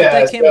 yeah,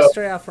 that came so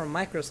straight out from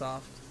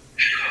Microsoft.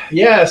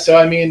 yeah, so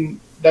I mean,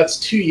 that's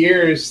 2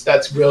 years.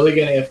 That's really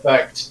going to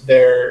affect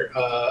their,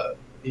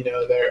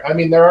 their. I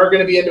mean, there are going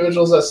to be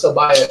individuals that still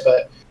buy it,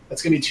 but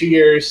that's going to be 2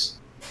 years.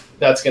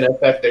 That's going to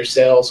affect their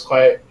sales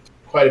quite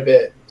a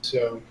bit.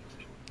 So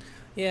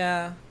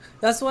Yeah,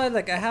 that's why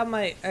like I have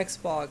my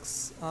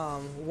Xbox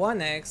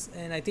One X,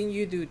 and I think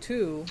you do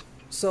too.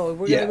 So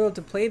we're gonna yeah, be able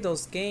to play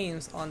those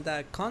games on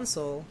that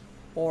console,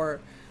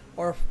 or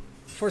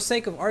for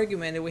sake of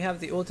argument, if we have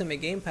the Ultimate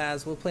Game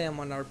Pass, we'll play them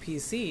on our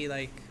PC.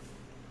 Like,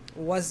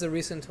 what's the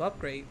reason to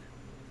upgrade?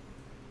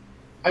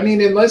 I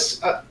mean,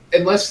 unless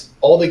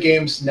all the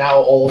games now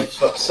all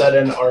of a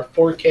sudden are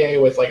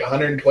 4K with like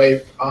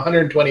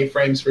 120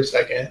 frames per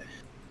second,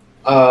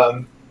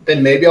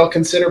 then maybe I'll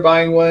consider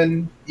buying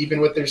one, even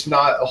with there's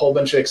not a whole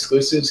bunch of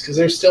exclusives, because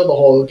there's still the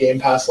whole Game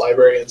Pass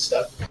library and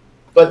stuff.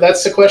 But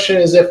that's the question: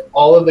 is if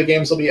all of the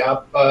games will be,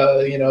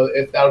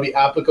 if that'll be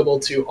applicable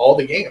to all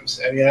the games.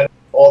 I mean,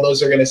 all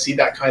those are going to see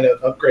that kind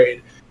of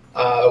upgrade.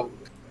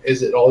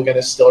 Is it all going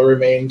to still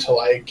remain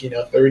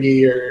to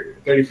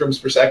 30 frames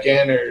per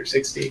second or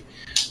 60? We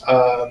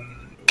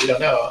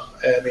don't know.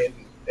 I mean,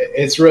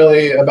 it's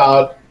really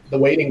about the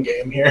waiting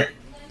game here.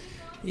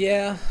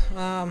 Yeah,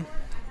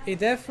 it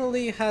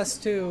definitely has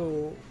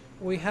to.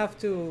 We have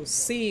to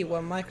see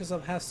what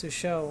Microsoft has to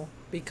show,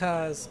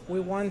 because we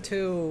want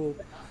to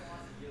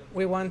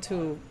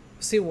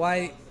see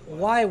why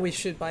we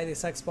should buy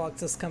this Xbox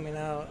that's coming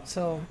out.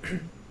 So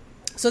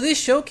so this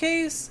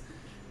showcase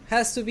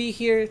has to be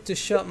here to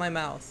shut my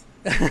mouth.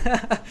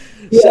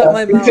 Shut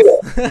my mouth.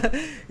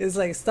 It's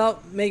like,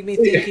 stop make me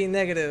thinking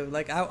negative.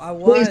 Like, I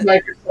Please, want,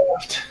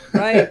 Microsoft.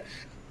 right?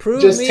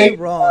 Prove Just me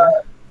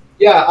wrong.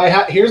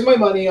 Yeah, here's my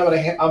money. I'm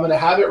gonna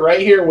have it right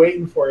here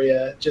waiting for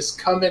you. Just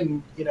come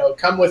and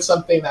come with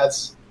something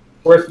that's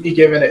worth me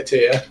giving it to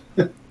you.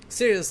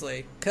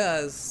 Seriously,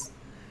 because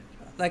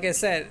like I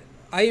said,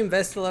 I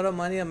invest a lot of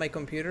money on my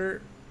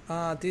computer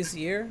this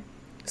year.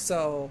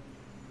 So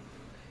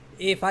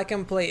if I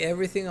can play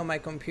everything on my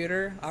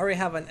computer, I already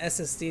have an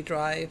SSD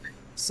drive,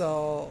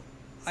 so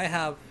I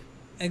have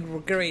a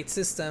great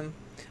system.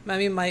 I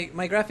mean,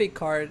 my graphic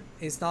card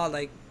is not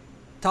like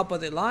top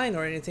of the line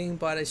or anything,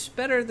 but it's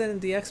better than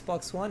the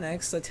Xbox One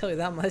X, I tell you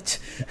that much.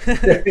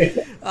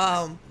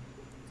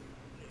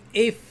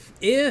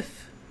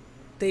 If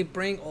they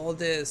bring all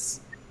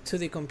this to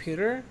the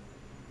computer,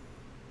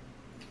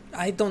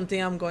 I don't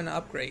think I'm going to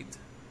upgrade,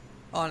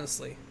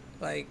 honestly.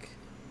 Like,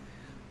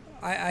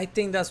 I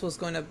think that's what's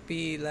going to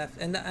be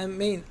left. And I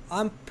mean,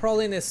 I'm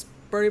probably in a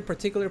very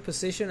particular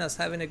position as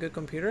having a good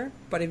computer,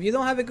 but if you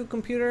don't have a good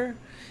computer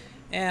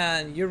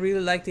and you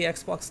really like the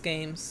Xbox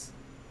games,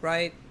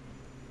 right,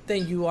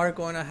 then you are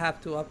going to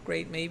have to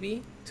upgrade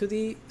maybe to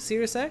the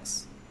Series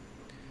X.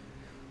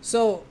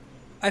 So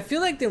I feel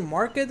like the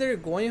market they're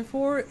going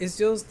for is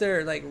just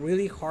their like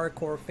really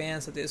hardcore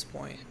fans at this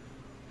point.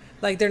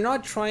 Like, they're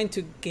not trying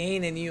to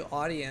gain a new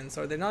audience,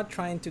 or they're not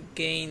trying to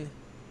gain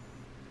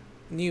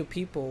new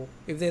people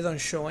if they don't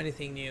show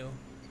anything new.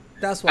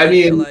 That's what I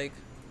feel like.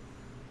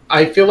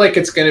 I feel like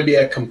it's going to be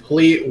a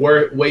complete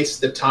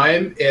waste of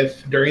time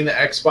if during the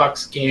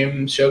Xbox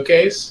game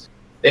showcase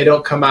they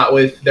don't come out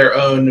with their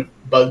own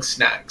Bug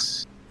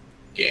Snacks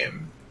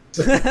game.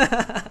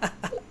 I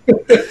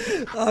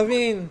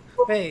mean,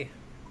 hey,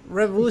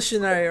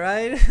 revolutionary,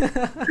 right?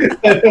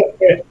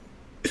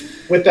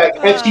 With that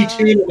catchy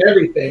tune and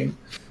everything.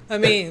 I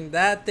mean,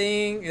 that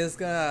thing is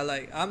gonna,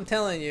 like, I'm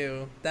telling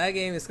you, that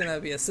game is gonna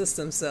be a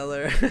system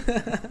seller.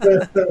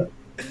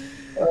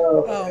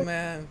 Oh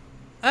man,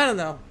 I don't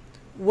know.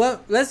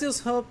 Let's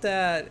just hope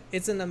that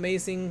it's an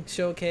amazing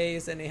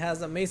showcase and it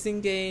has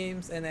amazing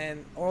games, and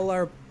then all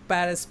our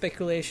bad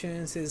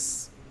speculations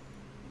is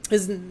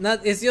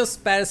not. It's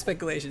just bad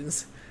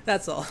speculations.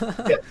 That's all.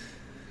 Yeah,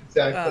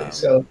 exactly.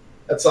 So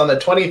that's on the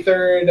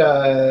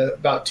 23rd,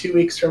 about 2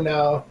 weeks from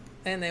now.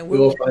 And then we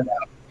will find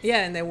out.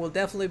 Yeah, and then we'll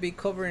definitely be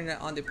covering it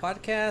on the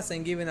podcast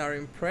and giving our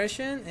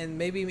impression, and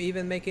maybe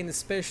even making a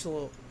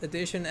special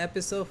edition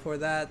episode for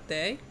that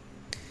day.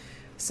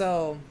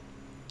 So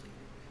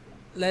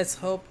let's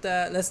hope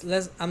that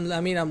I'm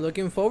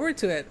looking forward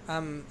to it.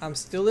 I'm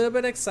still a little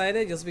bit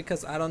excited just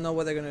because I don't know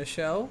what they're gonna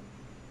show.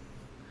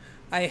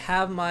 I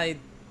have my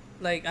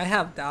like I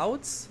have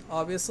doubts,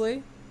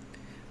 obviously,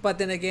 but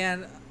then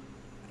again,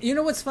 you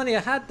know what's funny? I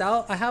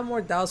have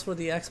more doubts for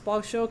the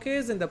Xbox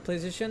showcase than the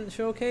PlayStation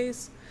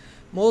showcase,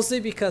 mostly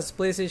because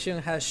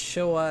PlayStation has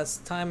shown us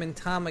time and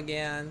time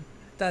again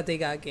that they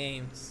got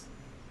games.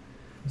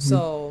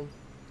 So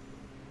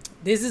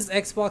this is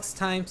Xbox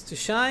time to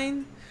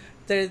shine.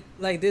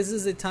 Like this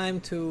is the time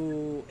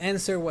to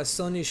answer what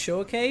Sony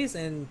showcase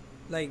and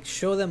like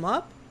show them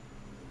up.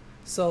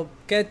 So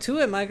get to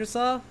it,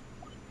 Microsoft.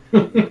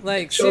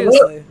 Like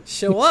seriously,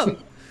 show up.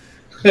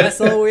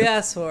 That's all we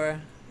ask for.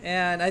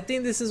 And I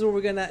think this is where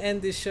we're gonna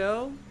end the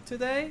show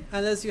today.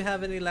 Unless you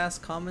have any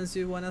last comments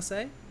you wanna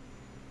say.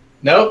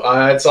 No,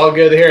 it's all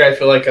good here. I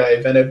feel like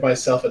I vented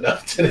myself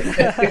enough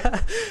today.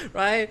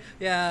 Right?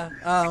 Yeah.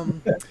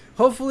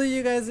 Hopefully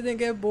you guys didn't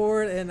get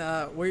bored, and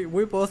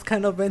we both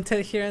kind of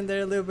vented here and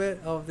there a little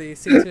bit of the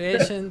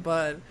situation,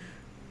 but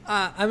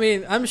I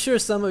mean, I'm sure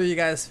some of you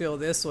guys feel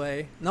this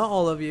way. Not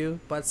all of you,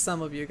 but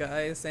some of you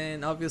guys.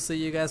 And obviously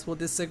you guys will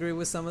disagree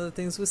with some of the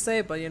things we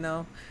say, but you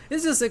know,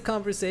 it's just a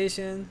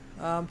conversation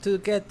to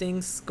get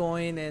things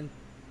going and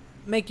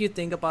make you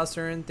think about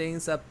certain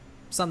things that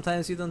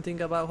sometimes you don't think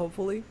about,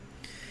 hopefully.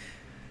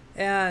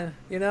 And,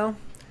 you know,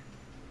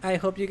 I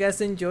hope you guys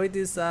enjoyed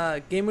this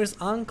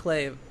Gamers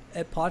Enclave,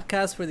 a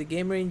podcast for the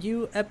Gamer in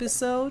You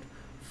episode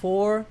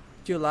for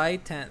July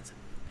 10th.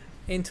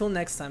 Until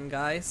next time,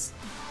 guys.